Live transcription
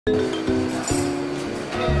Hi.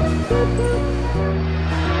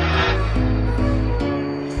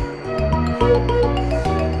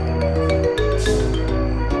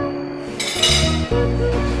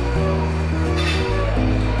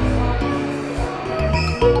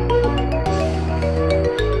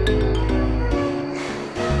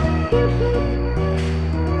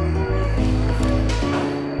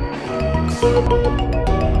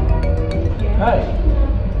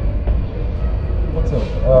 What's up?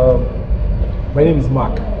 My name is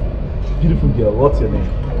Mark. Beautiful girl. What's your name?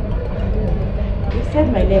 You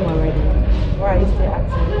said my name already. Why are you still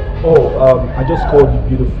asking? Oh, I just called you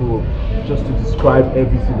beautiful just to describe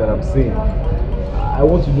everything that I'm saying. I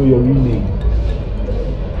want to know your real name.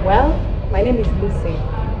 Well, my name is Lucy.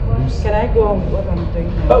 Lucy. Can I go on with what I'm doing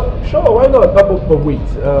now? Sure, why not? But wait,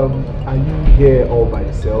 are you here all by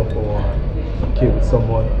yourself or okay with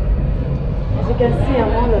someone? As you can see,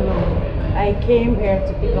 I'm all alone. I came here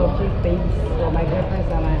to pick up few things for my girlfriends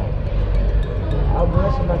and I'll be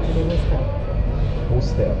rushing back to the hostel.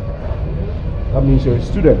 Hostel? That means you're a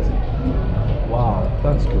student. Wow,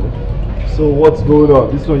 that's good. So what's going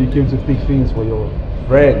on? This one you came to pick things for your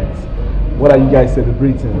friends. What are you guys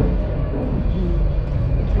celebrating?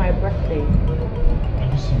 It's my birthday. Are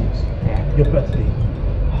you serious? Yeah. Your birthday?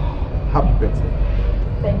 Happy birthday.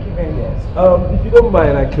 Thank you very much. If you don't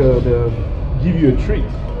mind, I could give you a treat.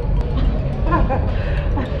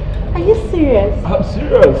 Are you serious? I'm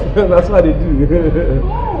serious. That's what they do.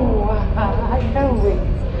 Oh, I can't wait.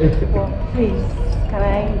 Well, please, can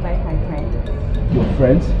I invite my friends? Your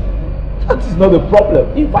friends? That is not a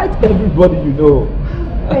problem. Invite everybody you know.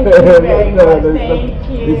 Thank you very much. Thank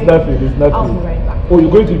you. It's nothing. It's nothing. I'll be right back. Oh,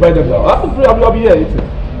 you're going to invite them now? I'll be here eating.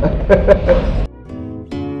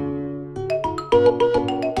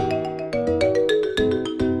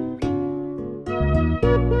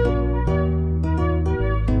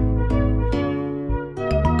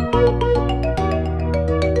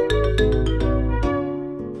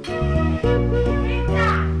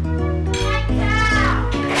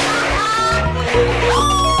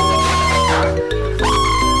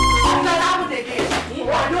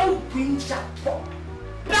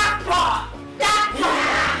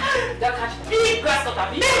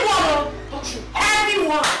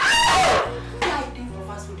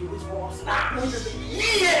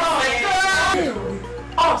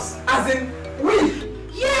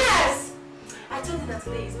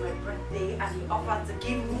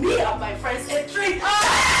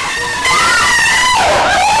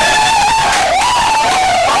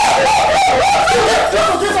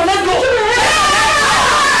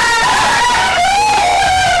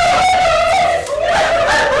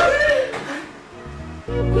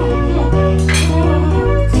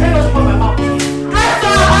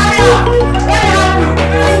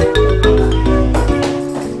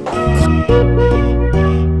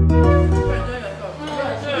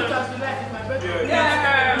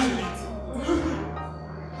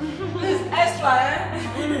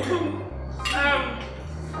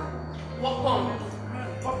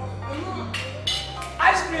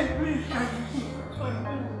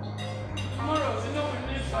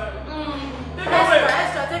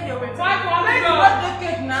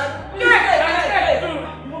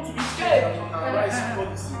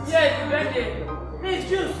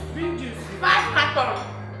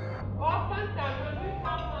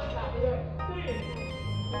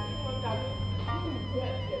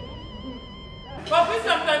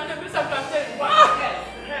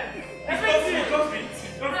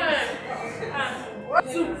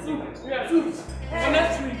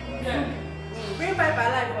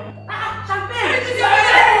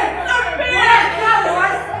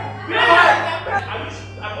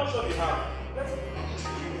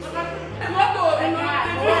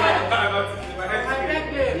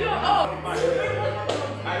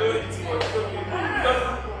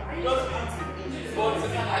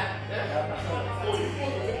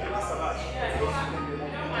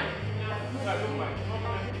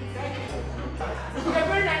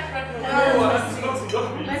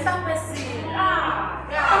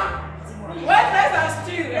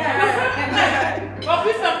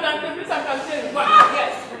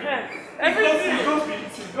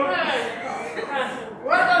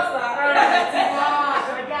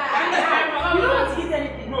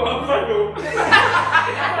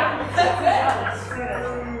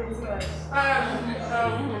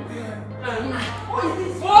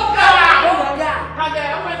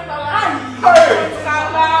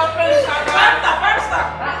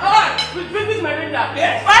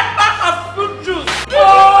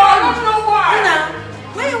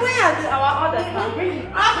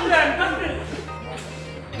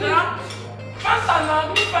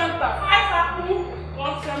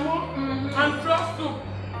 want soup.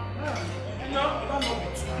 No,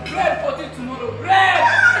 bread for tea tomorrow. Bread!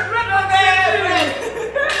 Bread!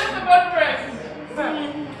 About bread.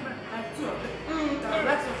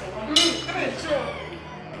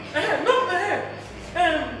 No,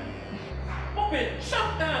 open,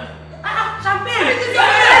 champagne. Champagne!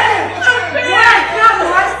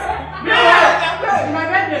 My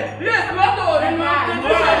birthday. Yes, lotto. My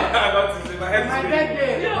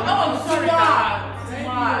birthday. I'm sorry.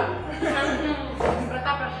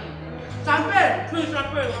 Champagne. Please,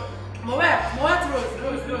 champagne. Moet rose.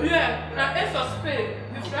 Yeah, ace of spade.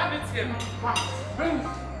 You should have it here. Bring.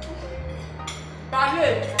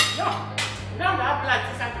 Ballet. No. Now that black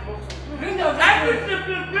inside the bottle. Bring it.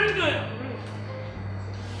 Bring it.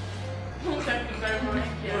 Thank you very much.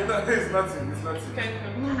 Yeah. No, it's nothing. It's nothing. Thank you.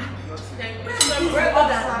 Thank you.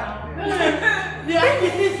 Yeah.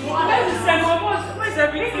 Where's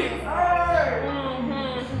everything?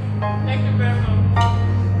 Thank you very much.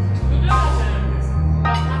 You don't have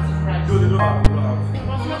right. No, they don't have.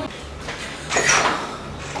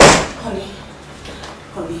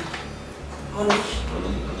 Honey,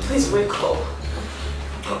 please wake up.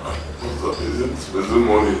 Is it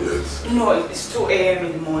morning yet? No, it's 2 a.m.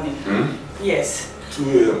 in the morning. Yes. 2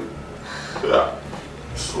 a.m. Yeah.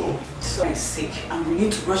 So I'm sick and we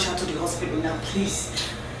need to rush her to the hospital now, please.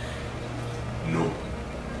 No.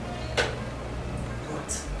 What?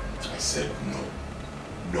 I said no.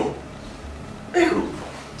 No. Look,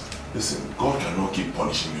 listen, God cannot keep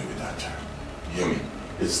punishing me with that child. You hear me?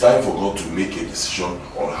 It's time for God to make a decision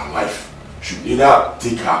on her life. You should either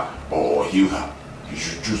take her or heal her. You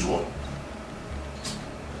should choose one.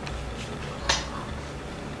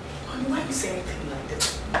 Why are you saying anything like that?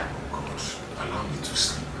 Oh God, allow me to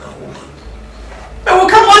sleep now, woman. But we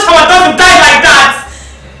can't watch our daughter die like that!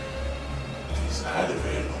 Please, I had a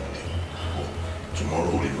very long day. Oh, tomorrow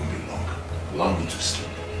will even be longer. Allow me to sleep.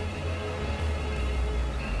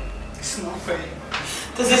 It's not fair.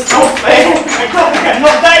 This is not fair. My daughter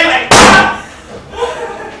cannot die like that!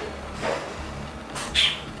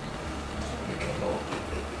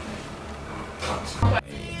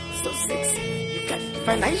 So sexy, you can't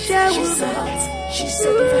financial she's so hot, she's so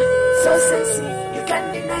divine, so sexy, you can't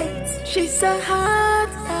deny it. She's so hot,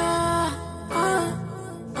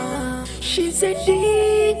 she's a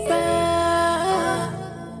diva,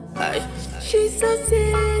 she's so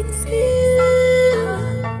sexy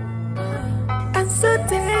and so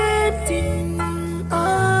tempting.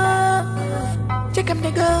 Check out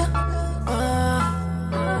the girl,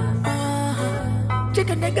 check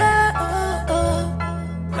out the girl.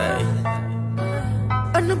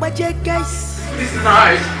 On the budget, guys. This is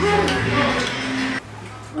nice.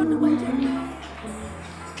 On the budget,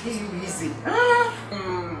 Easy.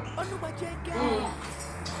 on the budget, guys.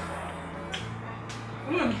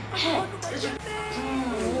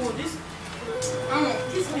 This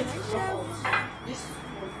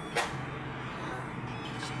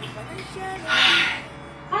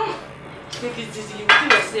Take it easy. You kill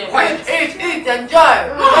yourself. Quiet, eat, enjoy.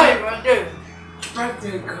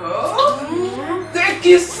 Birthday girl. Thank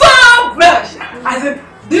you so much. I said,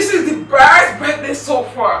 this is the best birthday so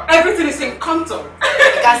far. Everything is in contour.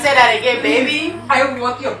 You can say that again, baby. I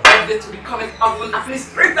want your birthday to be coming up at least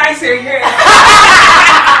 3 times a year.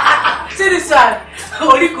 See this one.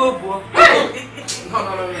 Holy Kobo. No.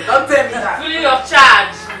 Don't tell me that. Fully of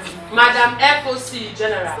charge, Madam FOC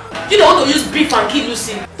General. You don't want to use beef and kill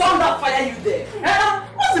Lucy. Thunder fire you there.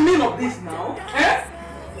 What's the meaning of this now?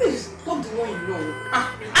 Please, talk the one you know. Am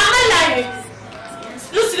I lying?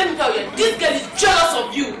 Lucy, let me tell you, this girl is jealous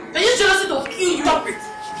of you. They use jealousy to kill you. Stop it.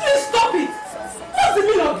 Please stop it. What's the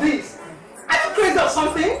meaning of this? Are you crazy or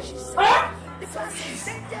something? Huh? Do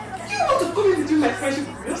you want to come in between my friendship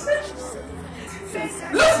with Lucy?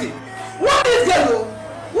 Lucy, what this girl?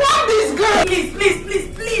 What this girl?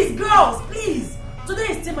 Please, girls, please. Today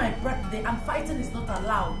is still my birthday and fighting is not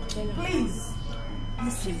allowed. Please.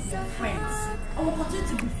 Listen, we're friends. And we'll continue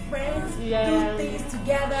to be friends, do things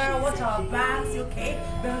together, watch our backs, okay?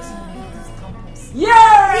 Very soon we'll leave this campus.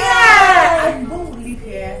 Yeah! And when we leave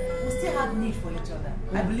here, we'll still have need for each other.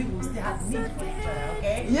 I believe we'll still have need for each other,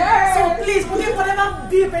 okay? Yeah! So please, forget whatever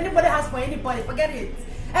beef anybody has for anybody, forget it.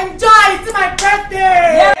 Enjoy! It's my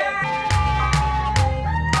birthday! Yeah!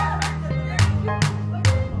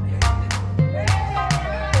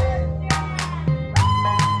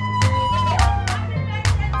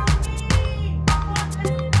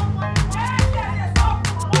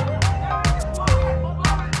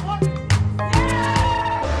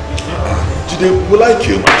 Will I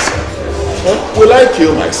kill myself? Huh? Will I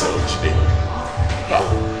kill myself today?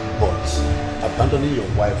 But abandoning your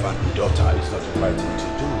wife and daughter is not the right thing to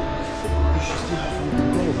do. should still have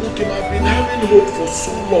hope. Okay, I've been having hope for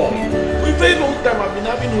so long. For a very long time, I've been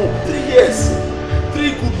having hope. 3 years.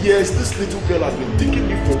 3 good years, this little girl has been taking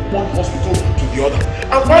me from one hospital to the other.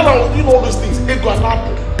 And while I was doing all those things, ego and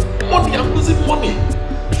apple. Money, I'm losing money.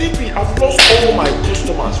 DP, I've lost all my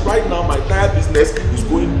customers. Right now, my entire business is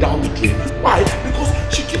going down the drain. Why? Because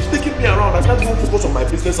she keeps taking me around. I can't even focus on my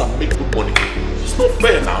business and make good money. It's not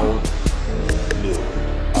fair now. No,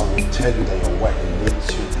 I will tell you that your wife needs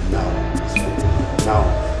you now. Now,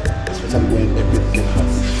 especially when everything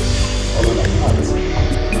has fallen apart.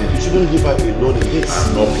 You shouldn't leave her alone in this.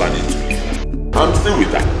 I'm not planning to leave her. I'm still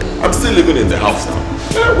with her. I'm still living in the house now.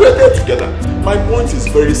 We're there together. My point is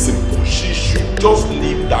very simple. She should just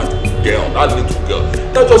leave that girl, that little girl.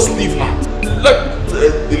 Let just leave her. Let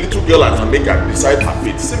the little girl and her maker decide her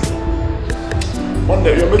fate. Simple. One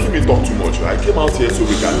day, you're making me talk too much. I came out here so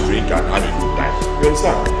we can drink and have a good time. You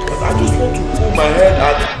understand? But I just want to pull my head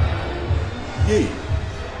and... Yay.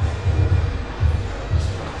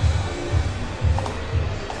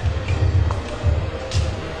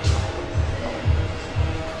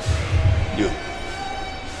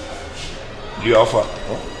 You offer?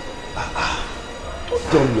 Huh? Don't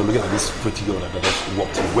tell me you're looking at this pretty girl that just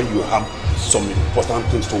walked in when you have some important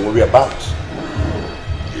things to worry about.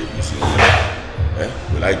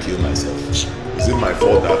 Will I kill myself? Is it my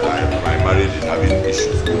fault that my marriage is having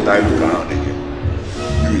issues? Won't I look around again?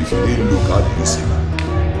 You, if you didn't look, how did you see that?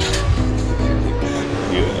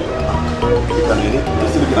 You're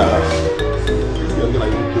still looking at her. You're looking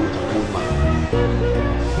like you play with an old man.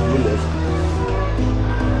 You left.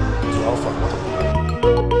 So how far?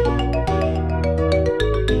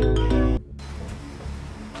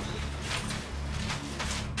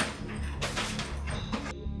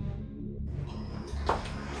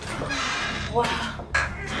 Wow.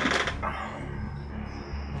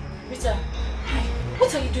 Rita,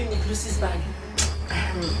 what are you doing with Lucy's bag?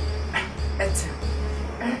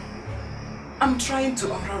 I'm trying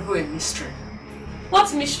to unravel a mystery.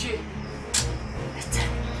 What mystery?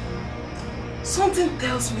 Something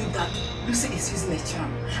tells me that Lucy is using a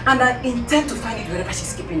charm, and I intend to find it wherever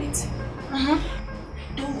she's keeping it.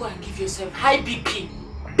 Don't go and give yourself high BP.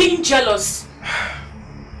 Being jealous.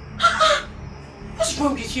 What's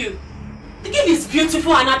wrong with you? The girl is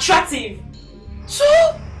beautiful and attractive. So,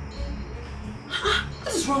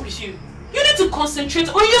 what is wrong with you? You need to concentrate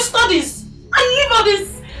on your studies and leave all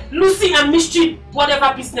this Lucy and mystery,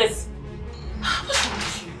 whatever business. What's wrong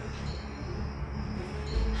with you?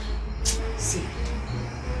 See,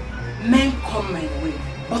 men come my way,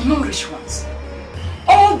 but no rich ones.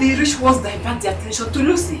 All the rich ones divert their attention to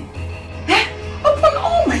Lucy. Upon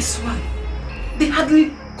all my swag, they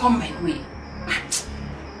hardly come my way.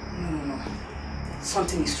 No.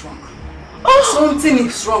 Something is wrong. Something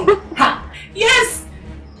is wrong. Ha! Yes,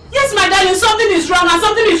 my darling, something is wrong and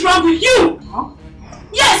something is wrong with you. Huh?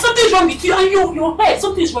 Yes, something is wrong with you and your head,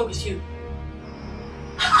 something is wrong with you.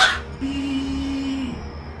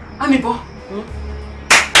 Amibo,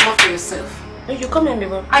 clap for yourself. You come here,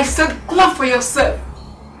 Amibo. I said clap for yourself.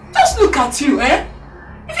 Just look at you, eh?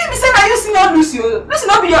 If you be saying that you senior Lucy, Lucy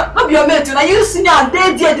not be your mate, now you senior and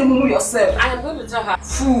they dare the mumu yourself. I am going to tell her.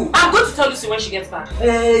 Fool. I'm going to tell Lucy when she gets back.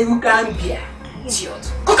 You can't be a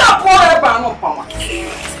idiot. Cook up all no power.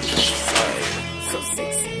 So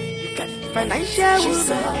sexy, you can financial. She's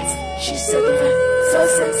so hot, she's so different, so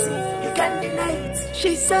sexy, you can't deny it.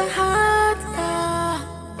 She's so hot.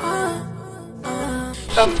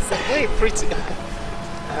 Hey, pretty.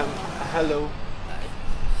 Hello.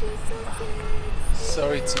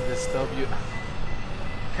 Sorry to disturb you.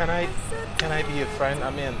 Can I be a friend? I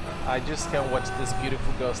mean, I just can't watch this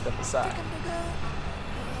beautiful girl step aside.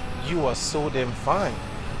 You are so damn fine.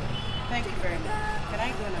 Thank you very much. Can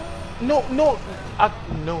I go now?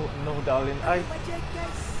 No, darling.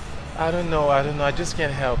 I don't know. I just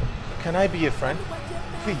can't help. Can I be a friend?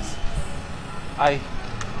 Please.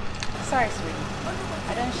 Sorry, sweetie.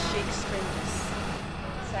 I don't shake strangers.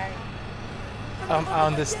 Sorry. I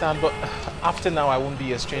understand, but after now I won't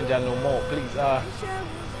be a stranger no more. Please,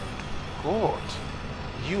 God,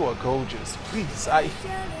 you are gorgeous. Please, I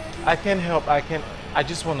can't help. I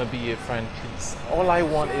just want to be a friend, please. All I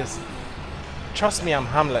want is, trust me, I'm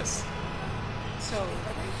harmless. So,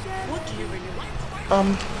 what do you really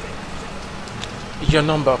want? Your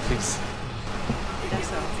number, please.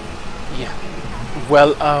 That's all. Yeah.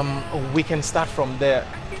 Well, we can start from there,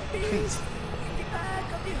 please.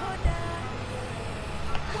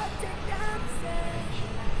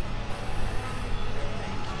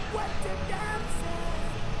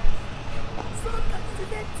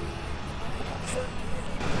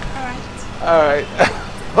 All right.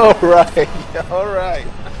 All right.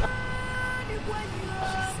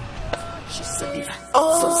 She's so diva,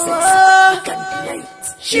 so sexy, you can't deny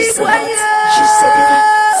it. She's so hot, she's so diva,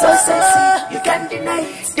 so sexy, you can't deny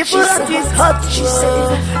it. The front is hot, she's so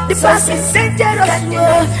diva. The back is dangerous,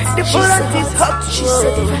 the front is hot, she's so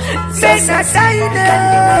diva. Men are dying, you can't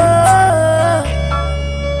deny it.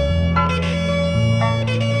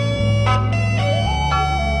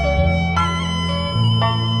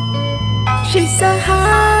 She's so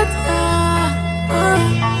hot,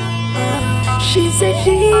 she's a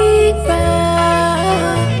diva.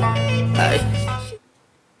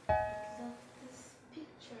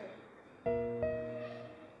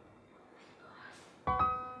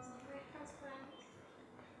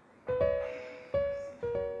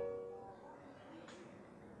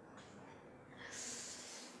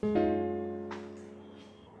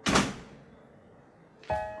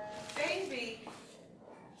 Baby,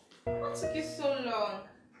 what took you so long?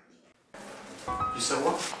 You said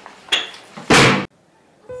what?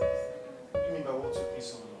 What do you mean by what took me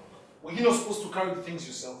so long? Were you not supposed to carry the things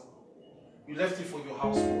yourself? You left it for your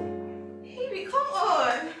houseboy. Baby, come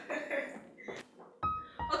on.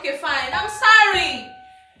 Okay, fine. I'm sorry.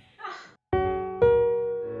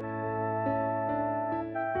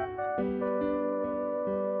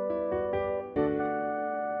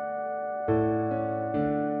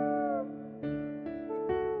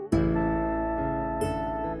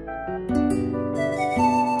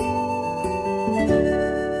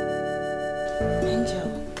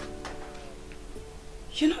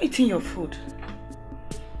 You're not eating your food.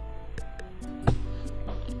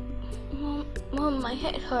 Mom, my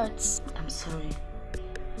head hurts. I'm sorry.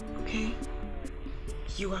 Okay?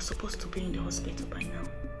 You are supposed to be in the hospital by now.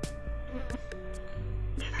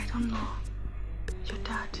 But I don't know. Your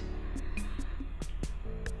dad.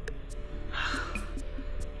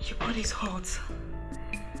 Your body's hot.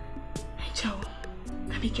 Angel,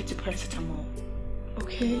 let me get you paracetamol.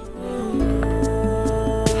 Okay?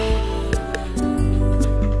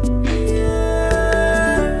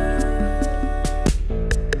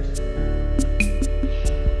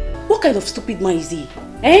 What kind of stupid man is he?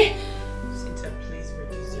 Eh? Cynthia, please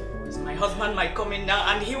reduce your voice. My husband might come in now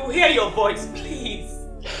and he will hear your voice, please.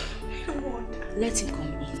 I don't want that. Let him come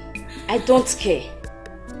in. I don't care.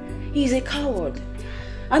 He is a coward.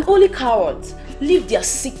 And only cowards leave their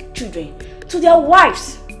sick children to their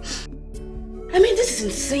wives. I mean, this is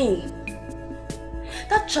insane.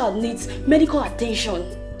 That child needs medical attention.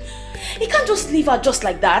 He can't just leave her just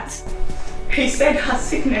like that. He said her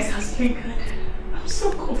sickness has lingered. I'm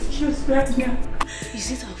so confused right now.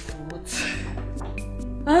 Is it her fault?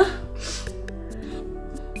 Huh?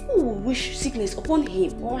 Who will wish sickness upon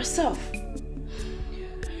him or herself?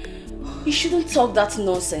 He shouldn't talk that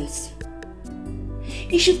nonsense.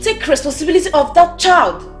 He should take responsibility of that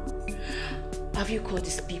child. Have you called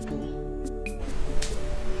these people?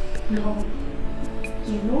 No.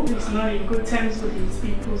 You know he's not in good terms with these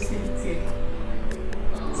people, Cynthia.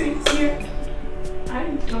 Cynthia, I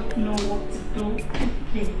don't know what to do with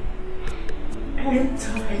him. I'm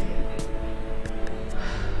tired.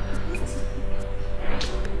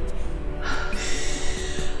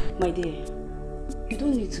 My dear, you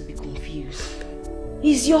don't need to be confused.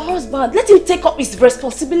 He's your husband. Let him take up his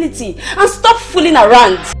responsibility and stop fooling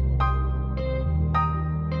around.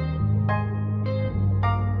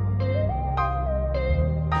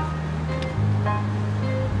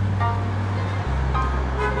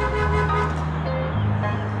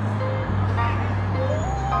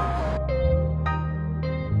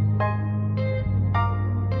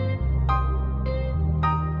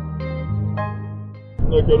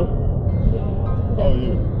 Hello. How are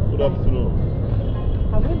you? Good afternoon.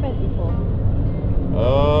 Have we met before?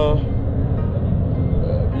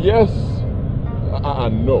 Yes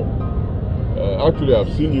and no. Actually,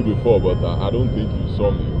 I've seen you before, but I don't think you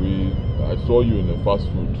saw me. I saw you in a fast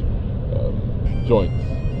food joint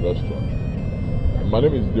restaurant. My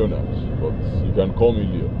name is Leonard, but you can call me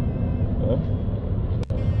Leo.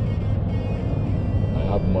 I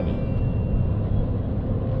have money.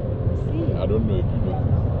 I don't know if you know.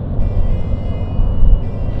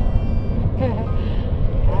 I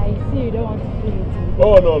see you don't want to feel intimidated.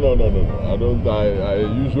 Oh no. I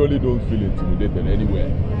usually don't feel intimidated anywhere.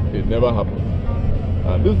 It never happens.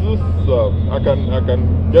 And this is I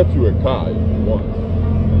can get you a car if you want. Are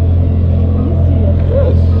you serious?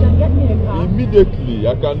 Yes. You can get me a car? Immediately.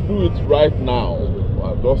 I can do it right now.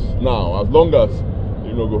 Just now. As long as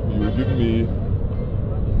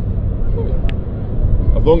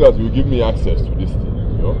you give me access to this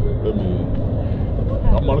thing, let me.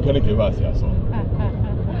 I'm not going to give us here, so.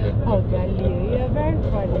 Oh, Galileo, you're very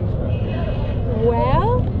funny.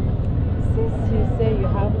 Well, since you say you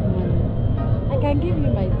have money, I can can give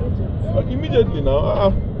you my digits. Immediately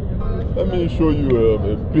now. Let me show you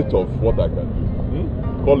a bit of what I can do.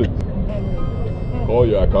 Call it. Call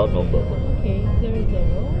your account number. Okay, 00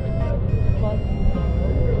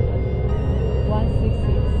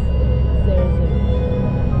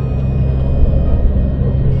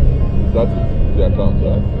 That's it. The account,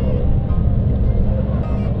 right?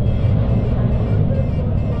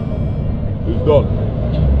 It's done.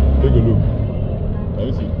 Take a look. Can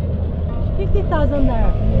you see? 50,000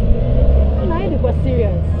 naira. Now you was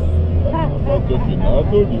serious. I'm not joking. I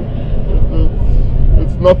told you.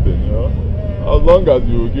 It's nothing, you know. As long as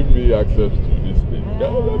you give me access to this thing.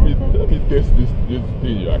 Let me taste this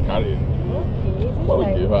thing you are carrying.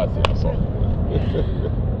 Okay.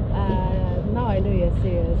 Now I know you're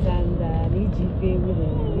serious and need you pay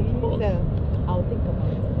willingly. So I'll think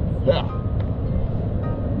about it. Yeah.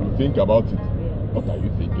 You think about it? What are you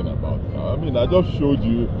thinking about? I mean, I just showed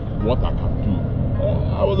you what I can do.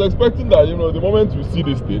 I was expecting that, you know, the moment you see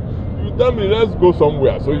this thing, you tell me let's go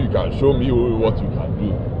somewhere so you can show me what you can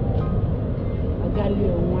do. Take it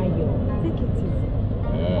easy. Yeah. Take it easy.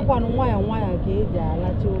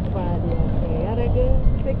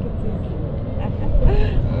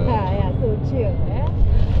 Yeah, so chill. Yeah?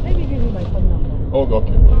 Let me give you my phone number. Oh,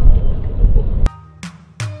 okay.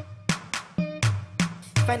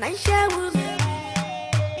 Financial woman.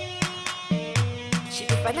 She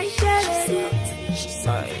the financial lady. She's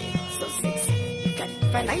so sexy. You can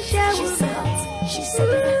financial woman. She's so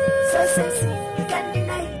sexy. You can't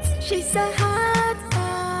deny it. She's so hot.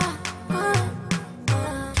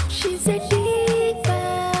 She's a diva.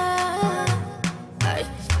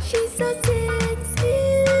 She's so sexy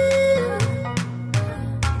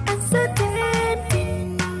and so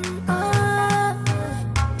tempting.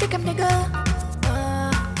 Take 'em, nigga.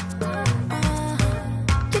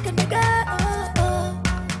 Take 'em, nigga.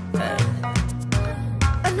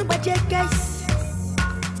 On the budget, guys.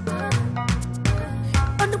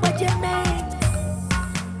 On the budget, man.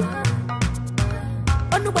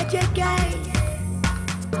 On the budget, guys.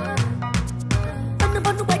 On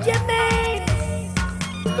the budget, man.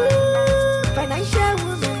 Financial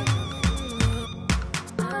woman.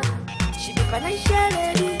 She be financial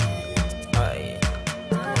lady.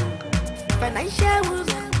 Financial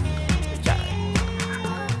woman.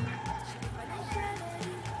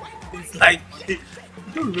 It's like you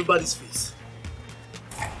don't remember this face.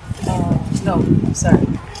 No, I'm sorry.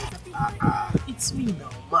 It's me now,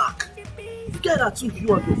 Mark. The guy that took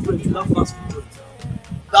you and your friend to that fast food joint.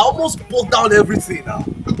 I almost bought down everything now.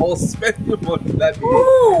 I was spending money that day.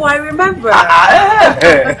 Oh, I remember.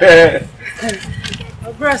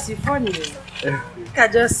 Oh, bros, you're funny. Look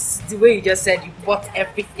at just the way you just said you bought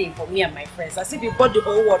everything for me and my friends. As if you bought the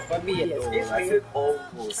whole world for me. Yes, I said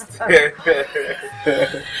almost.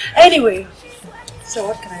 Anyway, so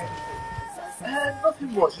what can I do?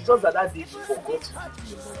 Nothing much. It's just that day you forgot to give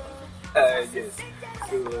me your number. Yes.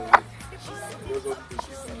 So, just want to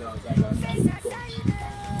give me now that I'm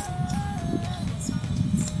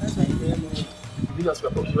the videos we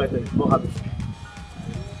are talking right now is not having fun.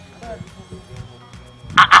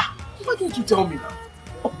 Why don't you tell me now?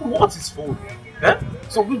 What is phone? Eh?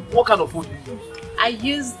 So what kind of phone do you use? I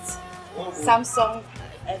used Samsung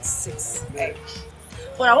S6 Edge.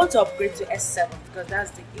 But I want to upgrade to S7 because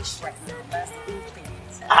that's the ish right now. That's the in thing.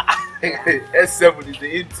 S7 is the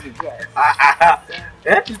in thing. Yes.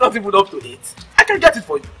 It's not even up to 8. I can get it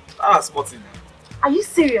for you. Ah, smart thing. Are you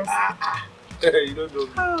serious? You don't know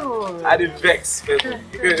me. Oh. I didn't vex.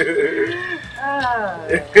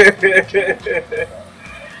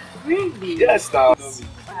 Really? Yes, now.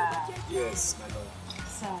 Yes, my love.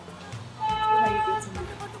 So, when are you getting it?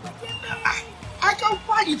 I can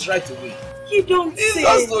buy it right away. You don't it's say.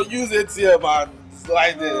 It's just to use ATM and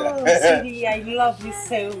slide there. Oh, sweetie, I love you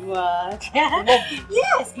so much. You love me?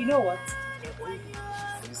 Yes, you know what?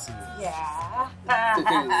 Yeah.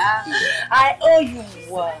 I owe you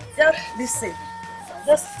one. Just listen.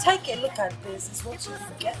 Just take a look at this. It's what you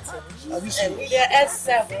get. S7.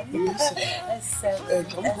 S7. S7.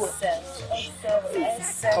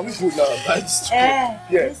 Can we go now and buy this one? Yeah.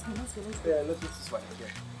 Let's go. Yeah, let's use this one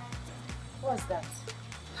again. What's that?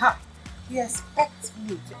 Ha! You expect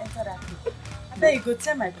me to enter that room? I bet you go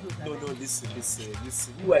tell my clothes. No, listen.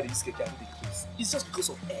 You are the cake and the case. It's just because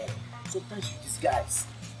of air. Sometimes you disguise.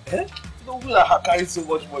 Eh? You know, we are carrying so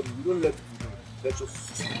much money. We don't let people know. Let's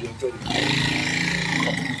just enjoy the game.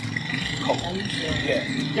 Come. Are you sure? Yeah.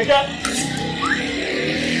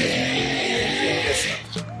 Yes, sir.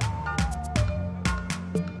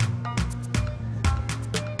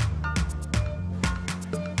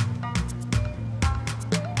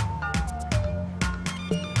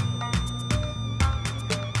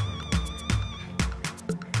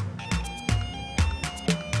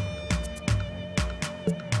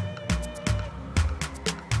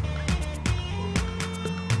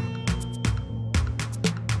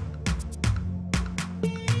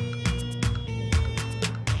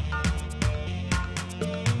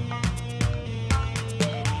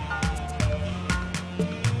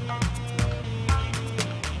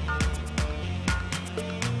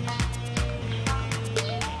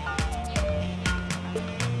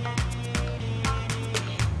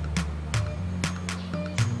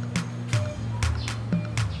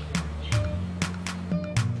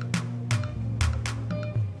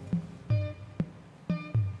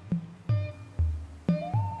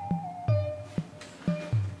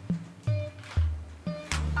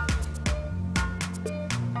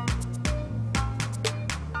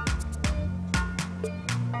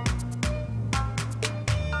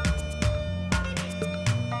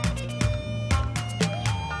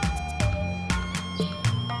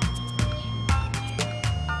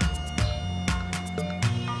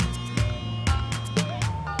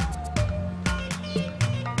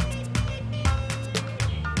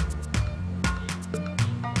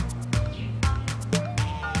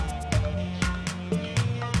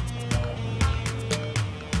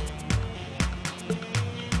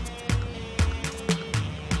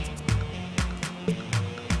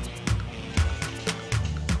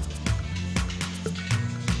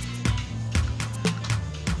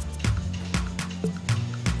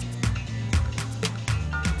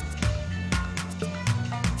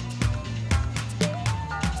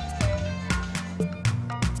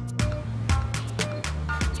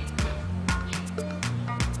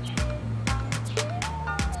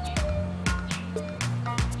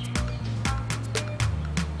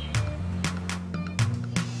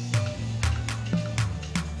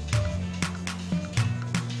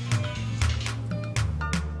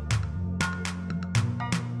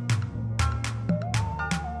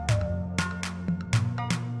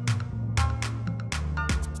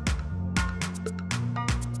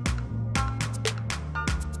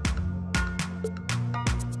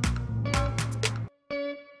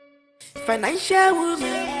 Financial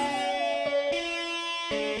woman.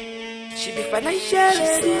 She be financial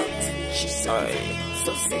lady. She's so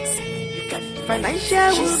sexy. You can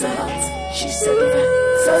financial woman. She's so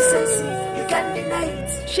sexy. You can't deny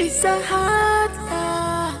it. She's so hot.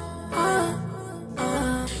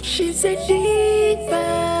 She's a diva.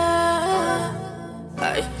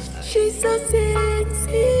 She's so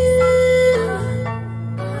sexy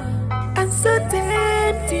and so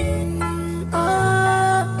tempting.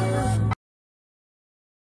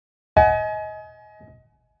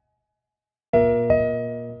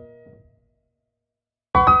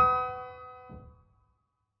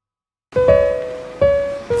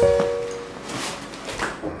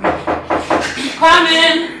 Come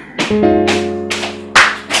in.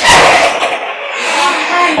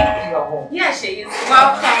 Hi. You are home. Yeah, she is.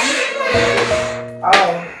 Welcome.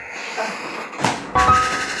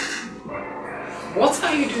 What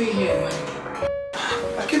are you doing here, man?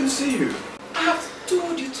 I came to see you. I have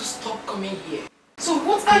told you to stop coming here. So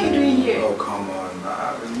what are you doing here? Oh, come on.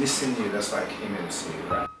 I've been missing you. That's why I came in to see you,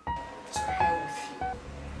 right? To hell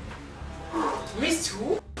with you. Missed who?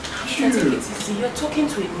 You. Take it easy. You're talking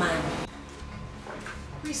to a man.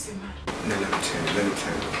 Who is the man? No, let me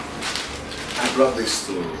tell you. I brought this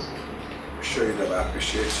to show you that I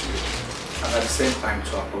appreciate you. And at the same time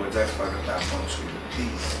to apologize for everything I've done to you.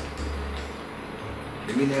 Please.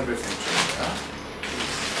 You mean everything to me, huh?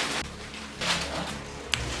 Please.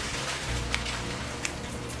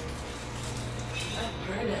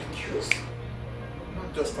 Bread and juice?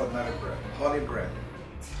 Not just ordinary bread. Holy bread.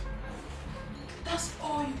 That's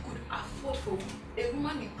all you could afford for a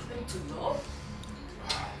woman you claim to love?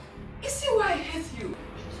 You see why I hate you?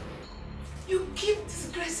 You keep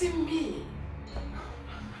disgracing me.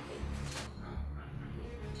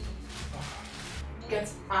 Get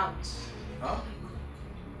out. Huh?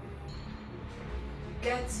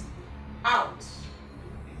 Get out.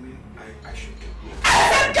 You mean I should get you? I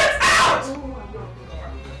said get out!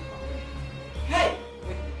 Hey!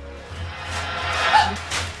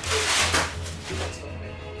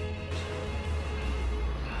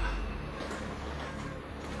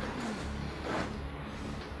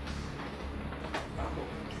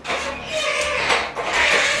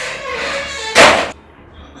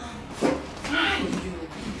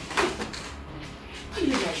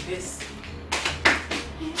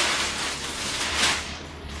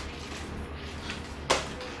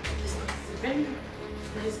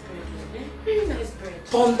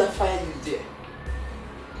 Thunder fire you there.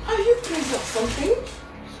 Are you crazy or something?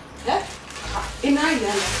 Yeah? In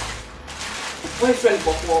Ireland, boyfriend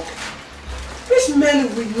but work. Rich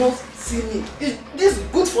men will not see me. This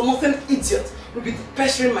good for nothing idiot will be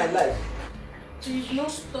pestering my life. So you've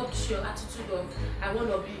not stopped your attitude of I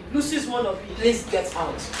wanna be, Lucy's wanna be. Please get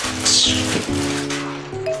out.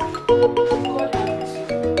 God have mercy.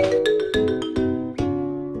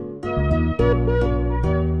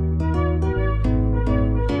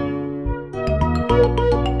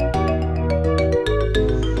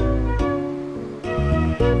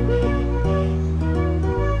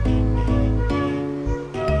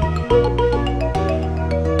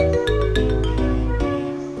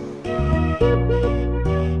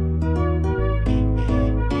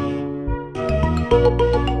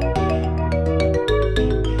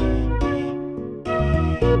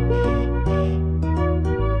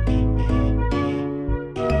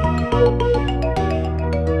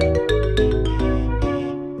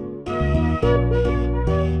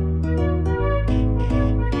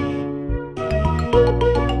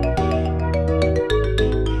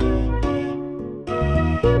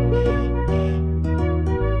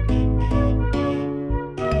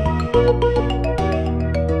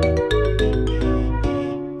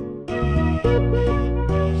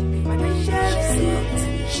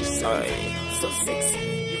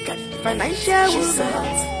 Financial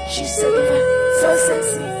woman. She's so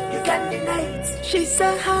sexy. You can't deny it. She's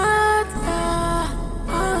so hot.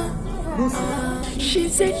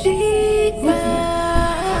 She's a diva.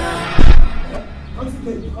 What's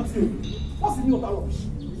the meaning of that rubbish?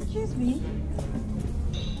 Excuse me.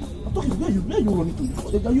 I'm talking, where you running to?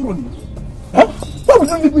 Are you running? Huh? Why would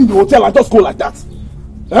you leave me in the hotel and just go like that?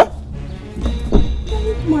 Huh?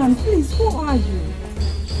 Man, please, who are you?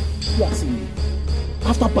 You are seeing me.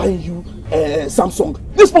 After buying you Samsung,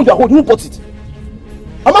 this phone you're holding, who bought it?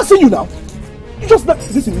 I'm asking you now. You just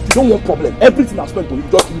listen, if you don't want problem, everything I've spent on you,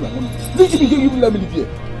 just give me my money. Leave me here, you let me live here.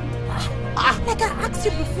 Like I asked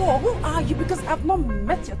you before, who are you? Because I've not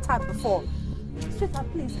met your type before.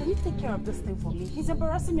 Sweetheart, please, can you take care of this thing for me? He's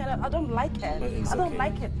embarrassing me and I don't like it. I don't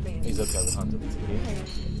like it, please. It's okay, I will handle it, okay?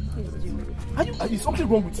 Please do. Are you something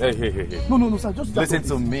wrong with you? Hey. No, sir, just listen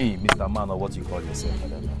to me, Mr. Man, or what you call yourself. I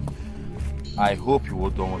don't know. I hope you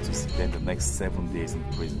don't want to spend the next 7 days in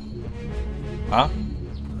prison. Huh?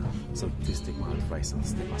 So please take my advice and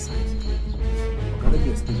step aside. Okay, let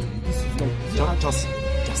me explain to you. This is not... Just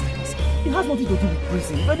step aside. It has nothing to do with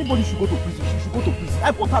prison. If anybody should go to prison, she should go to prison.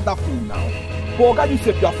 I bought her that phone now. But Oga, you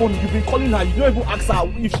said your phone, you've been calling her, you don't even ask her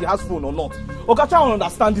if she has phone or not. Oga, try to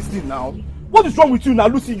understand this thing now. What is wrong with you now,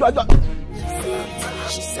 Lucy? You are just...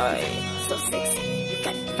 She's so sexy, you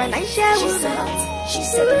can't financial she's hot,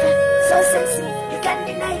 she's so sexy, you can't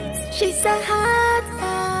deny it. She's so hot,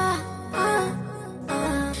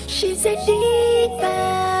 she's a diva,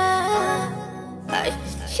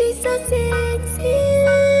 she's so sexy.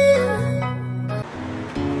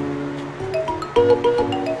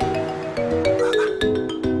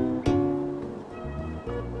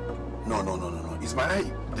 No. Is my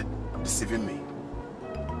eye deceiving me?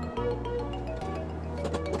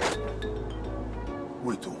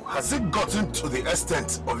 Wait, has it gotten to the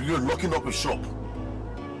extent of you locking up a shop?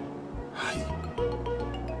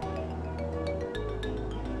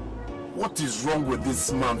 What is wrong with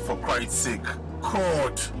this man, for Christ's sake?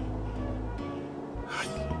 God!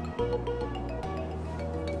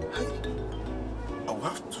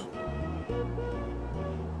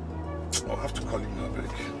 I'll have to call him now,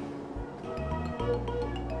 back.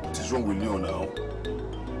 What is wrong with Leo now?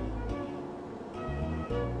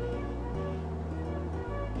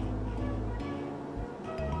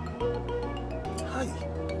 Hi.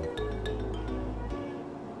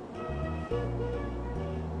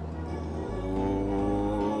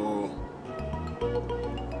 Oh.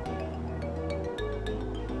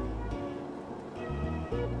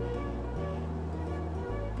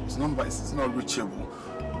 His number is not reachable.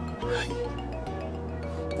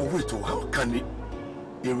 But wait, how can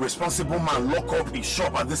a responsible man lock up his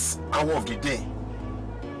shop at this hour of the day?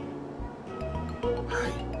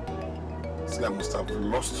 This guy must have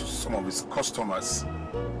lost some of his customers.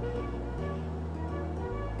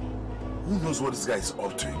 Who knows what this guy is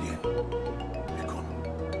up to again? Bacon,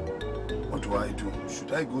 what do I do?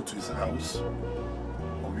 Should I go to his house?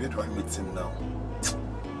 Or where do I meet him now?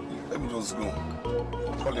 Let me just go.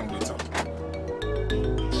 I'll call him later.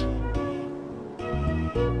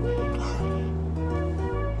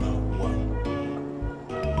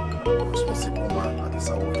 Responsible man at this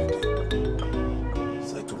hour of the day.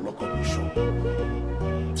 Decide to lock up his shop.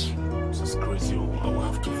 This is crazy. I will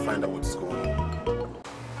have to find out what's going on.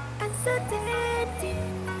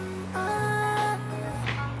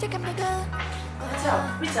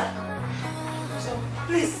 Peter, so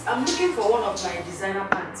please, I'm looking for one of my designer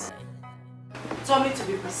pants. Tell me to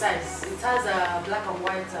be precise. It has a black and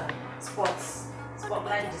white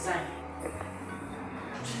spotlight design.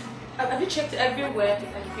 Have you checked everywhere?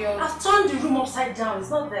 I've turned the room upside down. It's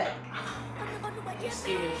not there. Are you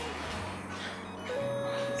serious?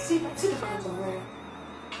 See the pants I'm wearing.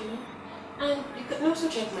 And you can also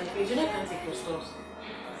check my page. You know I can't take your stores.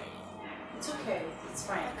 It's okay. It's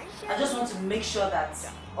fine. I just want to make sure that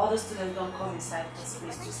all the students don't come inside this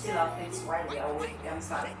place to steal our things while we are awake. You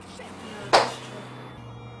understand?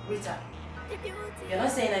 Rita, you're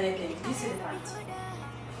not saying anything. Did you see the pants?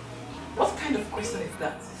 What kind of question is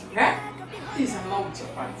that? Yeah? Please, I'm not with your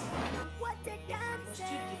pants.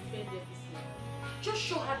 Just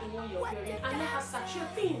show her the one you're wearing and let her search your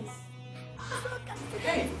things.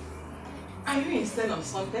 Hey, are you insane on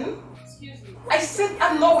something? Excuse me. I said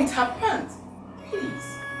I'm not with her pants.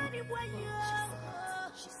 Please.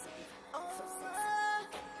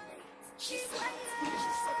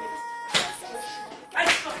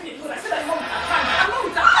 I said I'm not with her pants. I'm not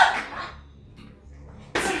with her.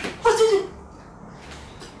 What did you?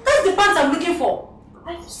 That's the pants I'm looking for.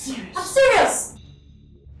 Are you serious? I'm serious.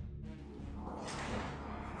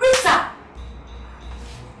 Rita,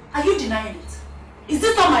 are you denying it? Is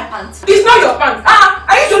this not my pants? It's not your pants.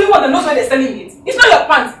 Are you the only one that knows why they're selling it? It's not your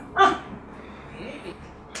pants.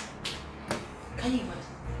 Can you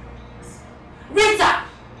imagine? Rita,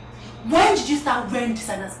 when did you start wearing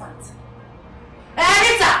designer's pants?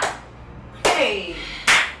 Rita! Hey!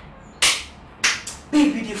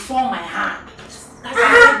 Baby, they form my hand.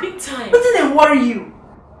 That's a big time. But didn't worry you.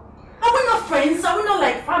 Are we not friends? Are we not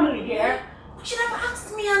like family here? You should have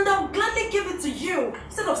asked me and I'll gladly give it to you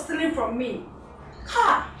instead of stealing from me.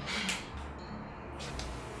 Ha!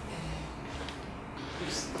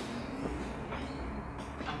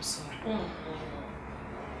 I'm sorry.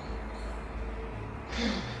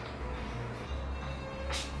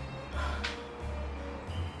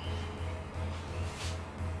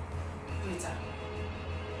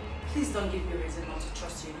 Please don't give me a reason not to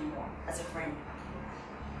trust you anymore as a friend.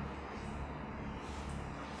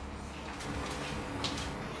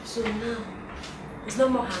 So now, it's no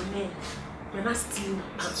more her men. You're not still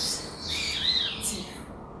out. Thief.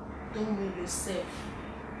 Don't move yourself.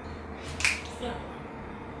 Yeah.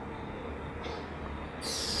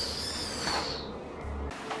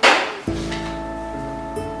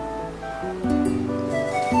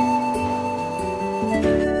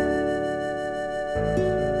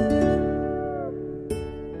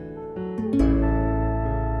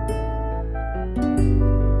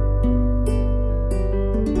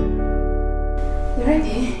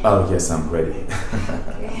 Oh, yes, I'm ready.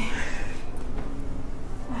 Okay.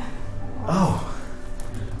 Oh.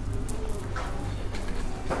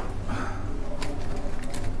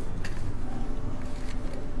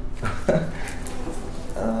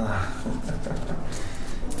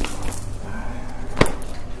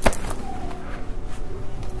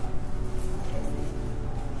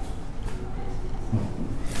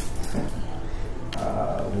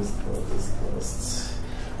 This closed.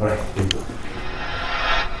 All right, here we go.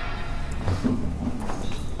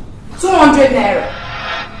 200 naira.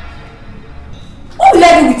 Who will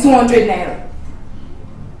let you with 200 naira?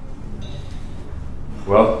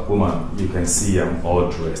 Well, woman, you can see I'm all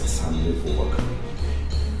dressed and ready for work.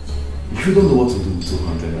 If you don't know what to do with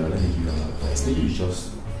 200 naira, let me give you an advice. Maybe you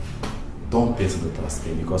just don't pay to the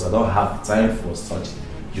plastic because I don't have time for such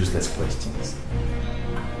useless questions.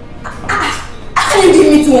 How can you give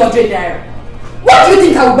me 200 naira? What do you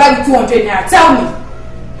think I will buy with 200 naira? Tell me.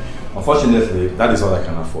 Unfortunately, that is all I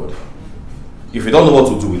can afford. If you don't know what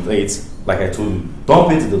to do with it, like I told you, don't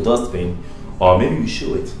pay to the dustbin, or maybe you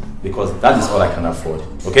show it, because that is all I can afford.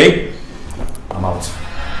 Okay? I'm out.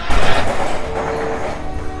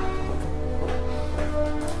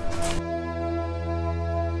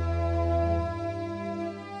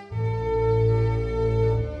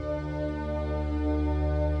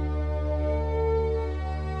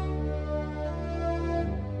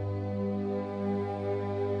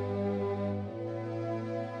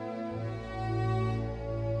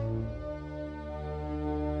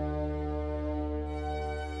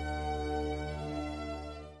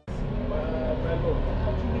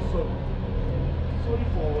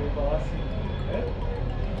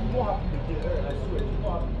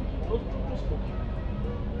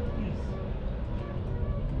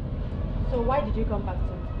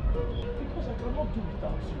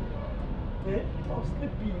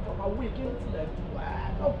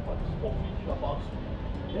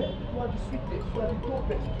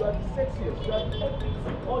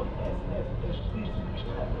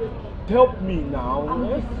 Help me now. I'm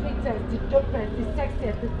the sweetest, the dopest, the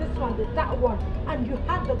sexiest, this one, that one. And you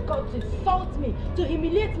had the guts to insult me, to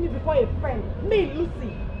humiliate me before a friend. Me,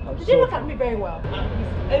 Lucy. Did you look at me very well?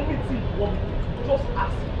 Anything you want me to just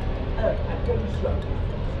ask. I promise you.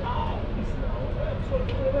 Please now. Wait.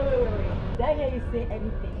 Did I hear you say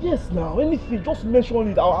anything? Yes, now. Anything. Just mention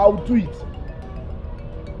it. I'll do it.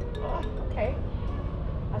 Okay.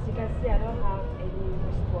 As you can see, I don't have any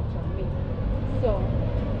wristwatch on me. So,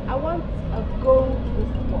 I want a gold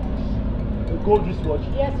wristwatch. A gold wristwatch?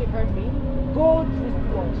 Yes, you heard me. Gold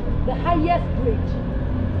wristwatch. The highest grade.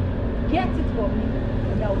 Get it for me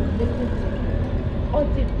and I will listen to you.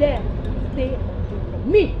 Until then, stay away from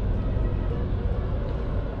me.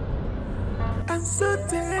 I'm so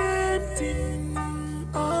tempting.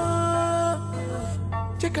 Oh,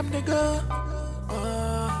 check up nigga.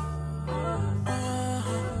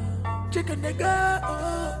 Check a nigga.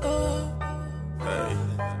 Hey.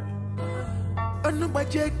 On the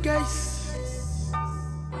budget, guys.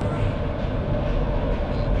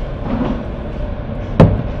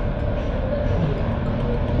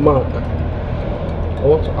 Mark, I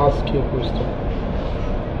want to ask you a question.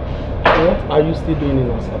 What are you still doing in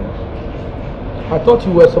Asaba? I thought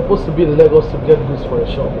you were supposed to be in Lagos to get goods for a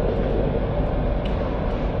shop.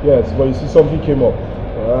 Yes, but you see something came up.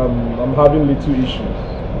 I'm having little issues.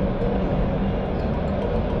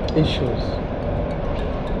 Issues?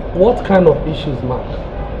 What kind of issues, Mark?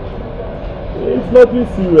 It's nothing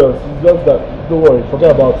serious. It's just that, don't worry,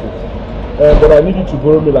 forget about it. But I need you to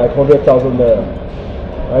borrow me like 100,000 naira.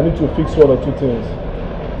 I need to fix one or two things.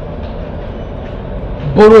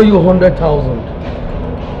 Borrow you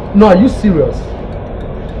 100,000? No, are you serious?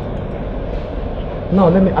 Now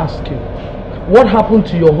let me ask you, what happened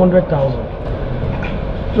to your 100,000?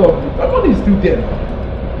 So, my money is still there now.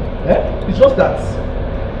 It's just that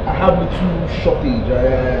I have a little shortage.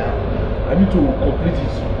 I need to complete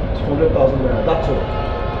it. 100,000 naira. That's all.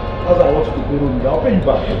 That's why I want you to borrow me. I'll pay you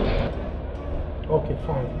back. Okay,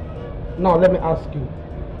 fine. Now let me ask you,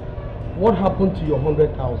 what happened to your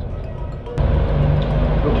 100,000?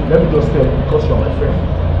 Okay, let me just tell you, because you're my friend.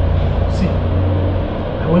 See,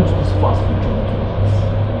 I went to this fast food joint to eat.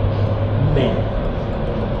 Man,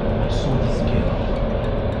 I saw this girl.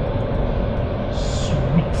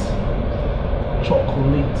 Sweet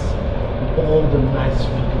chocolate with all the nice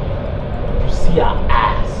figure. You see her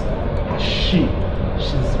ass, her shape,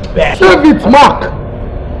 she's bad. Save it, Mark!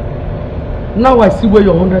 Now I see where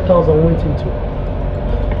your 100,000 went into.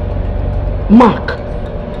 Mark,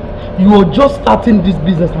 you are just starting this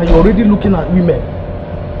business and you're already looking at women.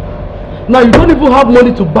 Now you don't even have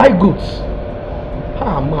money to buy goods.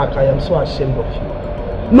 Ah, Mark, I am so ashamed of you.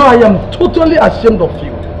 No, I am totally ashamed of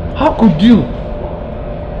you. How could you?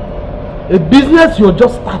 A business you're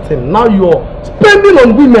just starting, now you're spending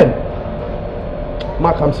on women.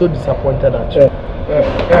 Mark, I'm so disappointed at you.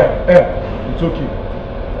 It's okay.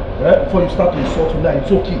 Before you start to insult me now,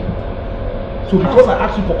 it's okay. So because I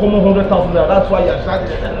asked you for common 100,000 naira, that's why you're shouting.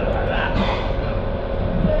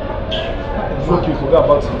 It's okay, forget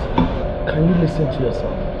about it. Can you listen to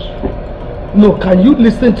yourself? No, can you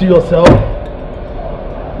listen to yourself?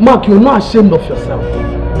 Mark, you're not ashamed of yourself.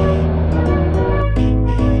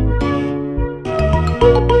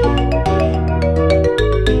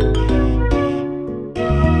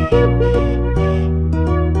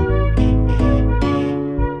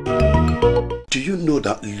 Do you know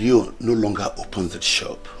that Leo no longer opens the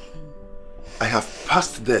shop? I have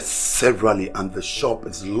passed there severally and the shop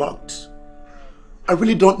is locked. I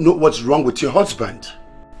really don't know what's wrong with your husband.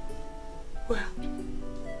 Well,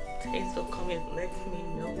 thanks for coming and letting me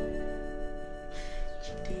know.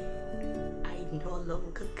 Today, I no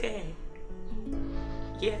longer care.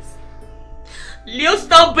 Yes. Leo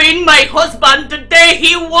stopped being my husband the day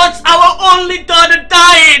he watched our only daughter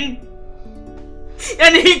dying.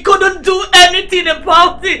 And he couldn't do anything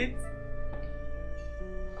about it.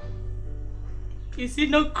 Is he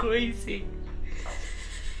not crazy?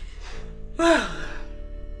 Well,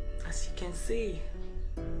 as you can see,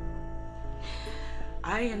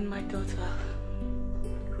 I and my daughter,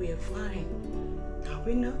 we are fine. Are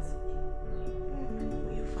we not?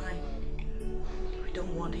 We are fine. We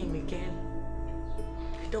don't want him again.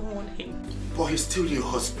 We don't want him. But he's still your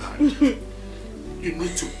husband. You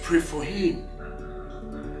need to pray for him.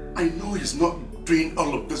 I know he's not doing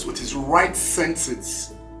all of this with his right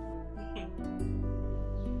senses.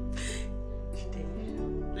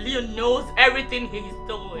 Leo knows everything he's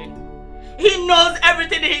doing. He knows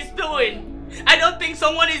everything he's doing. I don't think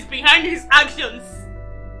someone is behind his actions.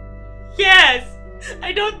 Yes,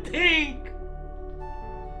 I don't think.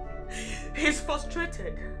 He's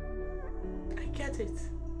frustrated. I get it.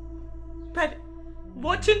 But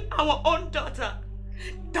watching our own daughter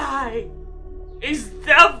die is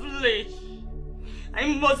devilish. I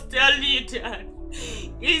must tell you that.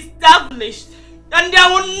 He's devilish. And I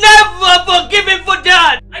will never forgive him for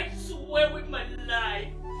that. I swear with my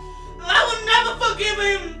life. I will never forgive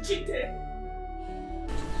him, Chite.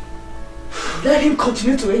 Let him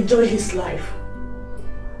continue to enjoy his life.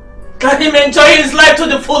 Let him enjoy his life to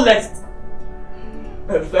the fullest.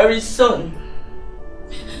 But very soon,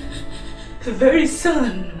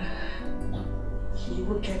 he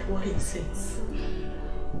will get what he says.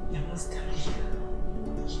 I must tell you,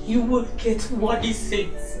 he will get what he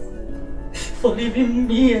says for leaving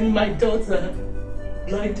me and my daughter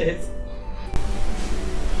blinded.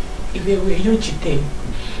 If it were you, Chite,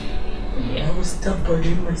 I will stop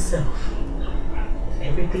bothering myself.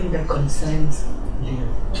 Everything that concerns Leo,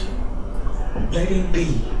 let him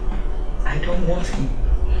be. I don't want him.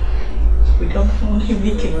 We don't want him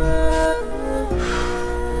again.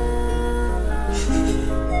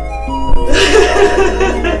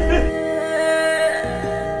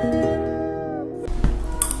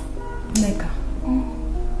 Neka,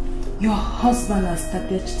 your husband has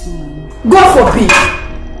started cheating on you. God forbid!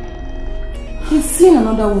 He's seen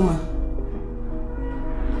another woman.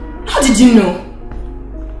 How did you know?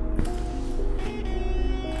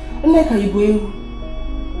 Neka Ibuewu,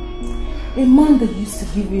 a man that used to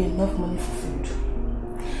give you enough money for food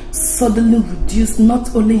suddenly reduced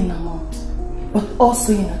not only in amount but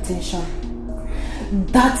also in attention.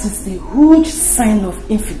 That is a huge sign of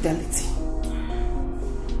infidelity.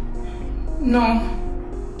 No,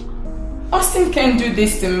 Austin can't do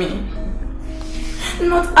this to me.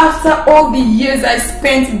 Not after all the years I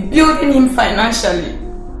spent building him financially.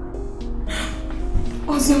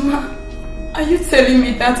 Ozuma, are you telling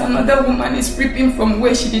me that another woman is reaping from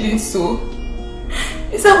where she didn't sow?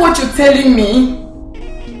 Is that what you're telling me?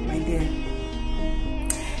 My dear,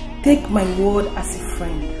 take my word as a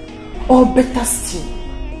friend. Or better still,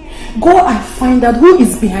 go and find out who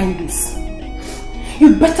is behind this.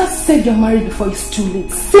 You better save your marriage before it's too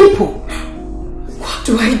late. Simple. What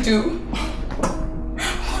do I do?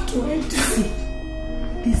 What do I do? See,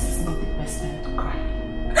 this is not the best time to cry.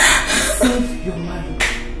 Save your marriage.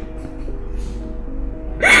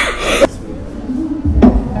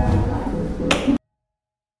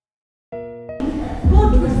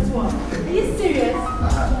 God bless you. Are you serious?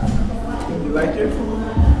 You like it?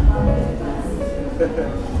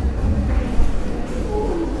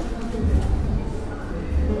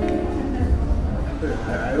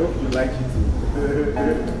 I hope you like it too.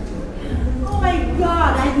 Oh my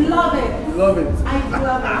God, I love it. You love it? I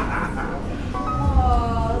love it.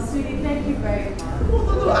 Oh, sweetie, thank you very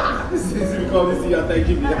much. This is because this you're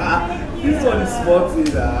thanking me. This one is small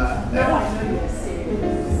thing. Now I know you're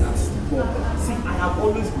serious. That's the problem. See, I have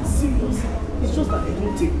always been serious. It's just that they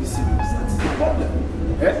don't take me serious. That's the problem.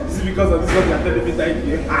 Eh? This is because of this one you're telling me thank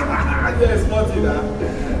you. You're a small thing.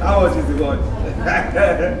 How much is the one? I'm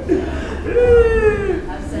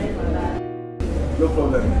sorry for that. No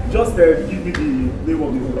problem. Just give me the name of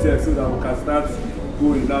the hotel so that we can start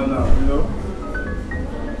going now, you know?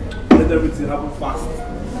 Let everything happen fast.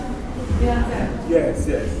 Yeah. Yes.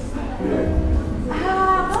 Yeah.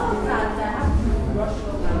 How about that? I have to rush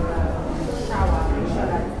home and shower, make sure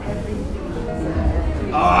that everything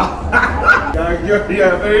is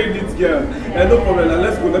Yeah, very neat girl. Yeah, no problem. Now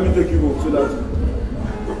let's go. Let me take you home so that.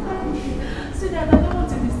 So that I don't want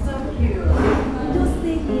to disturb you. Just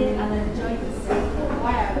stay here and enjoy yourself.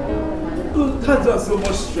 Why are you home? That's just so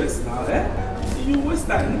much stress now, eh? You waste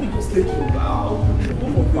time. Let me just take you home.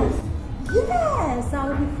 Go for this. Yes,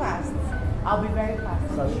 I'll be fast. I'll be very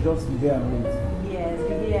fast. So I should just be there and wait. Yes,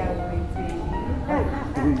 be here and waiting.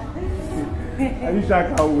 I wish I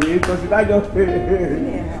can wait, or should I just pay?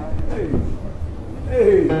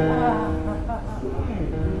 Hey.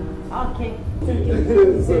 Okay.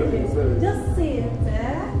 Sorry. Just sit.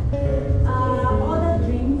 Order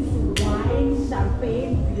drinks, wine,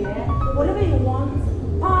 champagne, beer, whatever you want.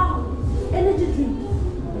 Energy drink.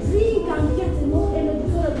 Drink and get enough energy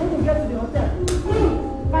so that when you get to the hotel,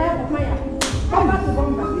 fire for fire. Come back to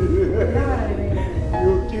come back.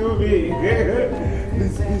 You kill me.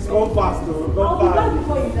 Please come fast, though. Come I'll be fast. back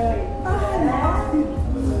before you know it.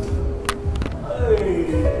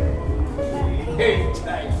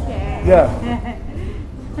 Yeah.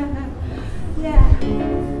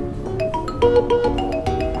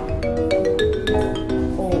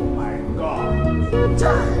 Oh my God.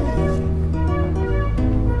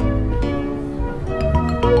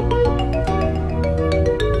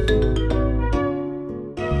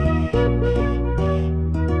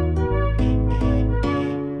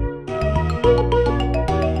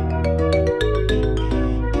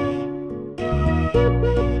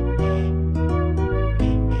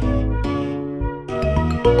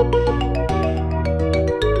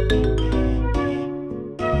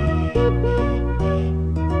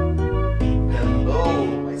 Hello,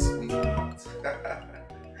 my sweetheart.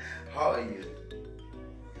 How are you?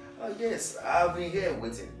 Oh yes, I've been here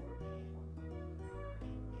waiting.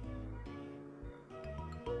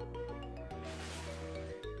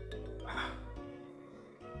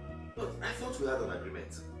 But I thought we had an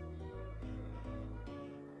agreement.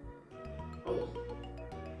 Oh,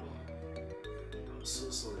 I'm so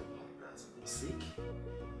sorry about that. I'm sick.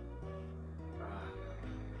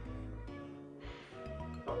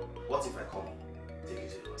 What if I come take you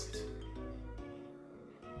to the hospital?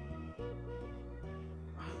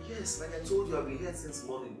 Yes, like I told you, I've been here since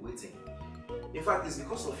morning waiting. In fact, it's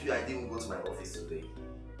because of you I didn't go to my office today.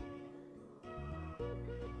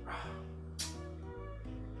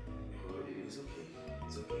 It's okay.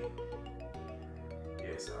 It's okay.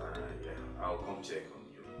 Yes, yeah, I'll come check on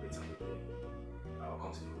you later today. I'll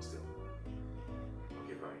come to the hostel.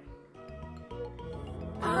 Okay, bye.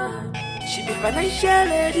 She be financial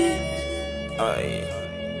lady.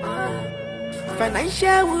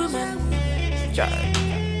 Financial woman. Child.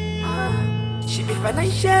 She be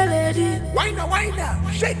financial lady. Why now?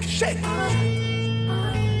 Shake.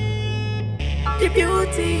 The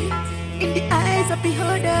beauty in the eyes of the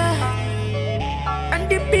holder, and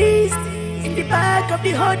the beast in the back of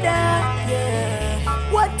the holder.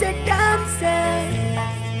 Yeah. What a damsel.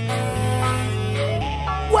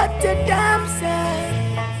 What a damsel.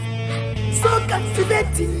 So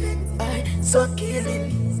captivating, so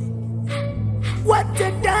killing. What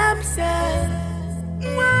a damsel.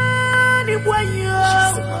 Money boy,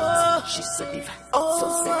 she's so diva, so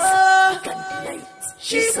sexy, you can't deny it.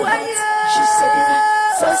 She's so hot, she's so diva,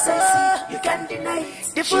 so sexy, you can't deny it.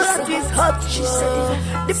 The front is hot, she's so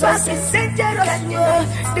diva. The back is dangerous,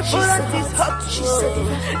 the front is hot, she's so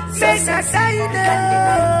diva. Men are dying, you can't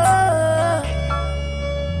deny it.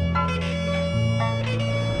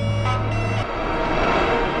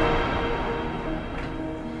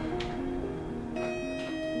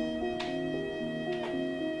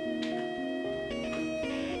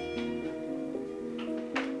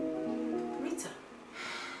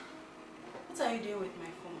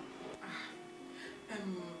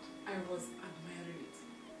 I was admiring it.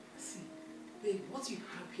 See, babe, what you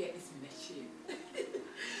have here is machine.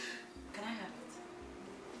 Can I have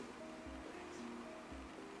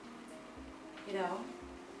it? You know,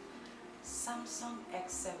 Samsung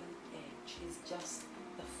X7Edge is just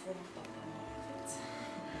the phone of the moment.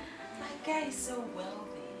 My guy is so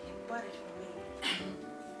wealthy, he bought it for me.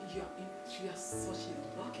 You are such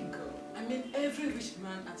a lucky girl. I mean, every rich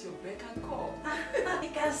man at your beck and call. You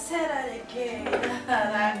can say that again.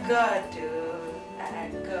 I'm good, dude.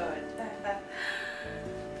 I'm good.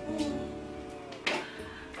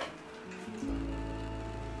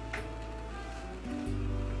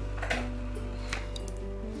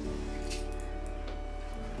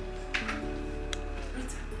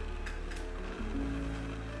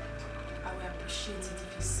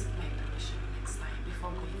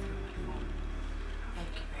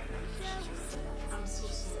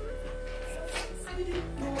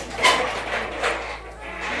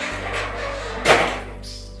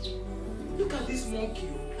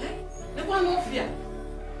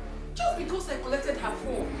 Just because I collected her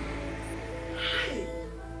phone. Hi.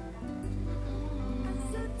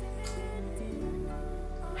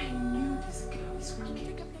 I knew this girl is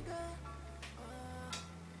wicked.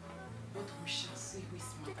 But we shall see who is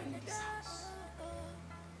smarter in this house.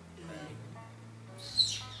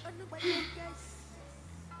 On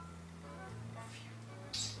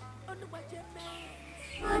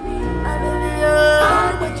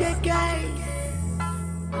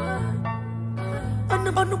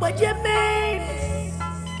what you mean?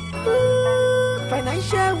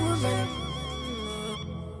 Financial woman.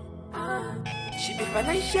 She be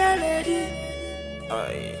financial lady.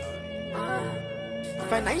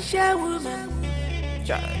 Financial woman.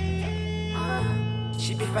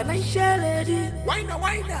 She be financial lady. Why not?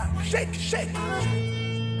 Shake.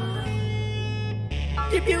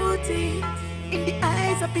 The beauty in the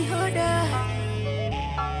eyes of the beholder,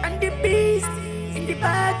 and the beast in the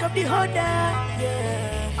back of the holder. Yeah.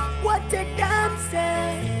 What a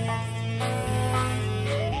damsel.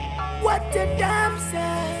 What a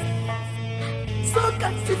damsel. So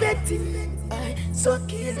captivating, so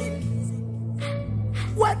killing.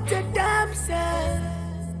 What a damsel.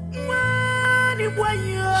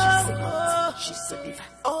 She's so diva,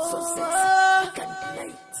 so sexy, you can't deny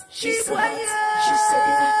it. She's so hot, she's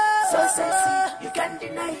so diva, so sexy, you can't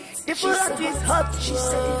deny it. The front is hot, she's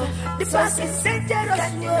so diva. The back is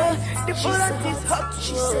dangerous, the front is hot,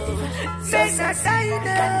 she's so diva. Make her die, you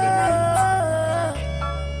can't deny it.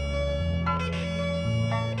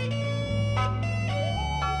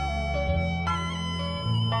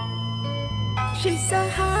 She's so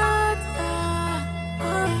hot,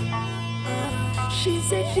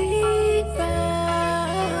 she's a diva.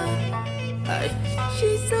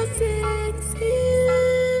 She's so sexy.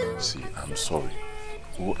 See, I'm sorry.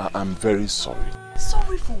 Oh, I'm very sorry.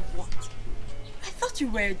 Sorry for what? I thought you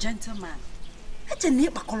were a gentleman. But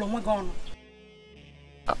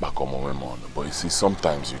you see,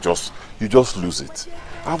 sometimes you just lose it.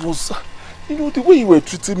 I was, the way you were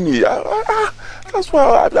treating me, that's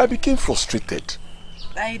why I became frustrated.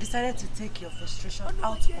 I decided to take your frustration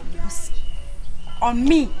out on Lucy. On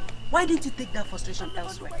me. Why didn't you take that frustration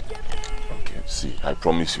elsewhere? Okay, see, I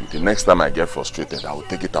promise you, the next time I get frustrated, I will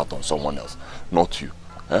take it out on someone else, not you.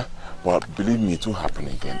 Eh? But believe me, it won't happen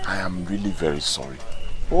again. I am really very sorry.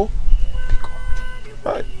 Oh, pick up.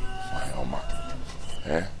 Right. My Oma.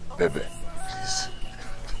 Eh? Baby, please.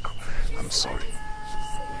 I'm sorry.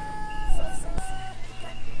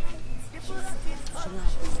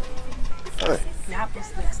 Hey. It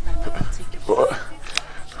happens next time. I'll take it. But,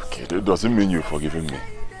 okay, that doesn't mean you're forgiving me.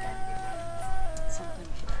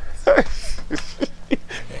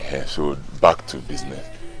 So back to business.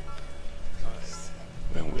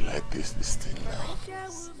 When will I taste this thing now?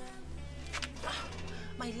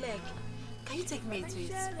 My leg. Can you take me to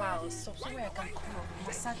a spa or somewhere I can cool up,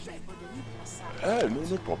 massage my body? Hey,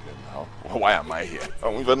 no problem now. Why am I here?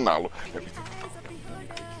 I'm even now. Let me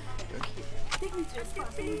take me to a spa.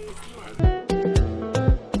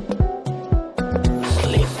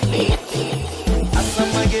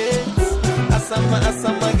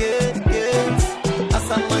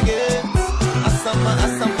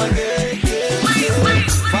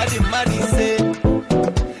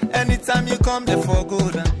 Anytime you come there for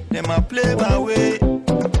good, them a play my way.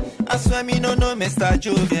 I swear me no Mr.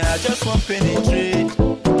 Jovian, I just want penetrate.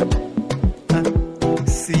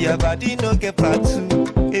 See your body no get part two,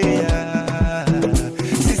 yeah.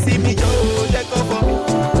 See me Joe, they come for me.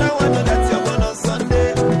 Now I know that you're gonna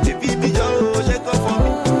Sunday. Baby me Joe, they come for me.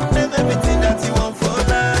 Name everything that you want for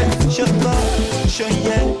life. Shut up, show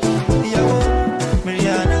yeah,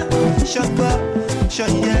 Mariana. Shut up,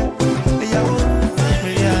 attention, yeah.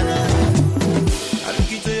 I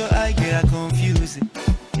look into your eye, girl, I confuse it.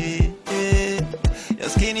 Your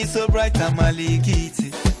skin is so bright, I'm a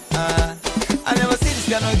liquid. I never see this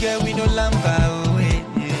kind of girl with no lamba, oh,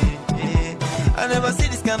 I never see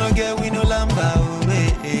this kind of girl with no lamba, oh,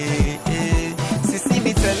 See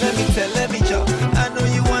me, tell me, Joe. I know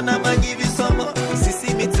you want, I'ma give you some more.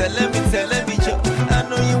 See me, tell me, Joe. I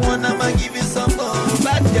know you want, I'ma give you some more.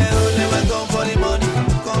 Bad girl, never come for the money.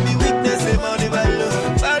 Call me weakness, and money by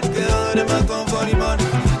love. Bad girl, never come for the money.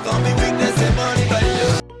 Call me weakness, and money by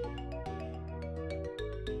love.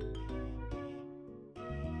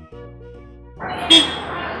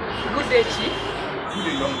 Good day, Chief.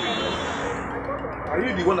 You young lady. Are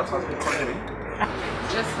you the one that has been calling me?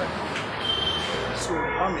 Yes, sir. So,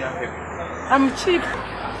 how may I help you? I'm Chief.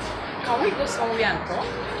 Can we go somewhere and talk?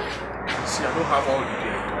 See, I don't have all the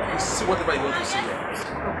day. You see whatever you want to see.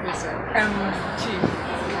 Okay, sir. Chief.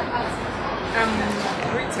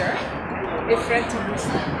 Rita, a friend to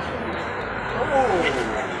Nosa. Oh,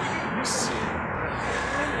 you see.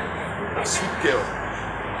 A sweet girl.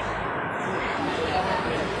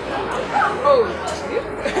 Oh, Chief.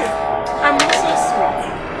 I'm so sweet.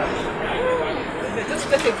 Just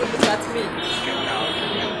take a good look at me.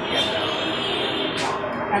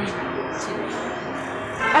 Chief.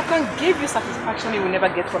 I can give you satisfaction you will never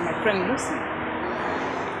get from my friend Lucy.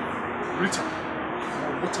 Rita,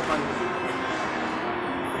 whatever you do,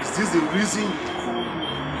 is this the reason you called me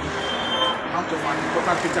out of an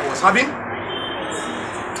important meeting I was having?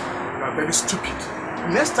 You are very stupid.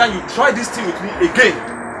 Next time you try this thing with me again,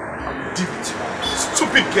 I will deal with you.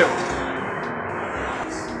 Stupid girl.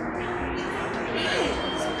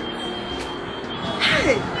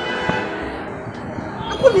 Hey!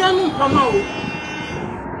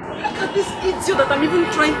 Look at this idiot that I'm even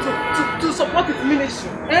trying to support his ministry.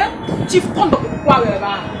 Chief Kondo.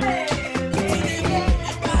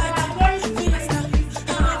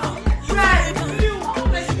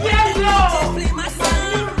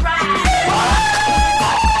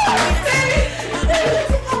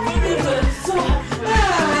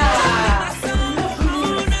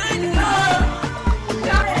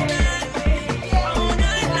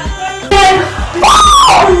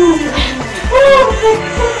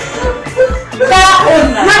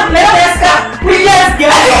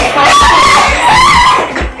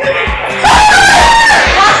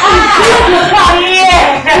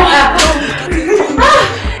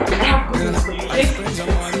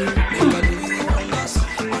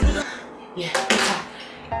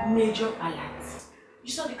 Major alert.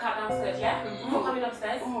 You saw the car downstairs, yeah? Before coming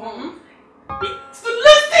upstairs? Listen!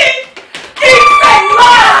 It's a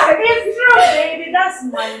lie! It's true, baby. That's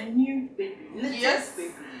my new baby. Yes,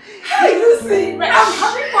 baby. Hey, Lucy! I'm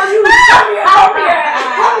happy for you. Come here.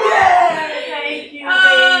 Come here.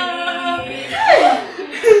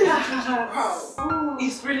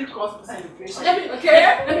 It's really caused celebration. Let me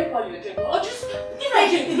call you a drink. Or just give me a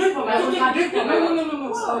drink. Drink for my drink for my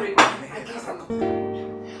No. Sorry. I guess I'm...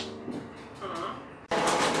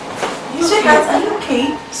 Sweetheart, are you okay?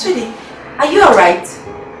 Sweetie, are you alright?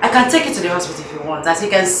 I can take you to the hospital if you want. As you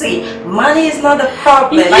can see, money is not the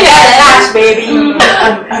problem. Yes, baby.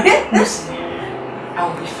 Listen,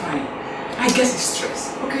 I'll be fine. I guess it's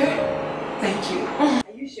stress. Okay? Thank you.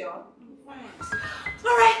 Are you sure?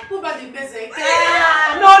 Alright, move back the basic.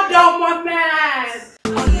 No dumb one, man.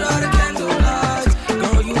 Under the candlelight,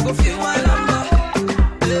 girl, you go feel my number.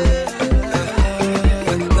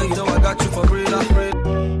 Girl, you know I got you for real.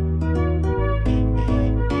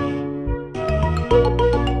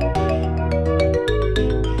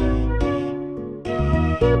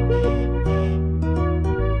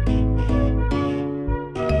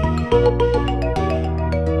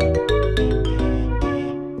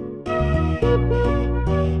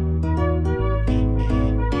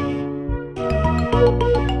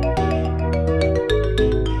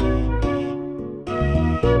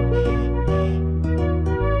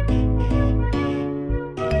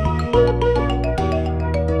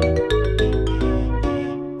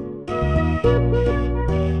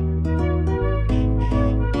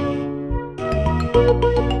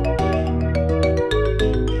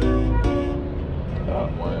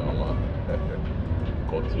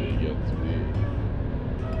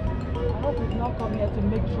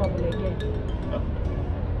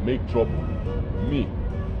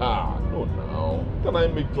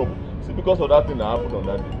 Because of that thing that happened on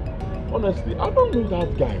that day. Honestly, I don't know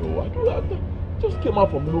that guy. I just came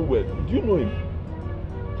out from nowhere. Do you know him?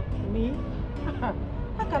 Me? How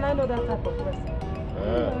can I know that type of person? I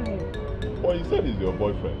don't know him. Well, he said he's your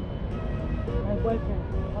boyfriend. My boyfriend?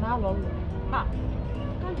 On how long? Ha!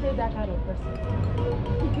 can't date that kind of person.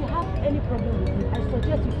 If you have any problem with him, I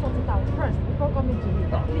suggest you sort it out first before coming to me.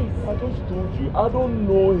 Please. I just told you, I don't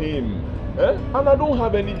know him. And I don't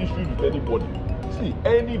have any issues with anybody. See,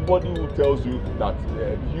 anybody who tells you that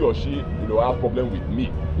he or she, have problem with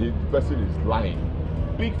me, the person is lying.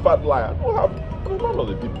 Big fat liar. I'm none of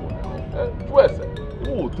the people now.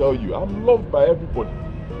 Who will tell you I'm loved by everybody?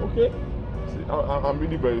 Okay? See, I'm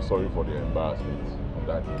really very sorry for the embarrassment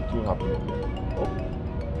that it will happen again. Oh,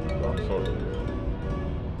 I'm sorry.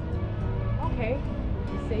 Okay,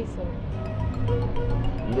 you say so.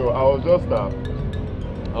 I was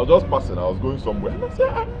just passing. I was going somewhere, and I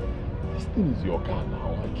said, "This thing is your car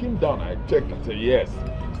now." I came down, I checked, I said, "Yes,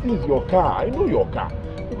 this thing is your car. I know your car."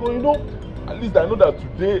 Because at least I know that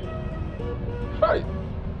today,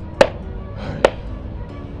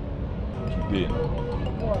 today now.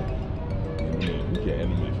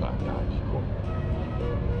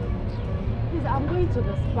 Please, I'm going to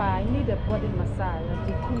the spa. I need a body massage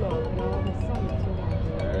to cool off. The sun is too much.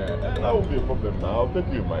 That won't be a problem now. I'll take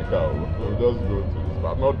you in my car. We'll just go to the spa.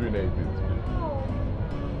 I'm not doing anything today. No.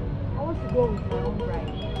 I want to go with my own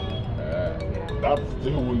ride. That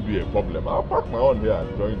still won't be a problem. I'll park my own here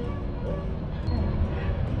and join you.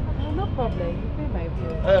 No problem. You pay my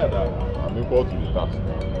bill. I'm equal to the task.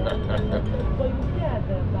 But you stay at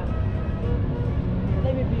the back.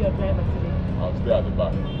 Let me be your driver today. I'll stay at the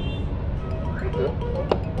back. Okay.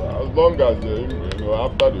 As long as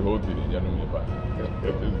after the whole thing, you know me back.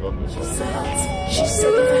 It's not the She's so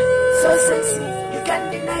different, so sexy, you can't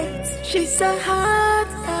deny it. She's so hot,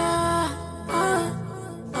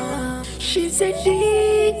 she's a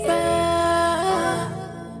diva.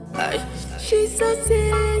 She's so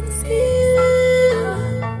sexy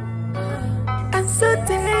and so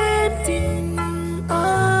tempting.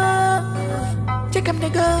 Check up the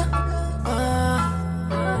girl.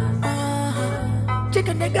 Check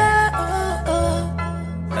up the girl.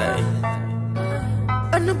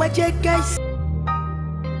 I know my jet guys.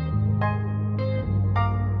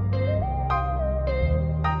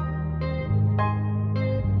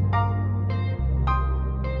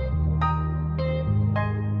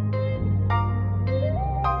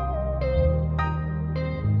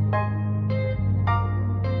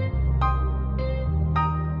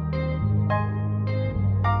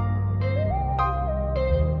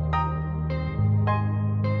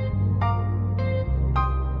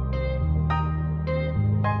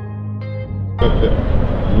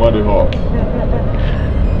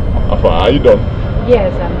 Are you done?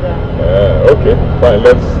 Yes, I'm done. Okay, fine.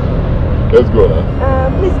 Let's go now.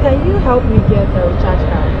 Please, can you help me get a recharge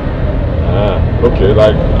card? Okay.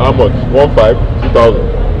 Like how much? 1,500, 2,000.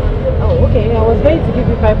 Oh, okay. I was going to give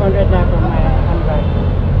you 500 now from my handbag.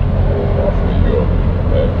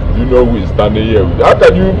 You know who is standing here with you. How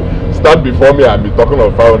can you stand before me and be talking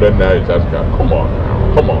of 500 naira recharge card? Come on.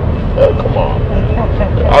 Come on.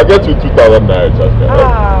 I'll get you 2,000 naira recharge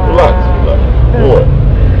card. Relax. Go on.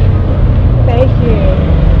 Thank you.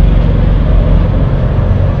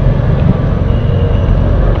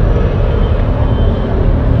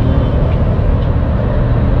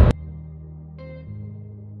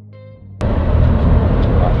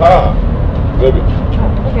 Aha! Baby.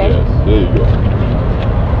 Okay. Yes, there you go.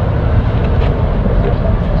 Okay.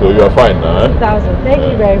 So you are fine now, 2,000. Thank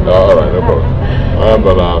you very much. Alright, no problem.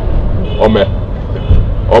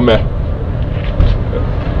 Ome.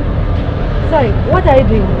 Sorry, what are you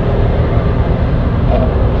doing?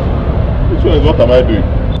 Which one is what am I doing?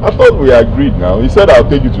 I thought we agreed now. He said I'll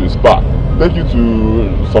take you to the spa, take you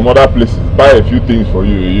to some other places, buy a few things for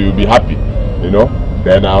you, you'll be happy,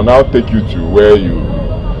 Then I'll now take you to where you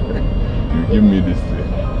give me this thing.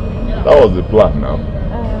 That was the plan now.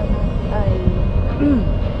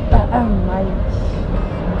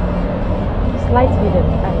 Slight headache.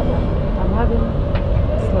 I'm having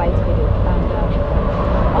slight headache, and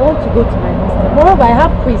I want to go to my hostel. Moreover, I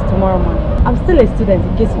have quiz tomorrow morning. I'm still a student,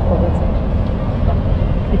 in case you forgot.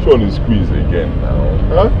 Which one is quiz again now?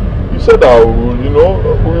 Huh? You said that we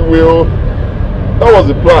will. That was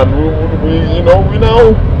the plan. We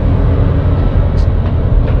now.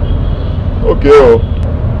 Okay.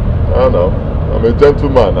 I don't know. I'm a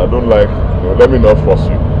gentleman. I don't like. Let me not force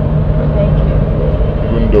you. Thank you.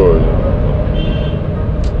 Even though.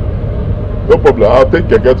 No problem. I'll take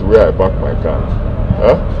Keke to where I park my car.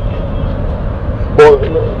 Huh? But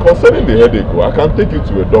concerning the headache, I can take you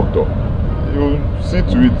to a doctor. You'll see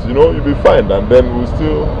to it, you'll be fine, and then we'll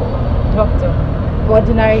still... Doctor,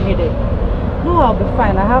 ordinary headache. No, I'll be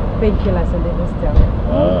fine. I have painkillers in the hostel.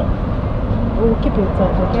 We'll keep in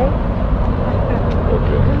touch, okay?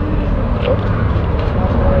 Okay.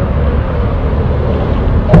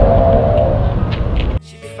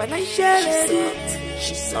 She be financial lady.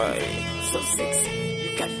 She's so sexy,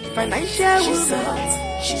 you can't deny. Financial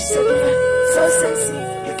woman. She's so sexy,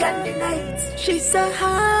 you can't deny it. She's so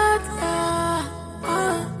hot.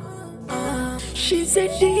 She's a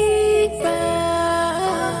diva.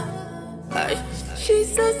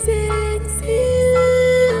 She's so sexy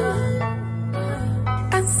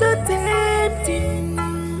and so tempting.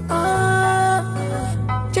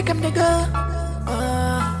 Check him the girl.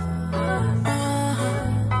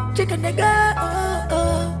 Check him the girl.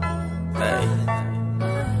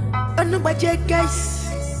 On the budget, guys.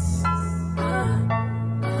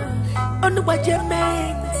 On the budget,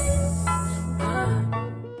 man.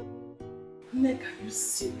 Nick, are you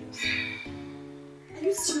serious? Are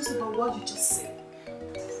you serious about what you just said?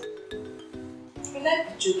 You like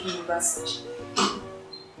be joking over such.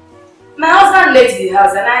 My husband left the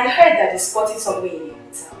house and I heard that he's spotting somewhere in the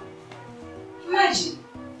hotel. Imagine.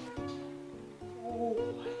 Oh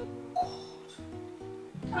my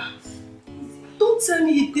God. Don't tell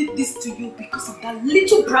me he did this to you because of that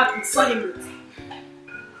little brat we saw him with.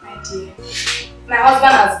 My dear, my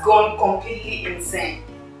husband has gone completely insane.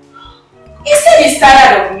 He said he's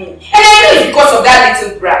tired of me, and I know it's because of that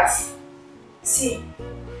little brat. See,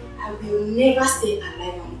 I will never stay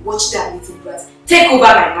alive and watch that little brat take over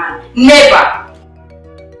my man. Never!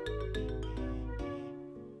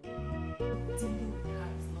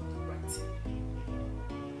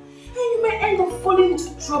 And you may end up falling into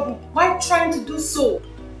trouble while trying to do so.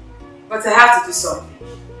 But I have to do something.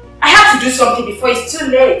 I have to do something before it's too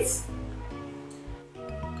late.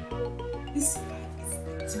 This fight is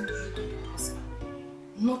between you and your husband,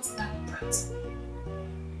 not that brat.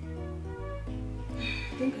 I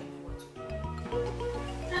think I know what to do.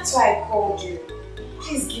 That's why I called you.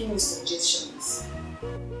 Please give me suggestions.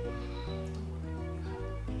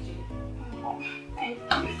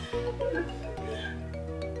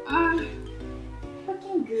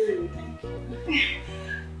 Looking good.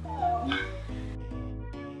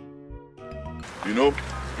 You know,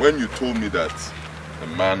 when you told me that a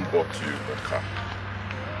man bought you a car,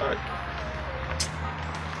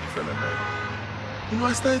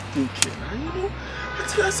 I started thinking,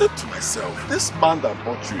 I said to myself, this man that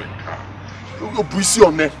bought you a car,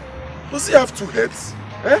 does he have two heads?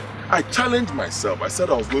 I challenged myself. I said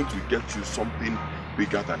I was going to get you something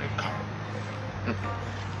bigger than a car.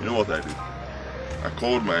 You know what I did? I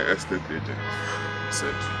called my estate agent. I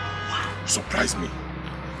said, surprise me.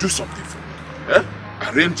 Do something for me.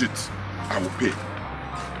 Arrange it. I will pay.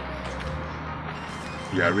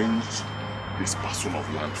 He arranged this parcel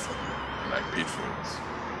of land for you, and I paid for it.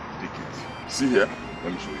 Take it. See here?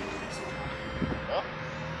 Let me show you.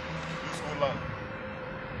 This whole land.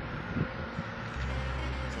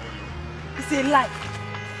 It's a lie.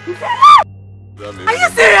 It's a lie! Are you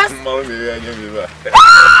serious?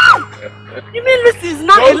 You mean Lucy is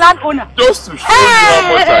not a landowner? Just to show you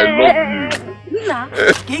how much I love you. Nna,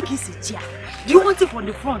 cake is a chair. Do you want it from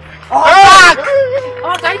the front? Or back?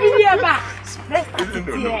 Or can you hear back? Let's start it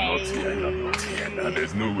here. No, not here. Now,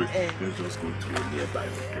 there's no way. Let's just go to a nearby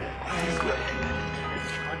hotel.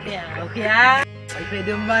 Okay. I pay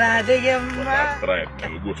the money. That's right.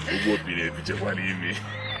 We'll go to the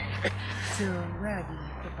So, where are the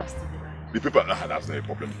papers to the line? The papers, that's not a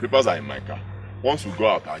problem. The papers are in my car. Once we go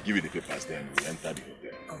out, I'll give you the papers, then we enter the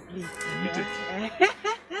hotel. Oh, please. Immediately.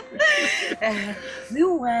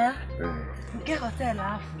 Meanwhile, we get hotel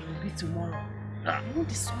half will be tomorrow. You know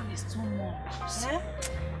this one is too much.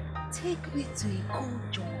 Take me to a cool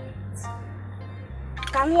joint.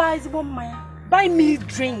 Can lies buy me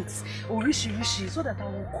drinks or rishi so that I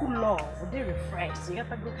will cool off or they refresh. So you have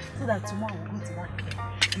to go so that tomorrow we'll go to that club.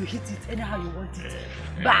 You hit it anyhow you want it.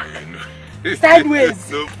 Back. Sideways.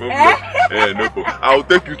 No problem. No problem. I'll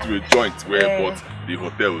take you to a joint where but the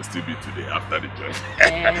hotel will still be today after the joint.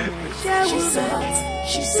 She's so hot,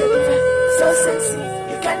 she's so sexy,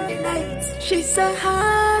 you can't deny it. She's so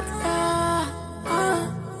hot,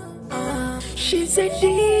 she's a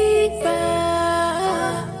diva.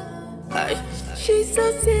 She's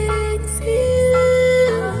so sexy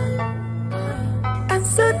and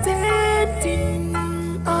so tempting.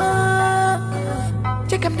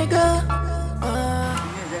 Check him the girl.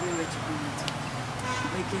 There's anywhere to go with you.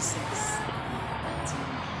 Making sex.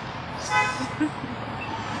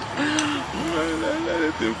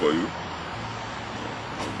 Anything for you.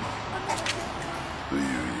 So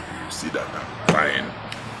you see that I'm trying.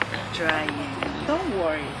 Trying. Don't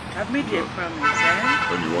worry. I've made you a promise,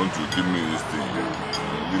 When you want to give me this thing,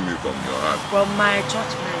 give me from your heart. From my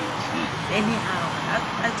church marriage. Anyhow.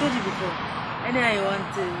 I told you before. Anyhow you want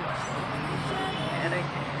to.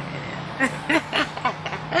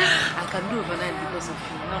 I can do overnight because of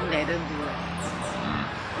you. Normally I don't do that.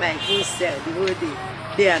 Like who said the whole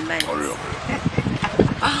day and night. Hurry up.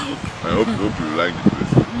 I hope you like the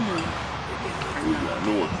place. I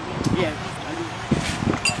know what. Yeah.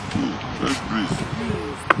 Let's breathe.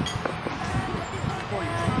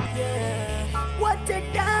 What a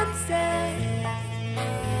damsel.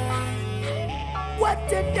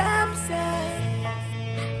 What a damsel.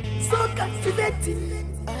 So captivating,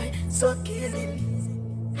 so killing.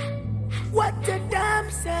 What a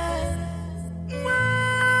damsel.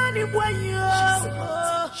 Money boy,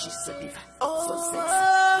 she's a diva, so sexy,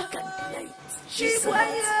 you can't deny it. She's a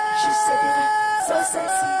diva, so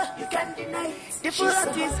sexy, you can't deny it. The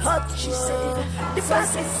front is hot, she's a diva. The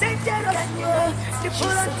back is dangerous, the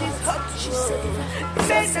front is hot, she's a diva. The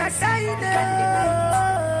men are dying,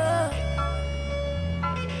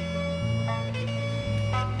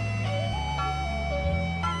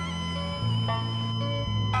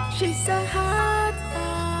 she's a hot,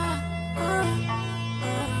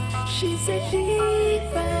 she's a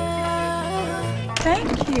diva.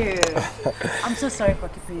 Thank you. I'm so sorry for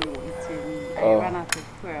keeping you waiting. I ran out of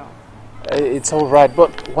fuel. It's all right,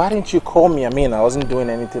 but why didn't you call me? I mean, I wasn't doing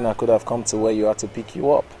anything. I could have come to where you are to pick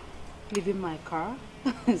you up. Leaving my car?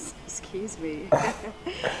 Excuse me.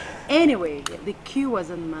 Anyway, the queue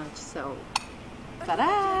wasn't much, so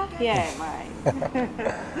ta-da! Here am I.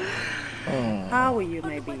 How are you,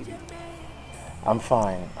 my baby? I'm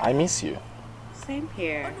fine. I miss you. Same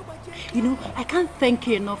here. You know, I can't thank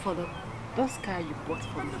you enough for those car you bought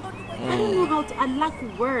for me. I don't know how to, I lack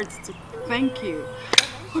words to thank you.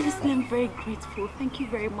 Honestly, I'm very grateful. Thank you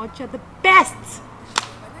very much. You're the best.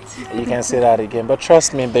 You can say that again, but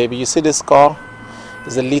trust me, baby. You see this car?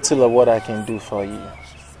 There's a little of what I can do for you.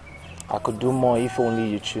 I could do more if only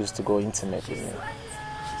you choose to go intimate with me.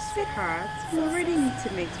 Sweetheart, I'm already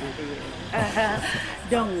intimate with you.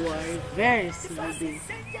 Don't worry, very soon we'll be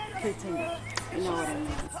pretending. You know what I mean?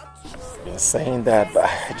 Been saying that, but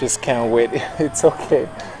I just can't wait. It's okay.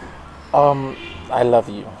 I love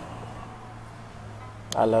you.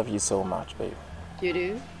 I love you so much, babe. You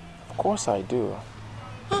do? Of course I do.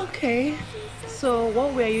 Okay. So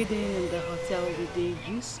what were you doing in the hotel the day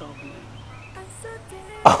you saw me?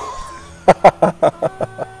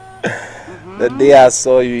 The day I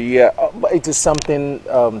saw you, yeah. But it is something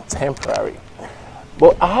temporary.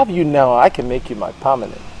 But I have you now. I can make you my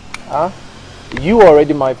permanent. Huh? You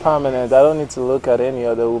already my permanent. I don't need to look at any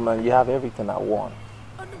other woman. You have everything I want.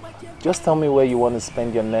 Just tell me where you want to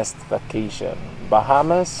spend your next vacation.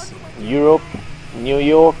 Bahamas, Europe, New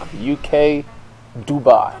York, UK,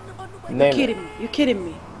 Dubai. Name it. You're kidding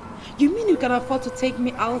me. You mean you can afford to take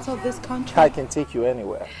me out of this country? I can take you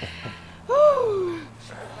anywhere.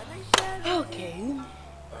 Okay.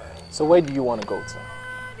 So where do you want to go to?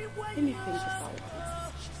 Let me think about it.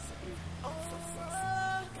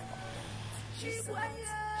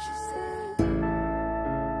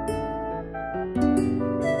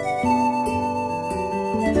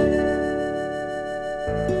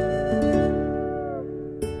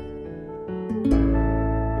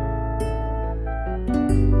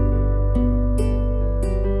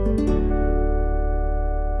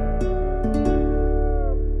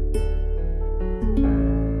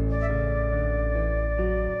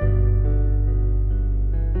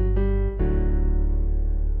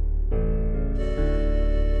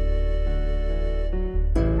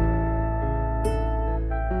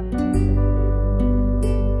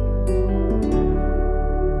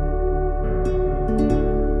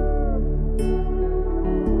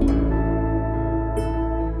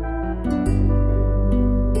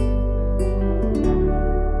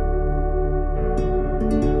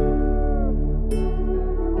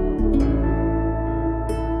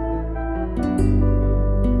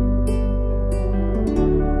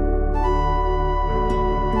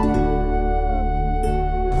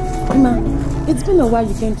 It's been a while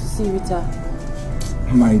you came to see Rita.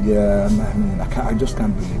 My dear, I just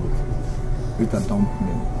can't believe it. Rita dumped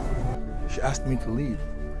me. She asked me to leave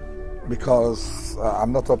because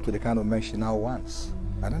I'm not up to the kind of man she now wants.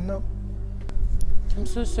 I don't know. I'm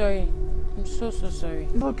so sorry. I'm so sorry.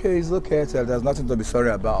 It's okay. There's nothing to be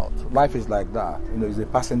sorry about. Life is like that. You know, it's a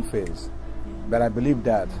passing phase. But I believe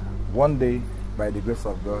that one day, by the grace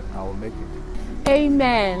of God, I will make it.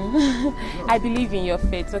 Amen. I believe in your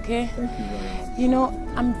faith, okay? Thank you very much. You know,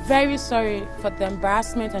 I'm very sorry for the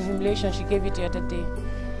embarrassment and humiliation she gave you the other day.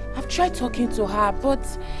 I've tried talking to her, but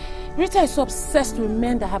Rita is so obsessed with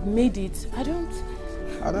men that have made it. I don't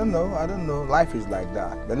know. Life is like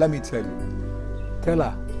that. But let me tell you. Tell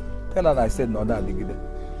her I said no, that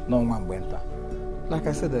no one went. Like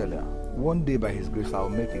I said earlier, one day by His grace I will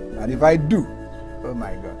make it. And if I do, Oh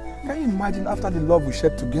my God. Can you imagine after the love we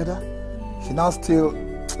shared together? She now still...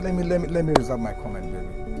 Let me reserve my comment, baby.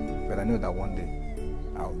 But I know that one day,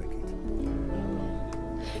 I'll make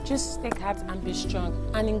it. Just take heart and be strong.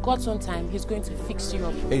 And in God's own time, He's going to fix you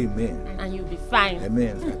up. Amen. And you'll be fine.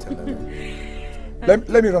 Amen. I tell you.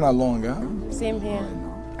 let me run along, huh? Same here.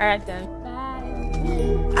 Alright then.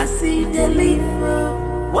 Bye. I see the leaf.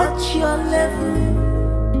 Watch your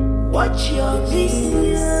level. Watch your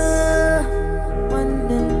business.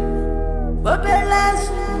 Bobelas,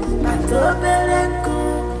 Matobelenko,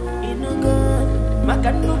 Inugo,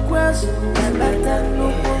 Makanukwas,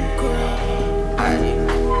 Nabatanuko.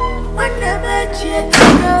 When the match yet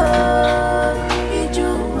go, Iju,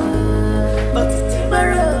 but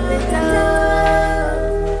tomorrow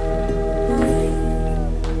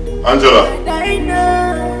Angela. I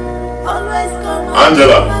know, always come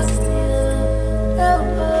Angela.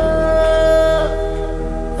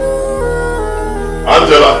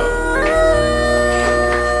 Angela.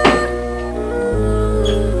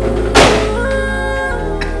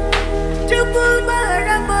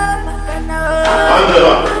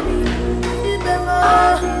 Angela.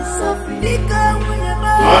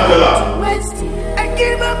 Angela. I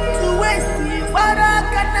give up to waste it. What I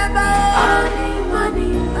can about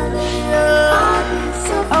money.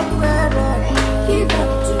 Give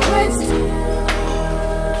up to waste it.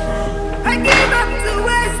 I give up to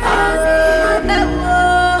waste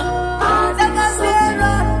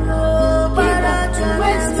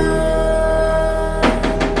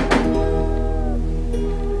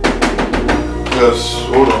Yes,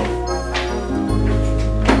 hold on.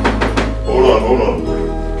 Hold on.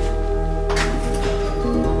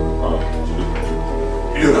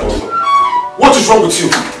 What is wrong with you?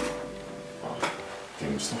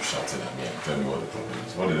 Tim, stop shouting at me and tell me what the problem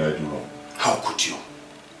is. What did I do wrong? How could you?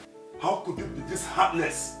 How could you be this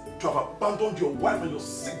heartless to have abandoned your wife and your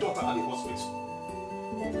sick daughter at the hospital?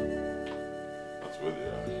 That's where they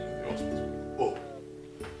are, in the hospital.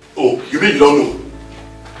 Oh, you mean you don't know?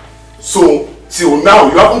 So, till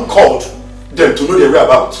now you haven't called them to know their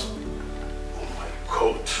whereabouts? Oh my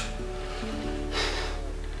God.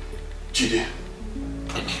 Jide,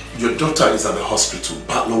 your daughter is at the hospital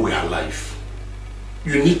battling with her life.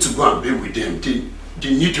 You need to go and be with them. They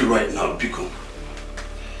need you right now, Biko.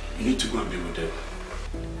 You need to go and be with them.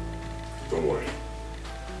 Don't worry.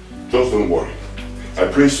 Just don't worry. I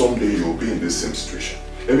pray someday you'll be in this same situation.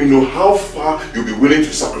 Let me know how far you'll be willing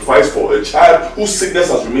to sacrifice for a child whose sickness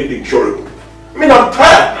has remained incurable. I mean, I'm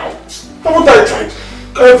tired now. Haven't I tried?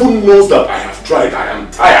 Everyone knows that I have tried. I am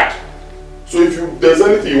tired. So if there's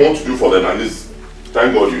anything you want to do for them, and this,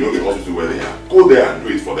 thank God you know the hospital where they are, go there and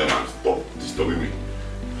do it for them and stop disturbing me.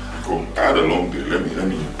 Go. I had a long day. Let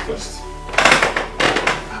me rest.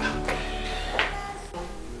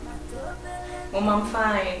 Mom, I'm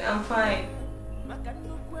fine.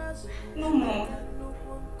 No more.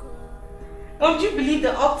 Mom, do you believe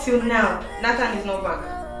that up till now, Nathan is not back?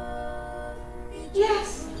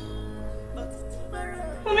 Yes.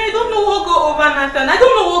 Mom, I don't know what go over Nathan. I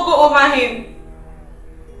don't know what go over him.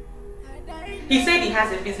 He said he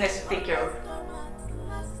has a business to take care of.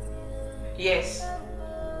 Yes.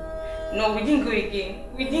 No, we didn't go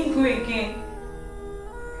again.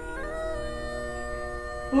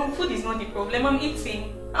 Mom, food is not the problem. I'm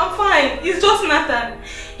eating. I'm fine. It's just Nathan.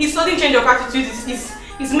 His sudden change of attitude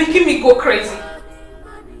is making me go crazy.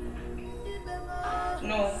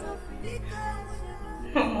 No.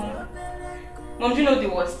 Mom. Mom, do you know the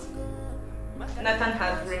worst? Nathan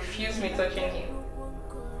has refused me touching him.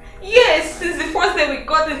 Yes, since the first day we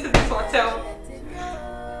got into this hotel.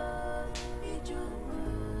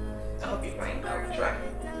 I'll be fine. I'll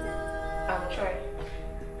try.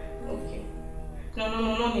 Okay. No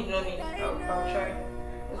need. I'll try.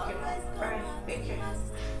 Okay, Mom. Bye. Thank you.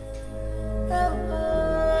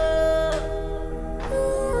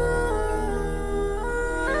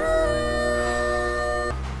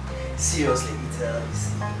 Seriously, Ita, you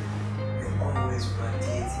see, you're always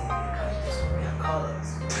radiating your kindness to real colors.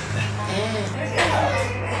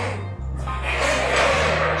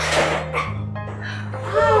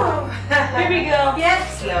 Baby girl.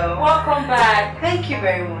 Yes, love. Welcome back. Thank you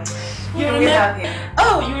very much. You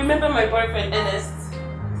remember my boyfriend Ernest?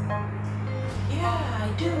 Yeah, I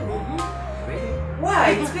do. Really?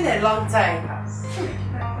 Why? It's been a long time.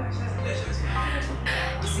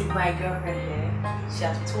 You see, my girlfriend here, she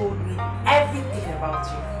has told me everything about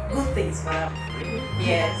you. Good things, madam.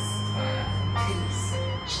 Yes. Please.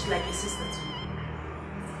 She's like a sister to me.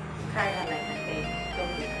 Cry her like an egg.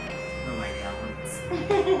 Don't be her. No, my dear, I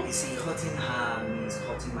won't. You see, hurting her means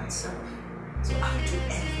hurting myself. So I'll do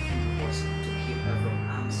everything possible to keep her from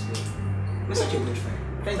harm's way. You're such a good friend.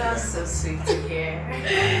 Thank you. That's so sweet to hear.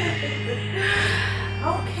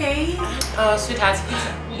 Okay. Sweetheart,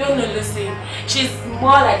 you don't know Lucy. She's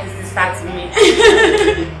more like a sister to me.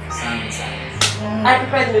 I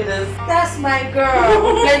prepared noodles. That's my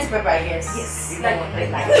girl. Plenty pepper, I guess. Yes. Like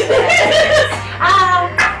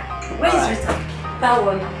Where is Rita? That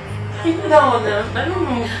one. That one now. I don't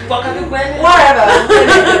know. What can you wear? Whatever.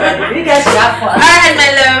 You guys should have fun. Alright, my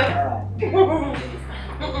love.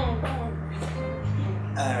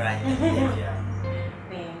 Alright.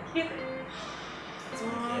 Thank you.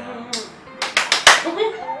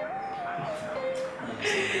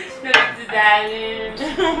 Love you, darling.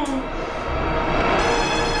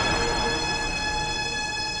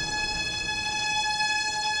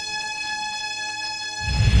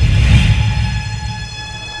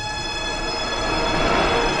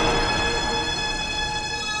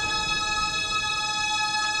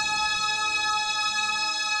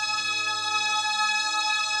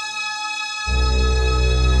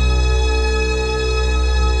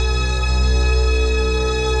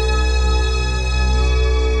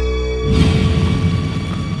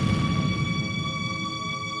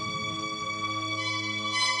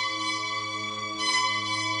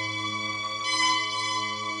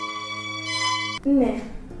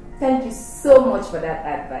 Thank you so much for that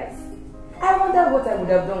advice. I wonder what I would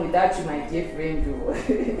have done without you, my dear friend.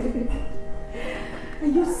 Are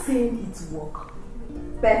you saying it worked?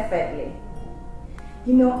 Perfectly.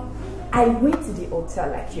 You know, I went to the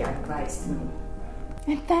hotel like you advised me.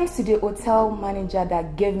 And thanks to the hotel manager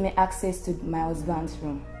that gave me access to my husband's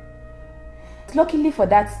room. Luckily for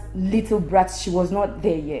that little brat, she was not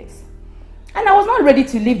there yet. And I was not ready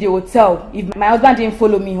to leave the hotel if my husband didn't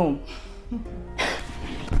follow me home.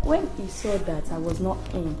 When he saw that I was not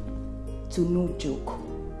in to no joke,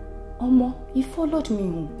 Omo, he followed me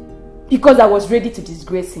home because I was ready to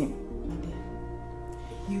disgrace him.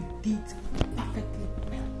 You did perfectly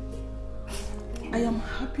well. I am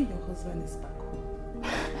happy your husband is back home.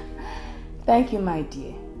 Thank you, my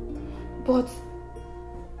dear. But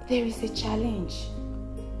there is a challenge.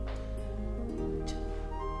 Do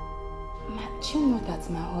you know that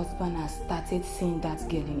my husband has started seeing that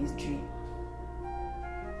girl in his dream?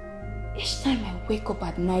 Each time I wake up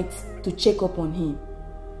at night to check up on him,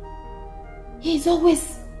 he's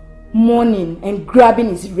always mourning and grabbing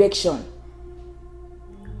his erection.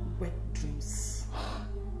 Wet dreams.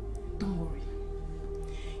 Don't worry.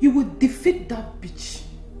 You will defeat that bitch.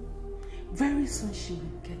 Very soon she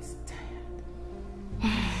will get tired.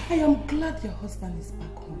 I am glad your husband is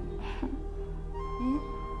back home.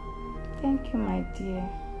 Thank you, my dear.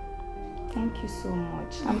 Thank you so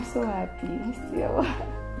much. I'm so happy. Still.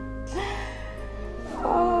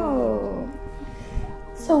 Oh.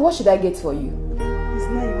 So what should I get for you? It's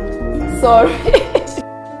not even sorry.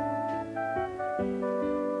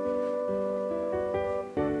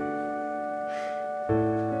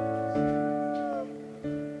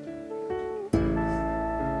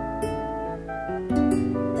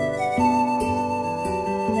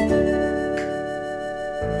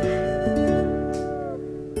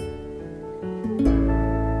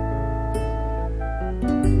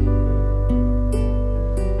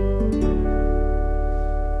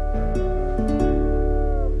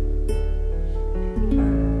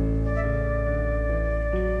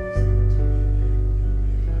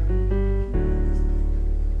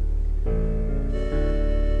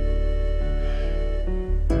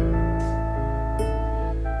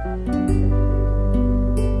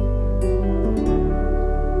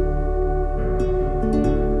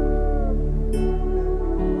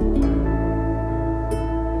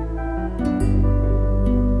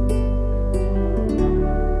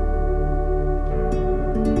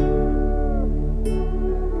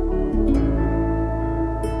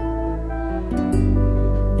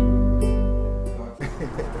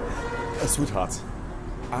 Sweetheart,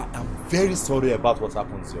 I am very sorry about what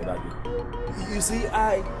happened the other day. You see,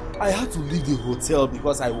 I had to leave the hotel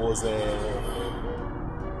because I was...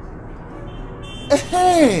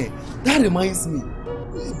 Hey, that reminds me.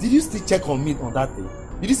 Did you still check on me on that day?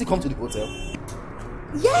 Did you still come to the hotel?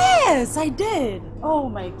 Yes, I did. Oh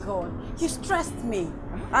my God, you stressed me.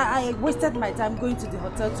 I wasted my time going to the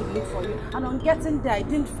hotel to look for you, and on getting there, I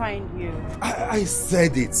didn't find you. I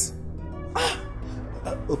said it.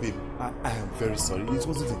 Oh babe, I am very sorry. It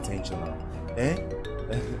wasn't intentional.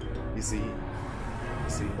 You see,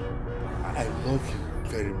 I love you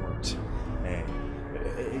very much.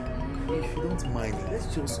 If you don't mind,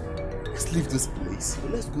 let's leave this place.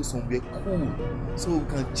 Let's go somewhere cool so we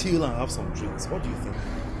can chill and have some drinks. What do you think?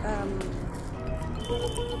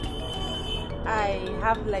 I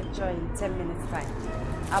have lecture in 10 minutes time.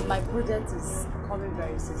 And my project is coming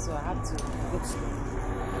very soon, so I have to go to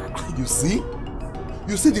school. You see?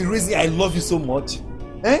 You see the reason I love you so much?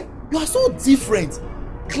 Eh? You are so different.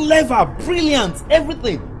 Clever, brilliant,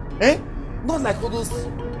 everything. Eh? Not like all those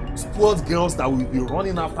spoiled girls that will be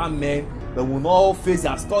running after men that will not face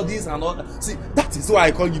their studies and all. See, that is why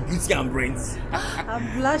I call you beauty and brains.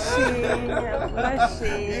 I'm blushing. I'm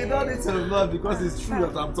blushing. You don't need to blush because it's true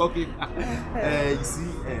that I'm talking. You see,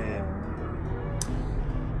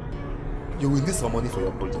 you will need some money for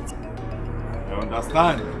your project. I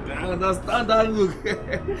understand. I understand that look.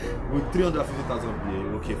 With 350,000 be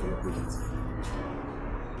okay for your project.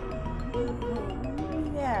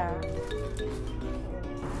 Yeah.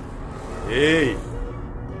 Hey,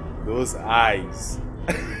 those eyes.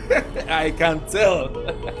 I can tell.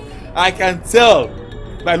 I can tell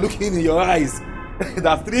by looking in your eyes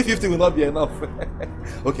that 350 will not be enough.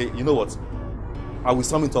 Okay, you know what? I will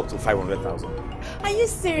sum it up to 500,000. Are you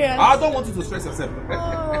serious? I don't want you to stress yourself.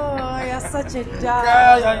 Oh, you're such a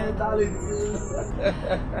darling. Yeah, darling.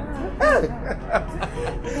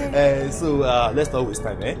 So let's not waste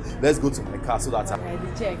time, eh? Let's go to my car so that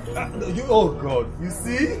check. Oh God, you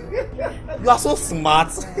see? You are so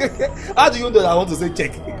smart. How do you know that I want to say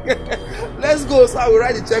check? Let's go, so I will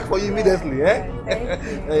write the check for you immediately, eh? Thank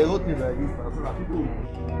you. Hold me like this now so that people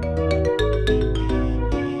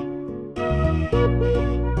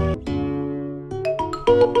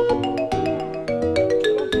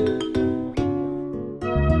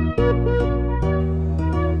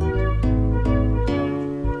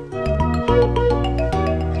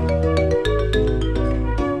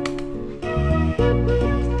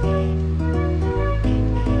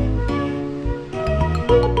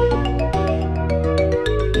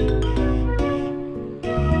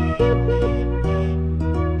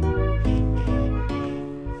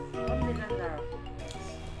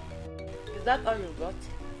Is that all you got?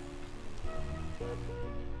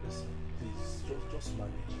 Listen, please, just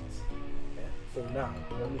manage it. Eh? For now,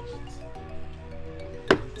 manage it.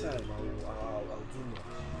 Every time I'll do more.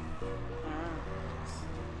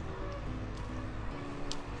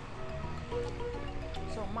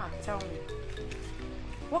 So, Mark, tell me,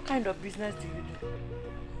 what kind of business do you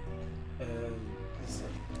do?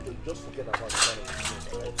 Listen, just forget about the kind of business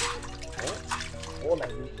I do. Eh? All I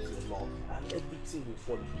need is your love, and everything will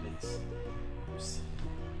fall in place. You see,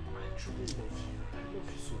 I truly love you. I love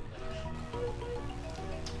you so much.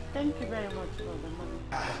 Thank you very much for the money.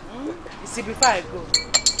 You see, before I go,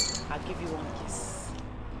 I'll give you one kiss.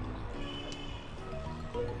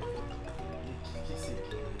 Kiss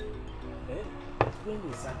again. Eh? When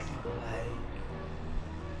exactly like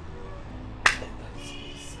enter this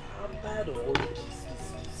place? I'm tired of all the kiss.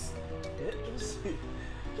 Eh?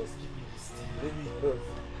 Just give me this thing. Let me love.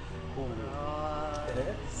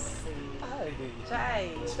 Chai.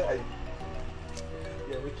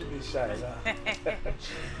 You're making me shy.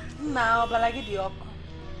 Now, but I get the up.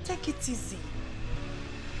 Take it easy.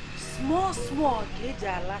 Small, gauge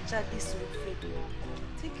a latcha this will fade.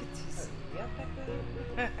 Take it easy.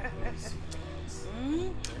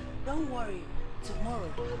 Don't worry. Tomorrow,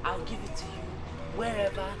 I'll give it to you.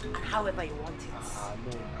 Wherever and however you want it.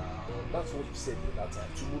 No. That's what you said that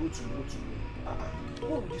time. Tomorrow. What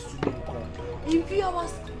will this tomorrow come? In few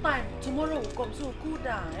hours time, tomorrow will come. So cool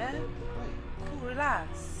down, eh? Cool, relax.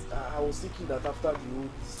 I was thinking that after the whole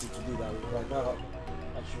thing today, that right now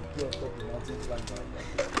I should be on top of the mountain climb.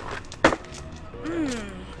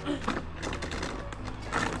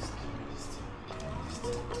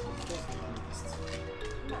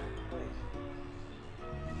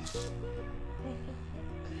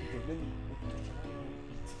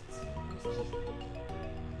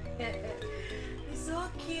 It's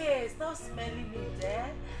okay, stop smelling it, eh?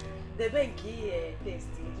 The banky taste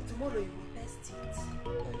it. Tomorrow you will taste it.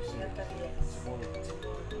 Yes. Tomorrow.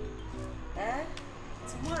 Eh?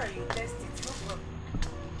 Tomorrow you taste it, no problem.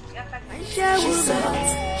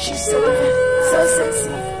 She's so sexy,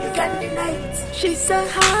 you can't deny it. She's so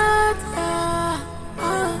hot,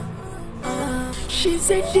 she's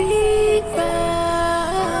a diva.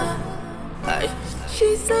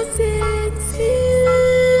 She's so sexy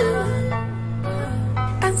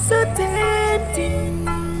and so tempting.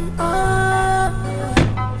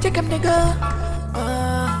 Check up the girl.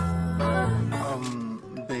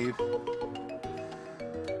 Babe.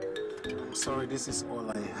 Sorry, this is all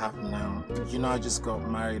I have now. You know, I just got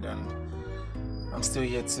married and I'm still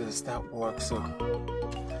yet to start work, so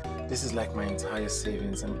this is like my entire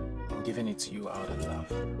savings and I'm giving it to you out of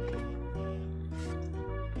love.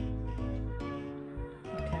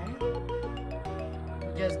 Okay.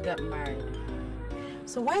 You just got married.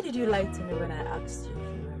 So why did you lie to me when I asked you if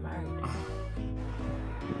you were married?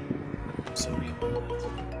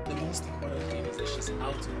 The most important thing is that she's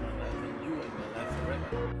out of my life and you are in my life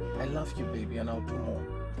forever. I love you, baby, and I'll do more.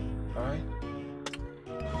 Alright?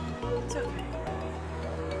 It's okay.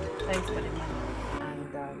 Thanks for the money.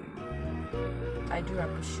 And I do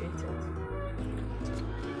appreciate it.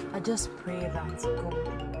 I just pray that God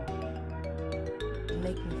will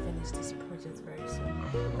make me finish this project very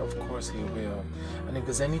soon. Of course he will. And if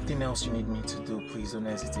there's anything else you need me to do, please don't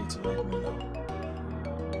hesitate to let me know.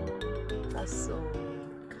 That's so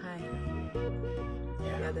kind of you.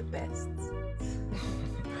 Yeah. You're the best.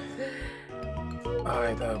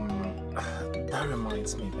 Alright, that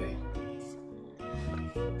reminds me, babe.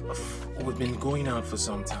 We've been going out for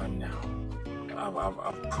some time now.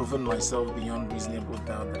 I've proven myself beyond reasonable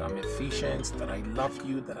doubt that I'm efficient, that I love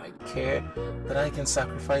you, that I care, that I can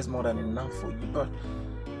sacrifice more than enough for you, but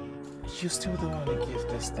you still don't want to give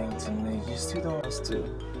this thing to me. You still don't want us to,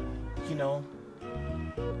 you know,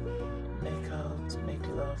 make out, make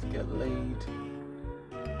love, get laid.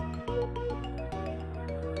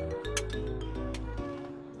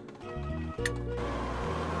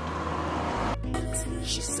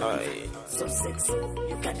 She's so sexy,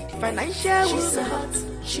 you can't deny. Financial she's so hot,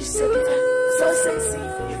 she's so sexy,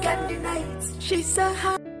 you can't deny it. She's so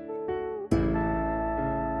hot.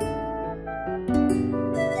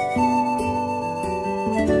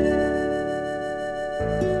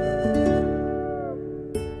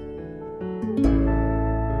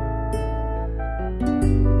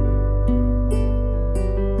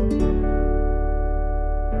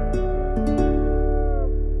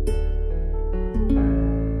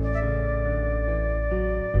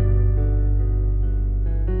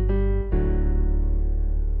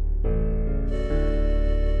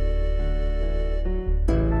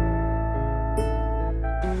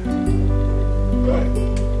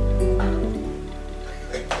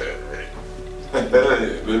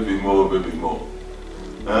 Baby more.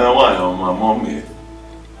 Why am my mommy?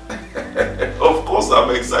 Of course I'm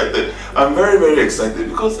excited. I'm very, very excited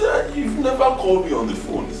because you've never called me on the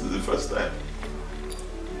phone. This is the first time.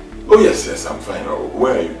 Oh yes, I'm fine.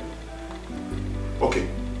 Where are you? Okay.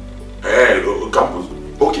 Hey, campus.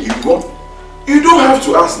 Okay, you don't have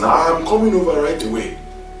to ask now. I'm coming over right away.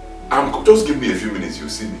 Just give me a few minutes, you'll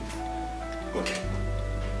see me. Okay.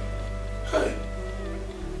 Hi.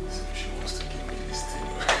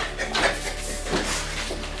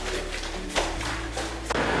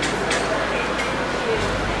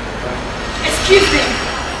 Excuse me.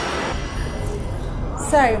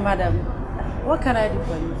 Sorry, madam. What can I do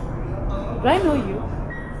for you? Do I know you?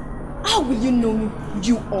 How will you know who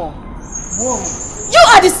you are? Whoa. You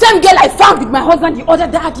are the same girl I found with my husband the other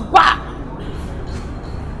day at the bar.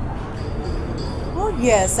 Oh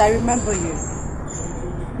yes, I remember you.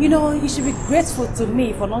 You know, you should be grateful to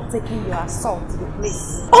me for not taking your assault to the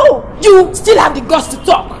police. Oh, you still have the guts to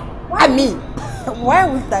talk. I mean, why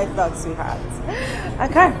would I talk, sweetheart? I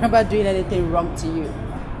can't remember doing anything wrong to you.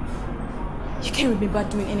 You can't remember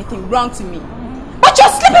doing anything wrong to me. But you're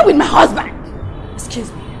sleeping with my husband.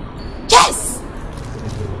 Excuse me. Yes!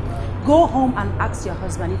 Go home and ask your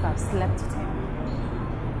husband if I've slept with him.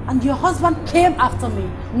 And your husband came after me,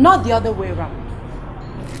 not the other way around.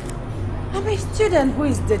 I'm a student who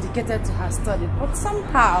is dedicated to her study, but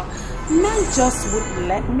somehow men just wouldn't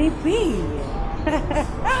let me be.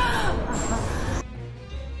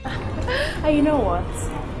 And you know what?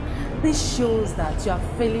 This shows that you are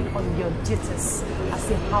failing on your duties as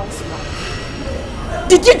a housewife.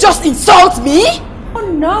 Did you just insult me? Oh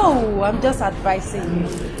no, I'm just advising you.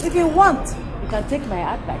 If you want, you can take my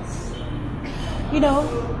advice. You know,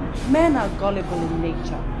 men are gullible in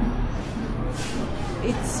nature.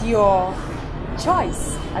 It's your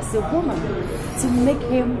choice as a woman to make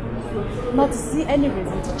him not to see any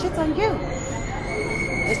reason to cheat on you.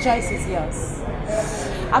 The choice is yours.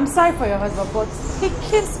 I'm sorry for your husband, but he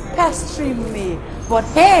keeps pestering me. But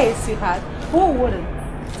hey, sweetheart, who wouldn't?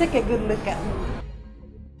 Take a good look at me.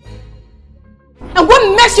 And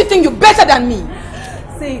what makes you think you're better than me?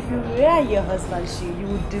 See, if you wear your husband's shoe, you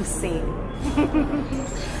would do same.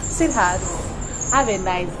 Sweetheart, have a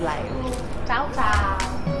nice life. Ciao, ciao.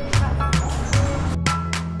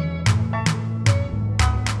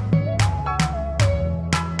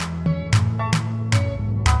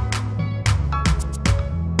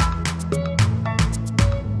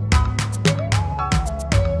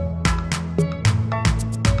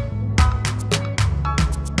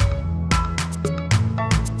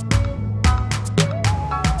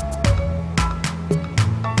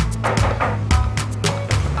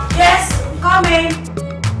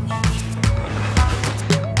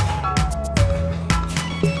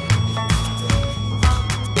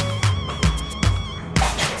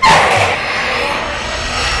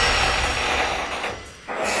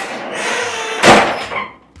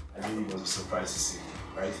 was surprised to see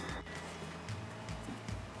you, right?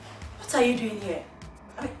 What are you doing here?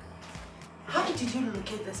 I mean, how did you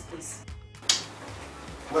locate this place?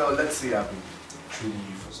 Well, let's say I've been training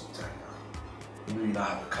you for some time now. You know you now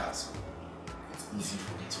have a car, so it's easy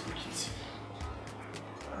for me to locate you.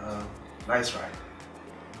 Nice ride.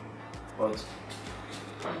 But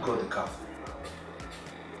I've got the car for you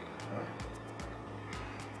now.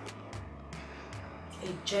 A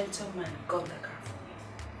gentleman got the car for me.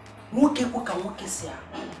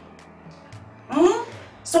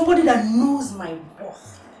 Somebody that knows my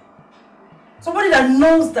worth. Somebody that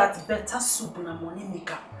knows that better soup than a money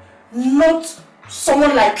maker. Not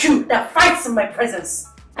someone like you that fights in my presence.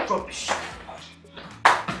 Rubbish.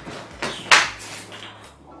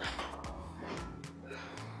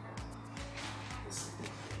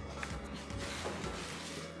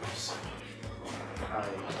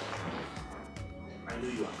 I know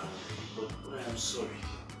you are angry, but I am sorry.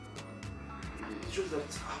 It's just that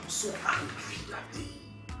I was so angry that day.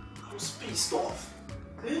 I was pissed off.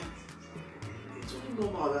 Eh? It's only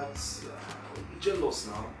normal that you're jealous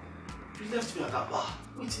now. You left me at that bar,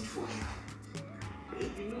 waiting for you.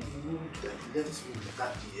 You know the mood that you left me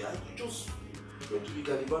that day, and you just went to be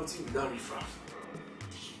gallivanting with that riffraff.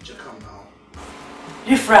 Check him now.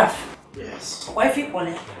 Riffraff? Yes. Wifey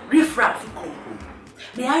Pole, riffraff.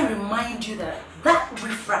 May I remind you that that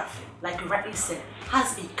riffraff, like you rightly said,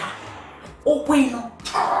 has a car. Ogbeni.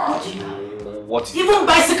 What is even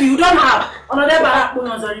bicycle you don't have. Another barak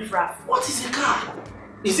bonus or riffraff. What is a car?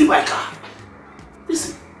 Is it my car?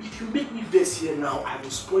 Listen, if you make me vex here now, I will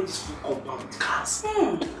spoil this full compound with cars.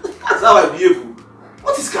 That's how I behave.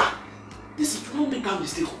 What is car? Listen, do not make that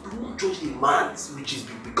mistake. Do not judge a man's riches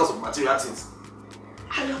because of material things.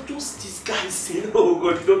 I am just this guy saying, oh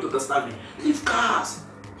God, you don't understand me. Leave cars.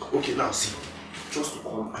 Okay, now see. Just to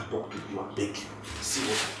come and talk to you and beg you. See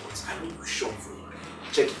what I want. I will shop for you.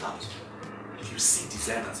 Check it out. If you see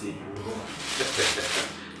designers here, you will know.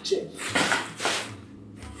 Check.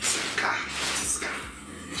 It's a car. It's a car.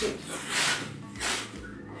 Check.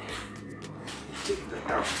 Check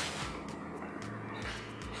it out.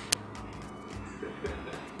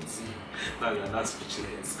 See, now you are not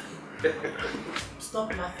speechless. Stop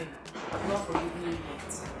laughing. I'm not forgiving you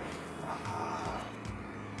yet.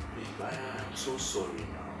 Babe, I am so sorry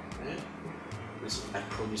now. Eh? Listen, I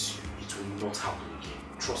promise you, it will not happen again.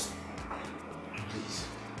 Trust me. Please.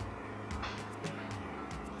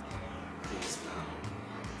 Please now.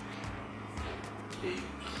 Babe.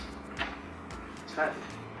 Try.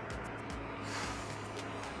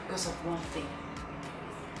 Because of one thing.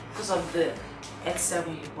 Because of the X7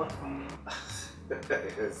 you bought for me.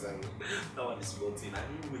 Yes, that one is one thing.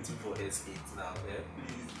 I'm waiting for S8 now. Eh?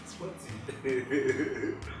 Please, it's one thing.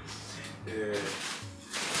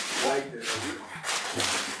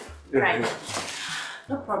 Right.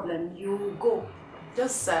 No problem. You go.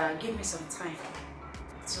 Just give me some time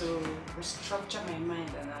to restructure my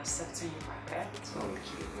mind and accepting you back. Eh?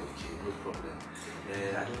 Okay, no problem. I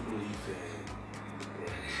don't know if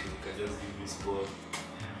you can just give me sport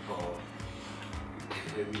for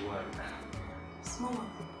everyone. Small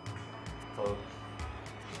one. Oh.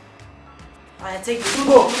 I take you.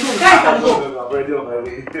 Go. Go. I'm ready on my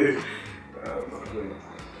way. I'm going.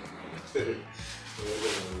 Give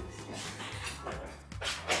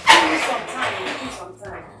me some time. Give me some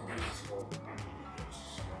time.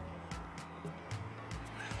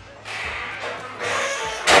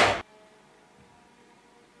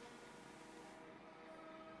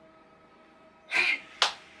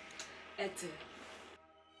 Ete,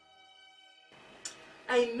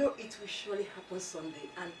 I know it will surely happen someday,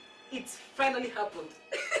 and it's finally happened.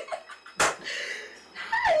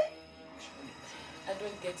 I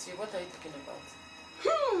don't get you. What are you talking about?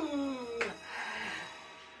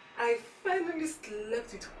 I finally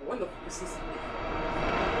slept with one of Lucy's men.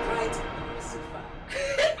 Right on the sofa.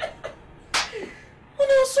 On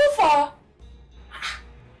your sofa?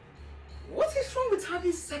 What is wrong with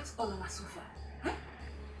having sex on our sofa? Huh?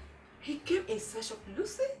 He came in search of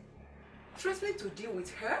Lucy, threatening to deal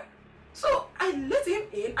with her. So I let him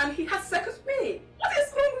in and he had sex with me. What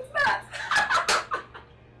is wrong with that?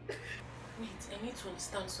 Wait, I need to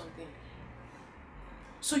understand something.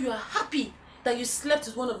 So you are happy that you slept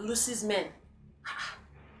with one of Lucy's men?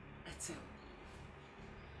 Ethel,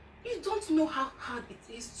 you don't know how hard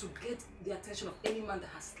it is to get the attention of any man that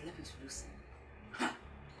has slept with Lucy.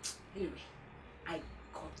 Anyway, I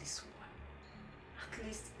got this one. At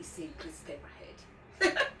least it's a great step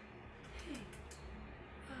ahead.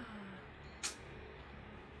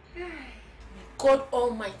 May God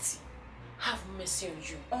Almighty have mercy on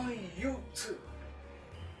you. On you too.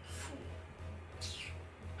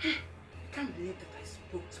 that I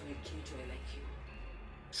spoke to a killjoy like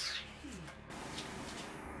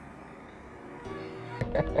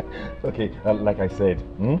you? Okay, like I said,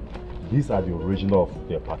 these are the original of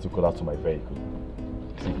the particulars to my vehicle.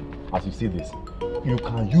 See, as you see this, you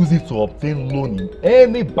can use it to obtain loan in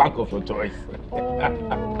any bank of your choice. Oh,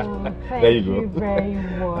 there you go. Thank you very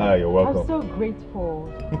much. You're welcome. I'm so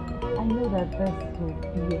grateful. I know that this will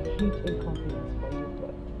be a huge inconvenience for you,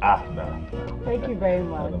 but... No. Thank you very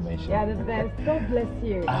much. Yeah, the best. God bless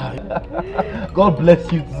you. God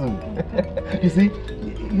bless you too. You see,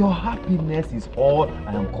 your happiness is all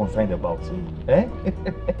I am concerned about.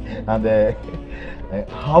 And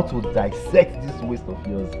how to dissect this waste of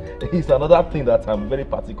yours is another thing that I'm very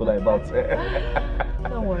particular about.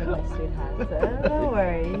 Don't worry, my sweetheart. Don't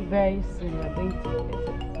worry. Very soon you're going to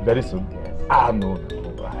visit. Very soon? Yes. No.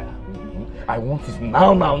 I want it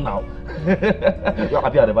now. You're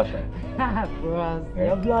happy I never try. Bros,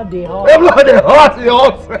 your blood is hot. Your blood is hot,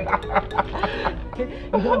 You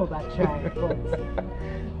don't overtry, but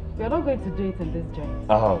you're not going to do it in this joint.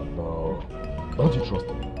 Oh no. Don't you trust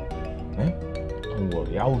me? Don't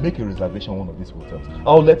worry, I will make a reservation in one of these hotels.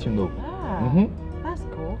 I'll let you know. That's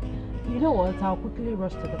cool. You know what? I'll quickly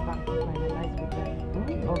rush to the bank to finalize with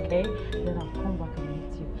them. Okay? Then I'll come back and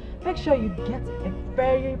meet you. Make sure you get a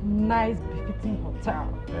very nice, befitting hotel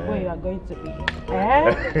where you are going to be.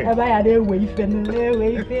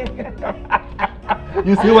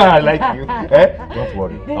 You see why I like you? Don't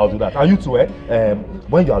worry, I'll do that. And you too,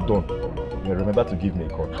 when you are done, remember to give me a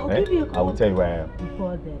call. I'll give you a call. I will tell you where I am.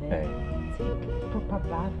 Before then, take a proper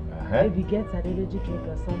bath. Maybe get an energy drink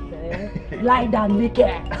or something. Lie down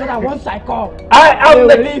naked so that once I come, I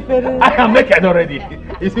am naked already.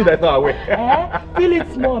 You see, that's not a way. Feel it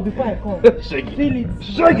small before I come. Shake it. Feel it.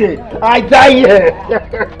 Shake it. I die here.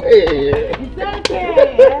 It's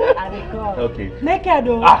okay. I will come. Okay. Naked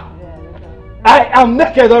though. I am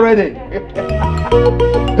naked already.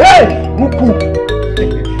 Hey, Muku.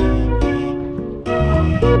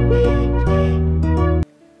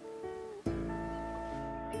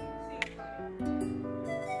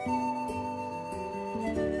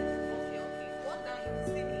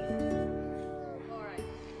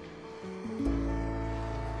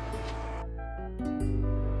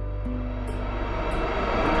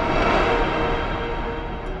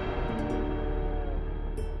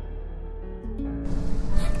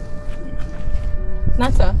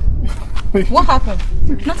 Nata, what happened?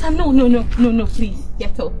 Nata, no, please,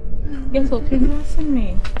 get up. Get up, please answer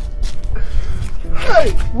me.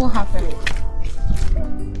 Hey! What happened?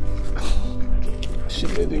 She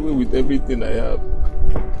made away with everything I have.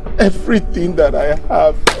 Everything that I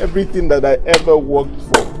have, everything that I ever worked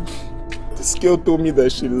for. This girl told me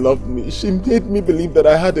that she loved me. She made me believe that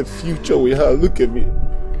I had a future with her. Look at me.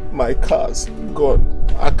 My car's gone.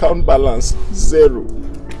 Account balance, 0.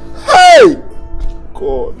 Hey!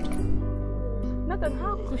 God. Nathan,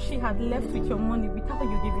 how could she have left with your money without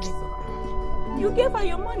you giving it to her? You gave her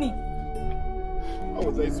your money. How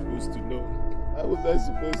was I supposed to know? How was I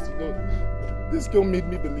supposed to know? This girl made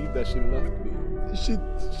me believe that she loved me.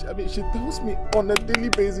 She tells me on a daily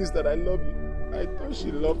basis that I love you. I thought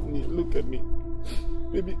she loved me. Look at me.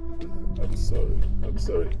 Baby, I'm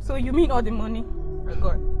sorry. So you mean all the money are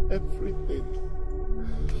gone? Everything.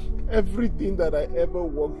 Everything that I ever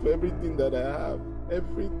worked for, everything that I have,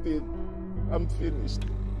 everything. I'm finished.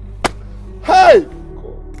 Hey!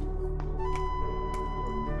 God.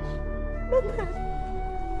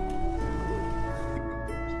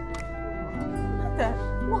 Nata,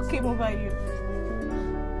 what came over you?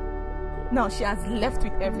 Now she has left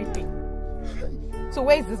with everything. So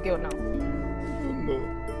where is this girl now?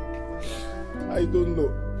 I don't know.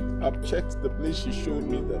 I've checked the place she showed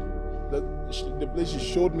me the place she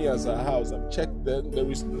showed me as her house. I've checked there. There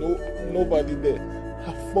is nobody there.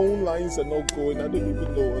 Her phone lines are not going. I don't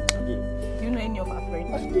even know what to do. Do you know any of her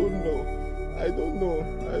friends? I don't know. I don't know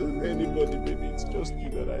anybody, baby. It's just you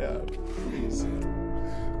that I have. Please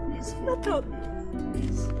forgive me.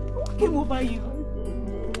 Please. What came over you?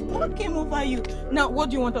 What came over you? Now, what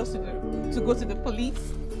do you want us to do? To go to the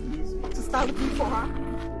police? To start looking for her?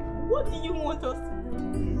 What do you want us to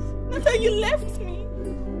do? Nata, you left me.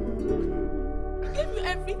 I gave you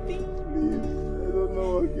everything. Please, I don't know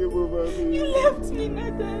what came over me. You left me,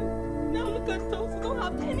 Nata. Now look at us. We don't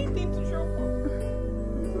have anything to show for.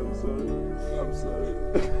 Please, I'm sorry.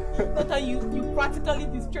 Nata, you practically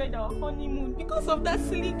destroyed our honeymoon because of that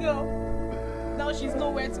silly girl. Now she's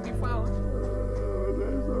nowhere to be found.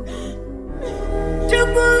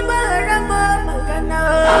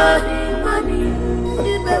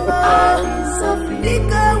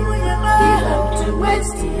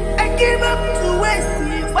 Give up to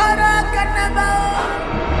waste, but I can never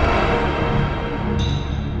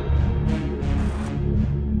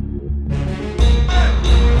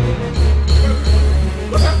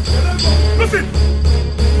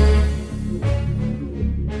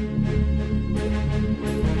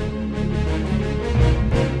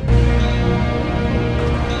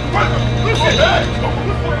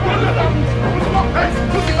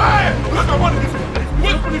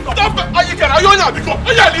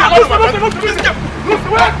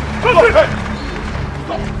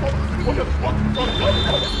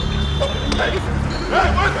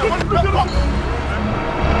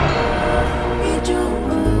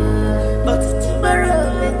But tomorrow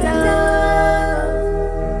better.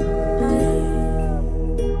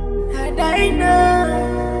 And I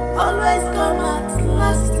know always come at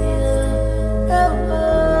last year.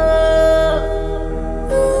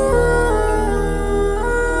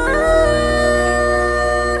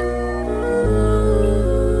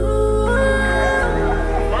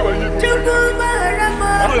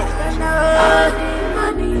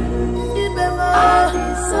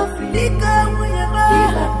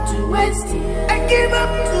 I give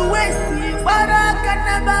up to waste it, but I can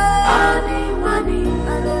never. Money,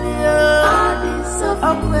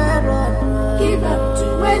 give up to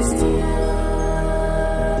waste it.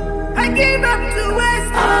 I give up to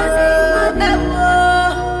waste it.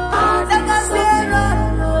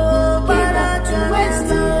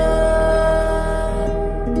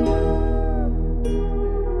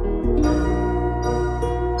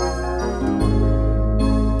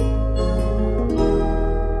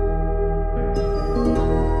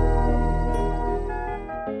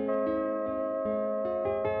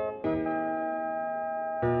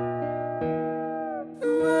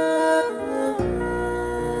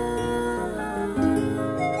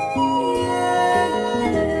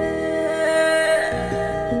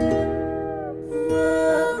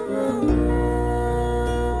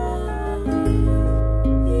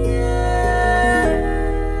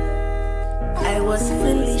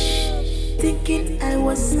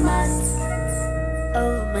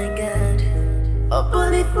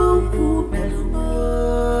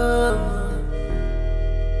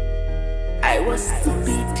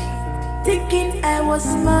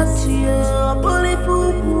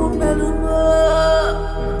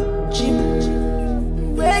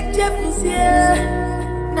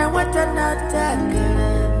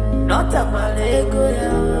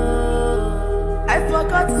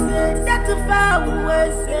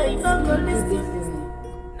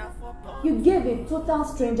 Total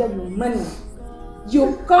stranger your money,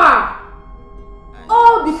 your car,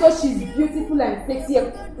 all because she's beautiful and sexy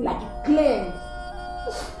like Claire.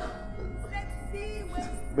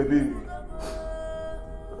 Baby,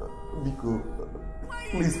 Biko,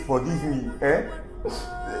 please forgive me, eh?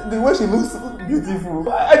 The way she looks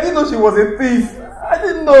beautiful, I didn't know she was a thief. I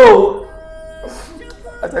didn't know.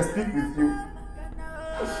 As I speak with you,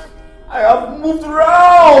 I have moved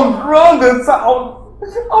around the town.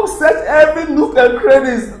 I've searched every nook and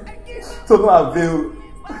crannies to no avail.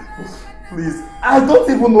 Please, I don't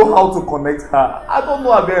even know how to connect her. I don't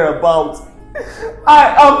know her whereabouts.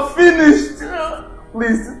 I am finished.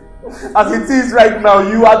 Please, as it is right now,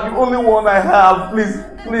 you are the only one I have.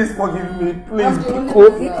 Please forgive me. Please,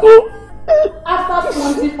 Biko. After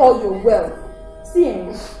squandering all your wealth, see,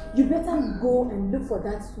 you better go and look for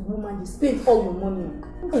that woman you spent all your money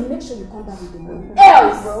on, and make sure you come back with the money.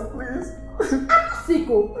 Else, please.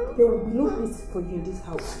 Siko, there will be no place for you in this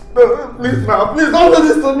house. No, please now, please don't do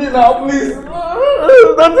this to me now, please.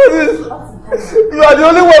 Don't do this. You are the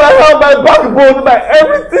only one I have, my backbone, my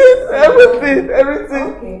everything.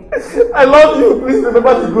 Okay. I love you, please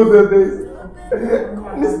remember the good days.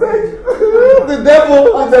 The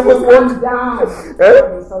devil's one. Calm down. Eh?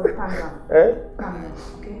 Sorry, calm down. Eh? Calm down,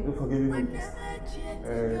 okay? You forgive me.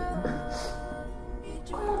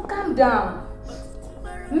 Come on, calm down.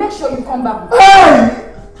 Make sure you come back.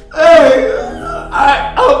 Hey!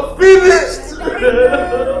 I am finished!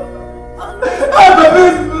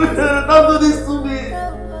 Don't do this to me!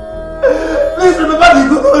 Please remember the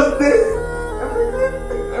good old days!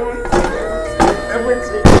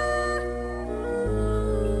 Everything.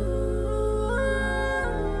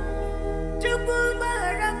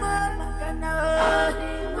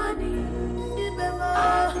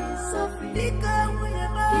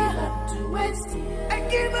 I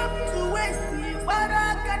give up to waste it, but I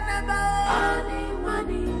can never.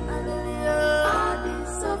 Money,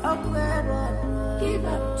 give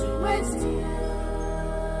up to waste it.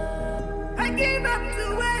 I give up to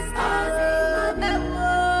waste it.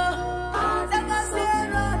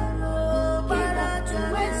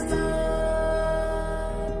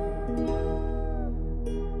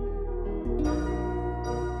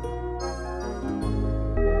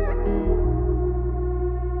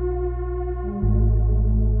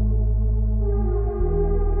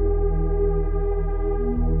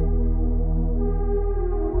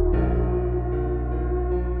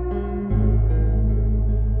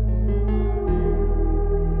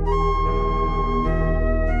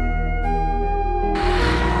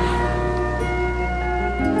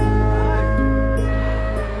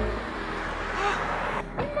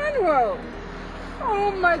 Well,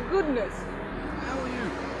 oh my goodness. How are you?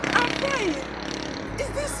 I'm fine. Is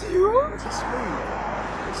this you? It's me.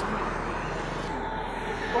 It's me.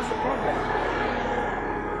 What's the problem?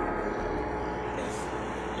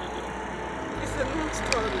 It's a long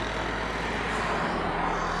story.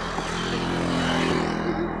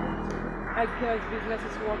 I guess business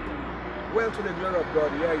is working. Well, to the glory of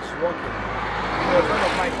God, yeah, it's working. A friend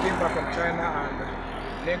of mine came back from China and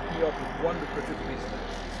linked me up with one lucrative business.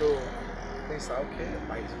 So things are okay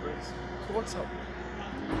by his grace. So what's up?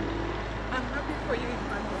 I'm happy for you,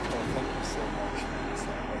 Emmanuel. Oh, thank you so much. Thank you so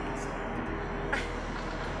much.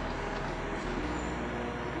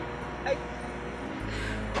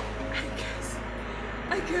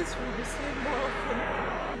 I guess we'll be seeing more often.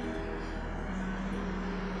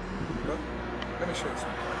 Look, let me show you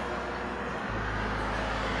something.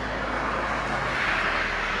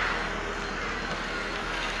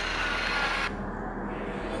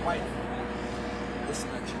 My wife, this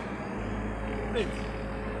Nigerian. Baby,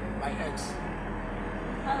 my ex.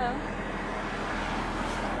 Hello.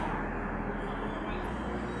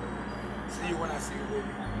 See you when I see you,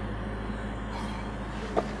 baby.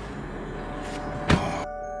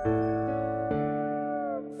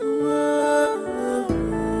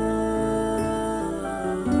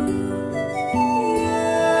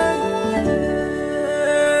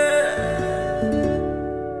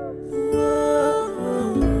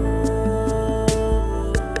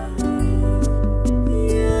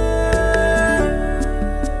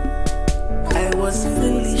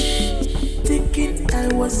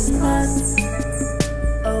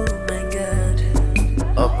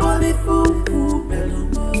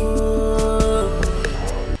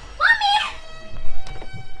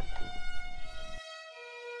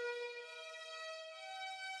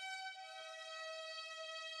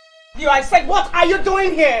 I said, what are you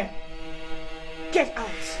doing here? Get out.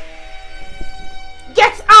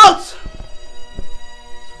 Get out!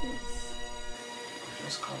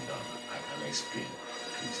 Just calm down. I can explain.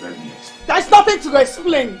 Please let me explain. There's nothing to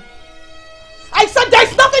explain. I said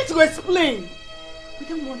there's nothing to explain. We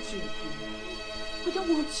don't want you. We don't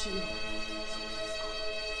want you.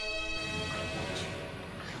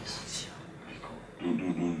 Please. Don't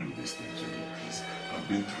do this thing to me, please. I've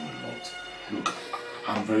been through a lot. Look,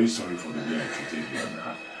 I'm very sorry for the way I treated you and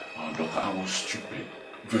our daughter. I was stupid.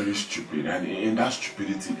 Very stupid. And in that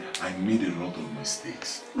stupidity, I made a lot of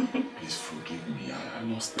mistakes. Please forgive me. I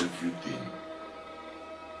lost everything.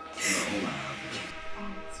 All I have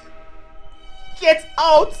is... Get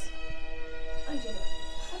out! Angela,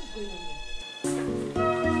 what's going on?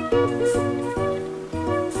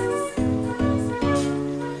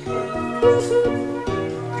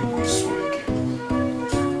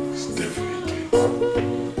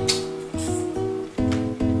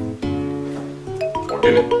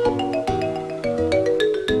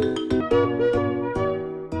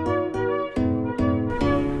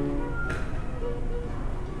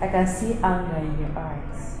 I can see anger in your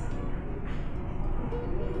eyes.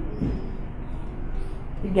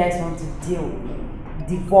 You guys want to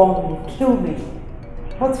devour me, kill me.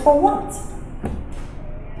 But for what?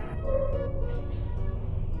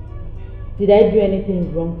 Did I do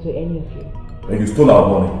anything wrong to any of you? And you stole our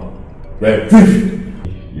money. You're a thief!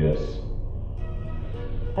 Yes.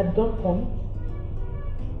 At gunpoint?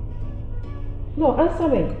 No, answer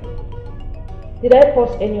me. Did I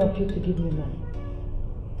force any of you to give me money?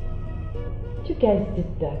 You guys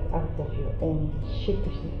did that out of your own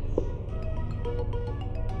sheepishness.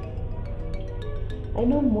 I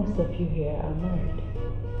know most of you here are married,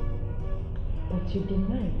 but you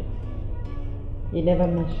denied. You never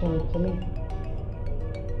mentioned it to me.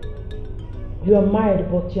 You are married,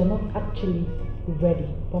 but you're not actually ready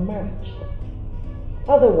for marriage.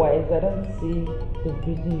 Otherwise, I don't see the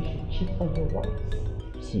reason you should cheat on your wives.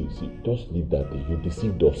 See, just leave that there. You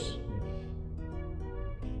deceived us.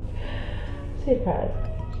 Sweetheart,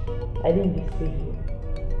 I didn't deceive you.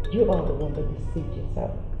 You are the one that deceived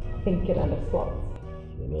yourself, thinking I'm a slut.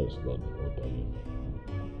 You know it's not. What are you?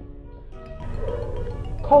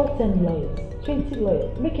 Call 10 lawyers, 20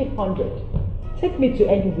 lawyers, make it 100. Take me to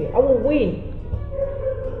anywhere, I will win.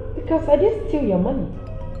 Because I didn't steal your money.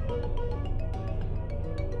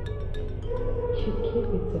 You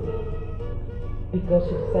gave it to me because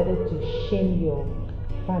you decided to shame your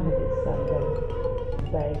families and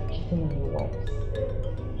by cheating on your wives.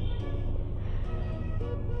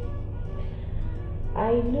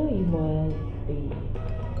 I know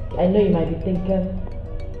you might be thinking,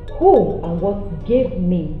 who and what gave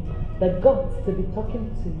me the guts to be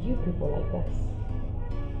talking to you people like this?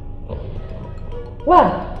 Well,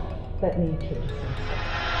 let me introduce myself.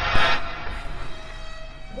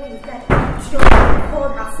 When is that child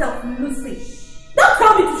called herself Lucy? Don't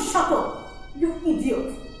tell me to shut up, you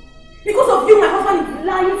idiot. Because of you, my husband is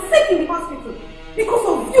lying sick in the hospital. Because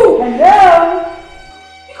of you. Hello?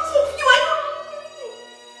 Because of you, I don't have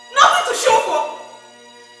nothing to show for.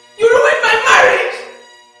 You ruined my marriage.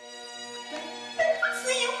 I can't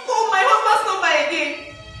see you call my husband's number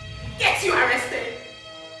again. Get you arrested.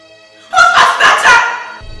 Husband snatcher!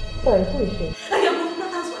 Sorry, who is she? I am not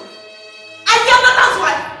Nathan's wife. I am Nathan's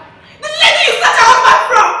wife. The lady you snatched her husband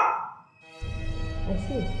from. I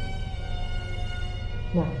see.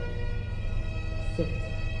 Now, sit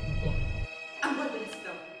down. I'm not going to sit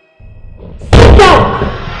down. Sit down!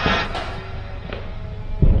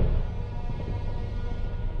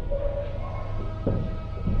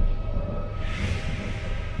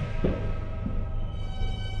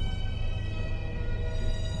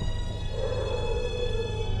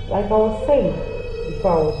 Like I was saying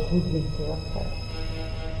before I was rudely interrupted,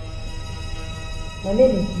 my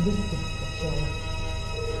name is Lucy Pachara,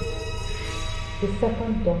 the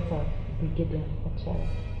second daughter of Brigadier Pachara.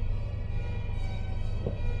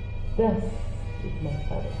 This is my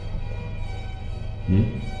father.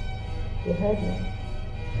 You heard me?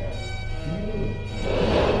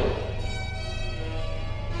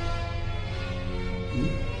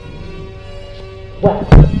 Well,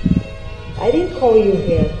 I didn't call you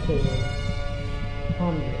here to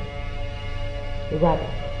harm you, rather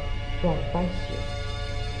to advise you.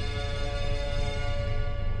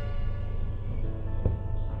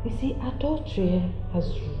 You see, adultery has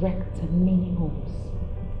wrecked many homes.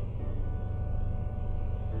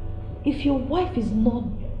 If your wife is not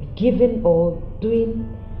giving or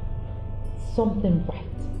doing something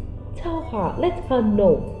right, tell her, let her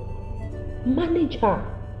know, manage her,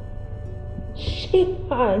 shape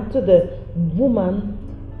her into the woman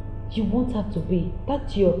you want her to be.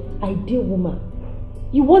 That's your ideal woman.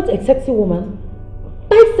 You want a sexy woman?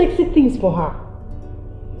 Buy sexy things for her.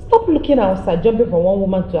 Stop looking outside, jumping from one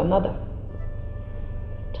woman to another.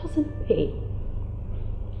 It doesn't pay.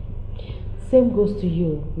 Same goes to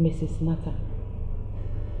you, Mrs. Nata.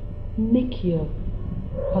 Make your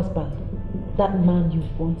husband that man you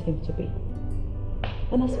want him to be.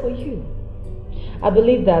 And as for you, I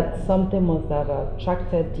believe that something must have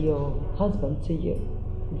attracted your husband to you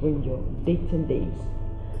during your dating days.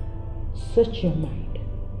 Search your mind.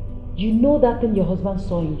 You know that thing your husband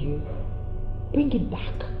saw in you. Bring it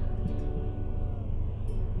back.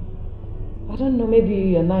 I don't know, maybe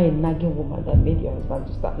you're not a nagging woman that made your husband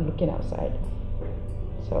to start looking outside.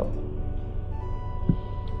 So,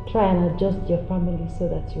 try and adjust your family so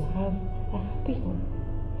that you have a happy home.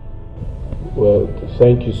 Well,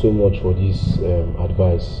 thank you so much for this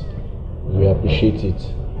advice. We appreciate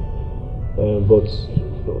it. But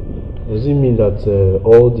does it mean that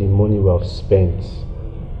all the money we have spent,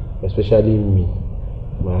 especially me,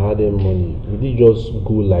 my hard-earned money, will it just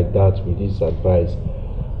go like that with this advice?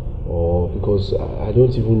 Or because I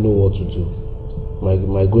don't even know what to do.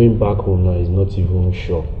 My going back home now is not even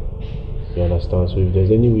sure. You understand? So if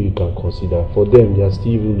there's any way you can consider, for them they are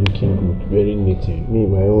still even looking good, very native. Me,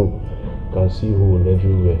 my own, can see hole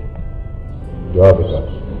everywhere. You have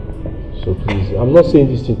it. So please, I'm not saying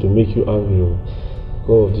this thing to make you angry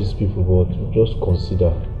because of these people, but just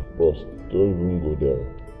consider. Boss, don't even go there.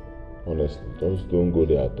 Honestly, just don't go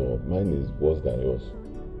there at all. Mine is worse than yours.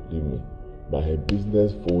 Believe me. My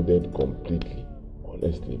business folded completely.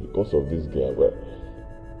 Honestly, because of this girl. But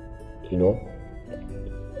you know,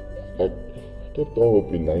 I kept on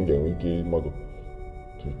hoping that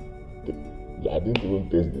I didn't even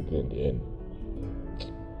taste the thing in the end.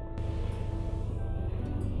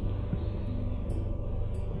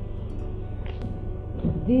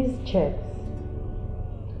 These checks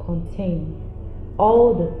contain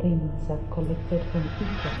all the things I've collected from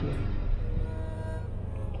each of you.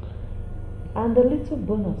 And a little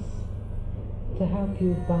bonus to help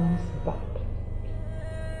you bounce back.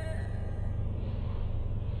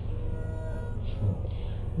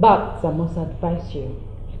 But I must advise you,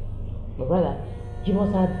 or rather, you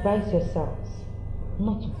must advise yourselves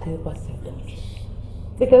not to go back to adultery.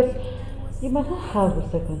 Because you might not have a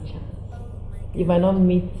second chance. You might not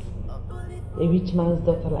meet a rich man's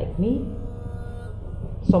daughter like me,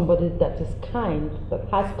 somebody that is kind, that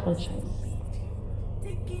has conscience.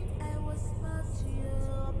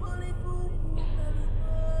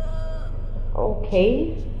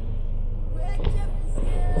 Okay.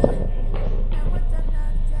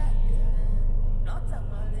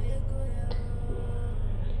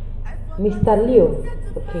 Mr. Leo,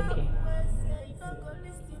 okay.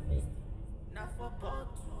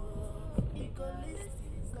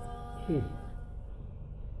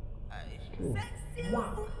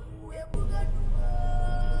 Wow.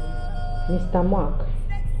 Mr. Mark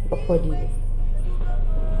Opodi.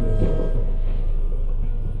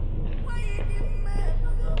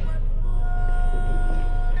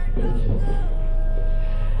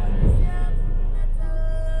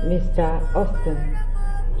 Mr. Austin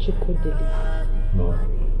Chukudili. No.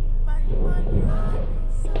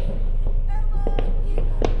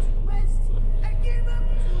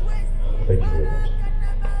 Thank you very much.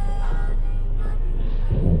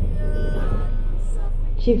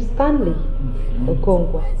 Chief Stanley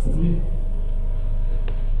Okongwa.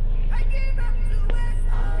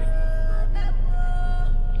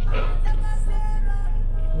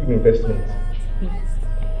 Big investment.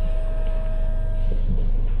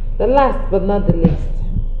 The last but not the least,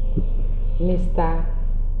 Mr.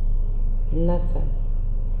 Nathan.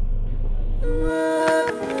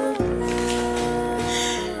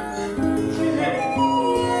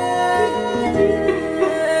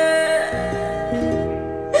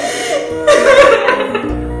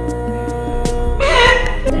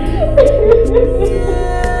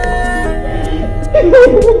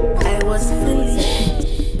 I was foolish,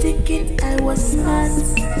 thinking I was smart.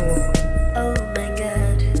 Oh my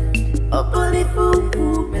God, oh beautiful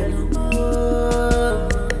mellow.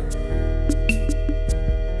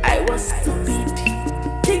 I was stupid,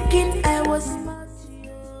 thinking I was smart.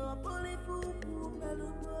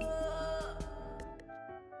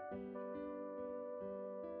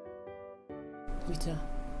 Rita,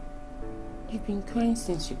 you've been crying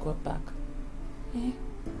since you got back. Eh?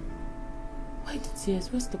 Why the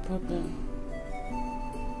tears? What's the problem?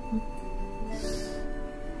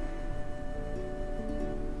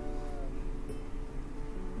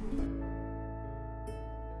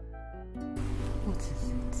 What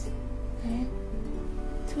is it? Eh?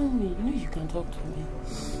 Tell me, you know you can talk to me.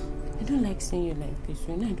 I don't like seeing you like this.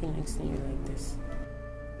 You know I don't like seeing you like this.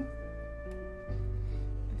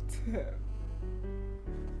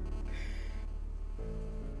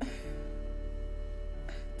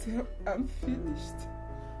 I'm finished.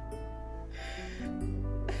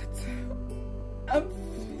 I'm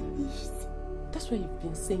finished. That's what you've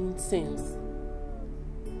been saying since.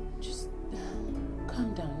 Just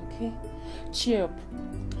calm down, okay? Cheer up.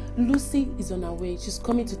 Lucy is on her way. She's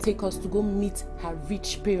coming to take us to go meet her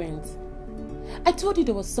rich parents. I told you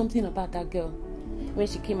there was something about that girl when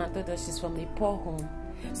she came and told us she's from a poor home.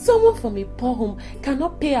 Someone from a poor home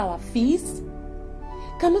cannot pay our fees,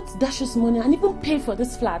 cannot dash us money and even pay for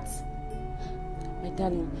this flat. My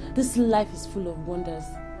darling, this life is full of wonders.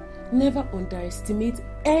 Never underestimate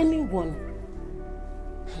anyone.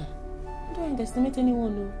 Don't underestimate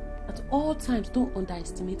anyone, no. At all times, don't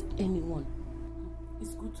underestimate anyone.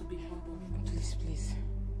 It's good to be humble. Please, please.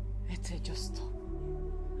 Ete, just stop.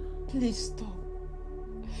 Please stop.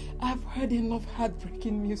 I've heard enough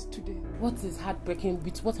heartbreaking news today. What is heartbreaking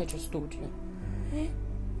with what I just told you? Eh?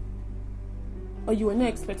 Or you were not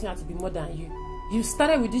expecting her to be more than you? You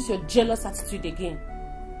started with this your jealous attitude again.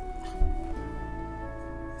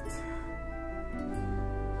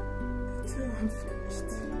 I'm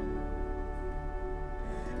finished.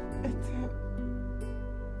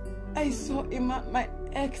 I saw Emma, my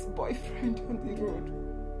ex-boyfriend, on the road.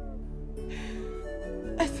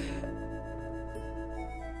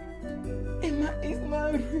 Emma is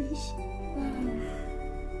now rich.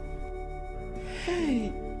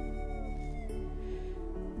 Hey.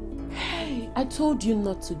 I told you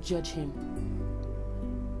not to judge him.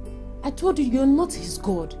 I told you you're not his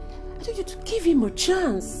God. I told you to give him a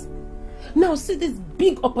chance. Now see this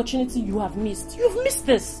big opportunity you have missed. You've missed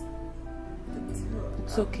this.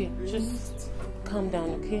 It's okay. Just calm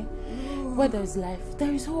down, okay? Where there is life,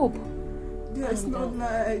 there is hope. There's no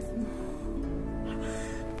life.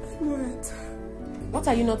 No. What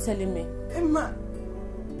are you not telling me? Emma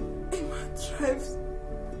drives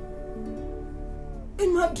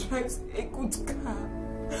a good car.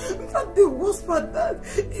 In fact, the worst part that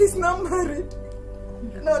he's not married.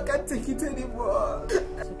 Now I can't take it anymore.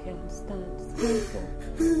 It's okay, I understand. It's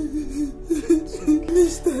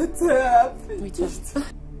painful.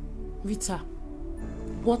 Rita,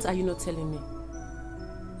 what are you not telling me?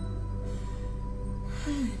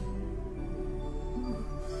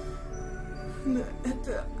 No,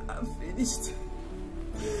 Etta, I'm finished.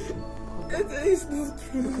 Etta, it's not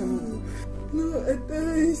true. No,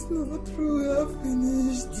 Etta, it's not true. I'm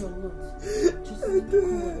finished. You're not. Just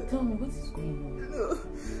tell me what is going on. No.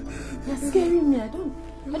 You're scaring me. I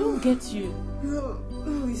don't get you. No,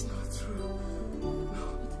 it's not true. No,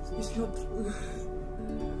 it's not true.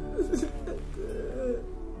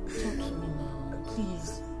 Talk to me now,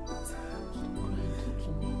 please. Stop crying. Talk to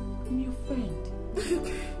me. I'm your friend.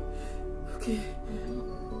 Okay.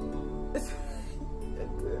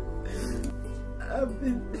 I've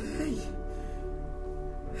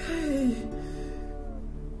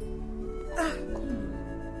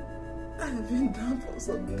been down for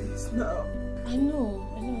some days now. I know,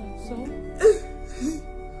 so?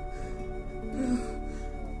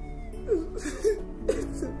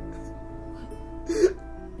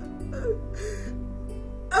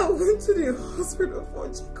 I went to the hospital for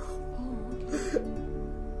checkup.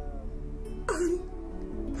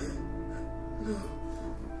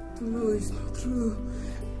 No, it's not true.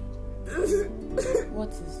 What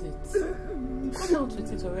is it? Come out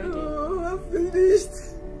with it already. Oh, I'm finished.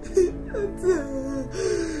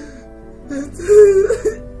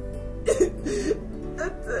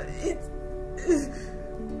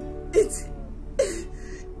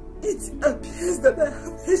 It appears that I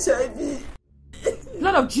have HIV.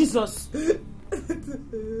 Blood of Jesus!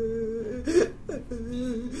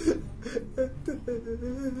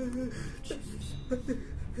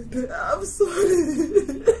 I'm sorry.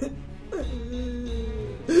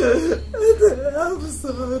 I'm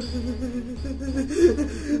sorry.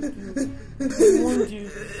 I warned you.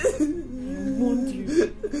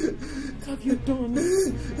 What have you done?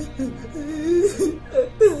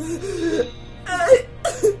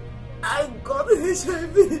 I got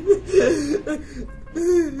HIV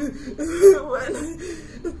when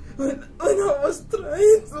I was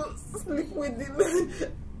trying to sleep with the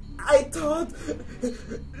man I thought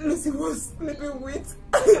Lucy was sleeping with.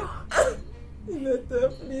 Netta,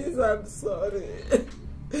 please, I'm sorry.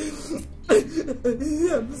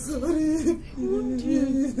 I'm sorry.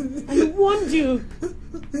 I warned you.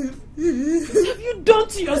 What have you done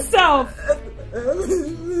to yourself?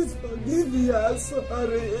 Please forgive me, I'm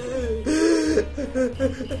sorry.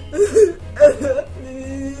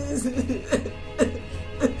 Please.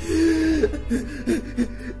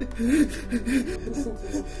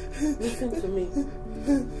 Listen to me.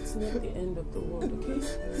 It's not the end of the world, okay?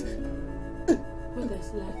 Where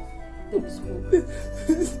there's life, there is hope.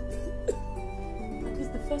 At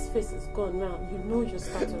least the first phase is gone now. You know your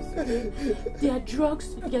status, okay? There are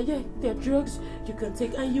drugs, there are drugs you can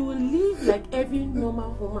take and you will live like every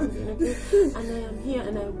normal human being, okay? And I am here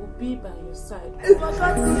and I will be by your side.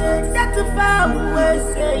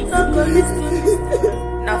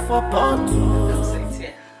 Now for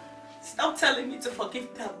Stop telling me to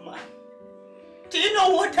forgive that man. Do you know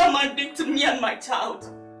what that man did to me and my child?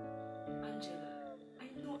 Angela, I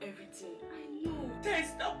know everything. I know. Then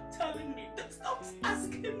stop telling me. Stop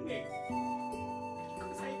asking me.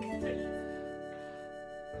 Because I can't.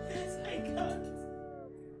 Yes, I can't.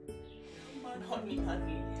 That man hurt me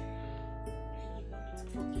badly. And you want me to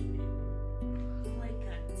forgive him? No, I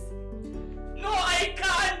can't. No, I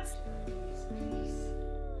can't! Please.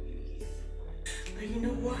 But you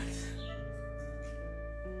know what?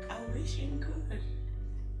 I wish him good.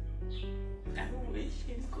 I wish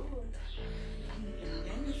him good.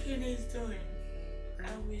 Anything he's doing, I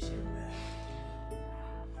wish him well.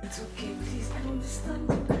 It's okay, please. I understand.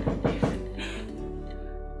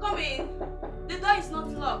 Come in. The door is not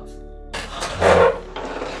locked.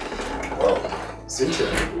 Wow, Cynthia.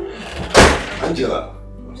 Angela.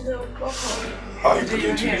 How are you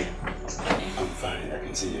doing today? I'm fine. I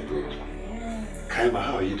can see you're good. Kaima,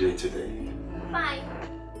 how are you doing today? Fine.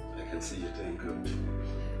 I can see you're doing good.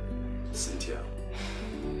 Cynthia,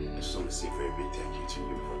 I just want to say a very big thank you to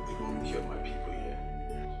you for taking care of my people here.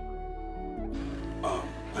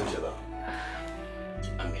 Angela,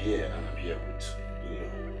 I'm here and I'm here with you.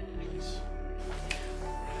 Please.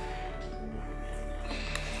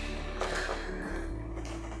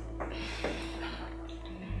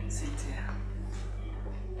 Cynthia,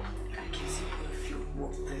 I can see both of you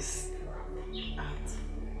work this out.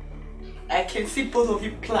 I can see both of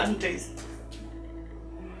you plan this.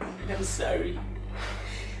 And I'm sorry.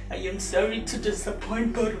 I am sorry to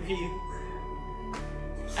disappoint both of you.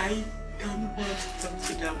 I don't want to talk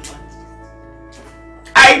to that man.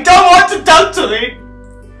 I don't want to talk to him!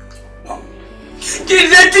 Do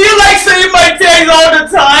you like seeing my tears all the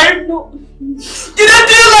time? No. Do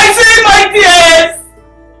you like seeing my tears?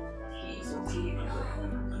 It's okay.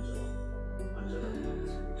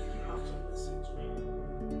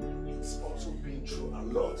 He's also been through a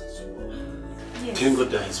lot as well. Yes. Thank God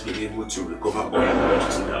that he's been able to recover all his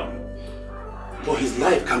losses now. But his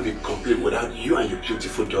life can't be complete without you and your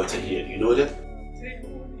beautiful daughter here. You know that?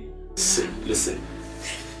 Listen.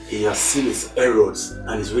 He has seen his errors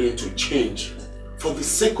and is willing to change. For the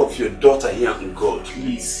sake of your daughter here and God,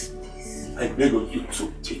 please, I beg of you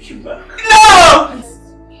to take him back. No!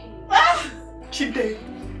 Chide,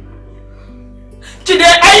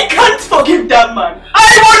 I can't forgive that man.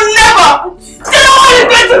 I will never! You know what he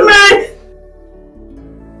did to me?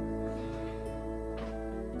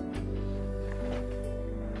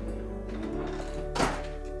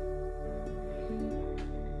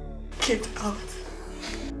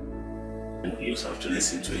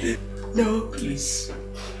 No, please.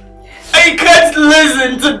 I can't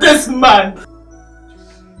listen to this man.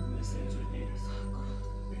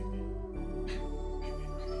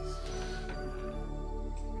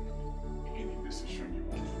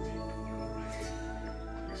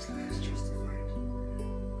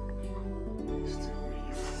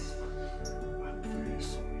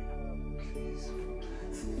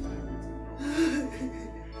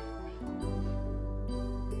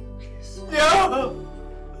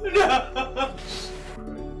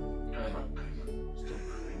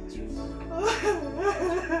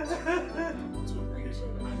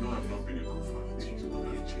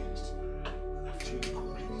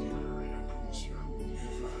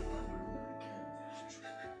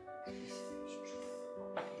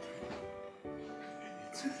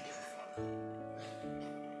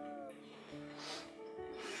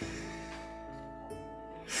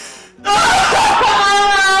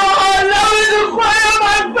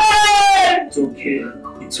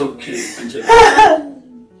 It's okay, Angela.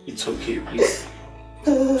 It's okay, please.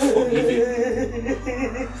 Forgive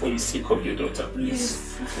him. For the sake of your daughter,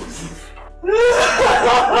 please. Forgive.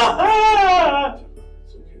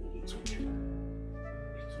 It's okay.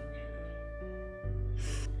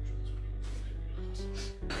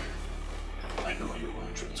 I know you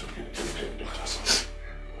want to take care of your daughters.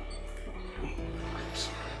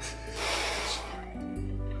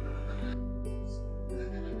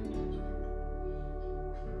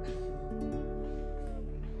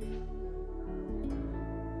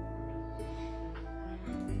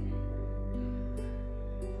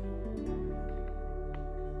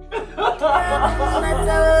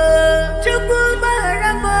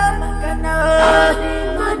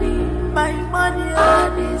 My money,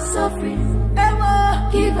 all this suffering.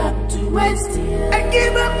 Give up to waste. I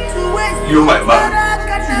give up to waste. You, my man.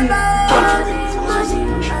 Don't you think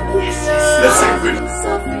let's celebrate.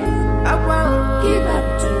 Give up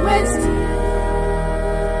to waste.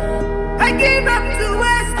 I give up to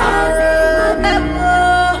waste. Give up to waste.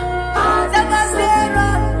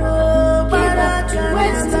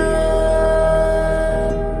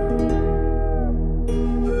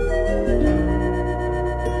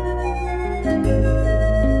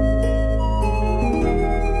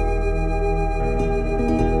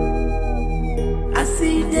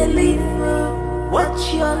 Watch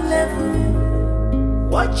your level,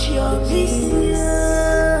 watch your business.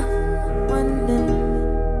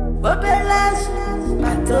 Babelas,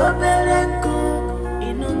 Matobelenko,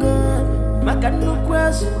 Inugan,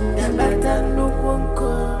 Makanukwas,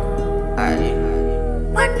 Nabatanukwanko.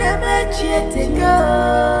 When the match yet to go,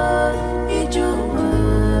 Iju,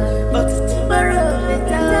 but tomorrow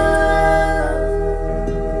later.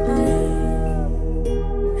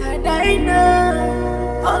 And I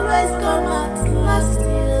know, always come out. Last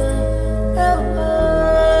year,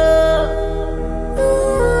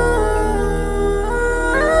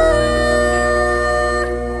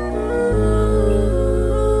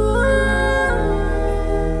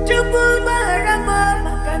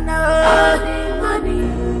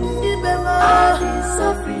 money,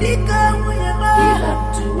 suffering. Give up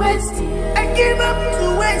to waste. I give up to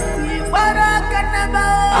waste. What I can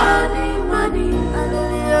about money,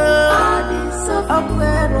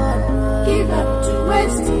 suffering. Give up to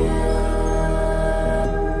waste.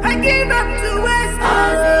 I give up to waste.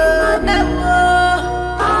 Give up to waste.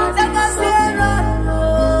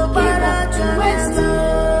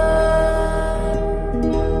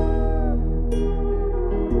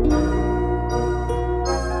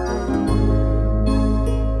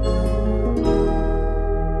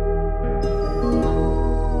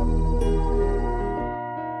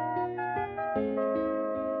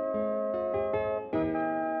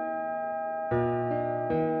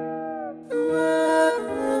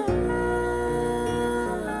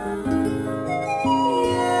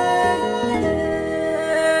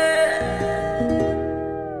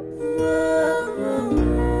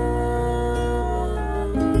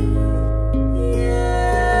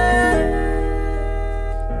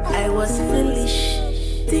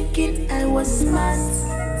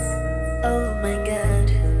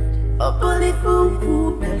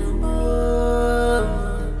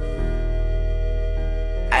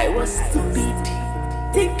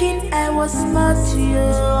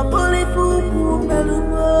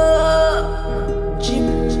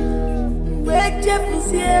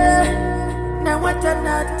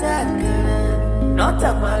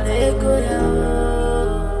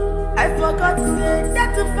 I forgot to say that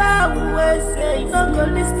too far away, say no go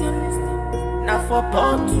listen. Now for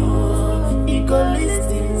part two, you go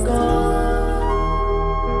listen, go.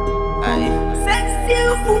 I sex you,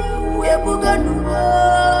 we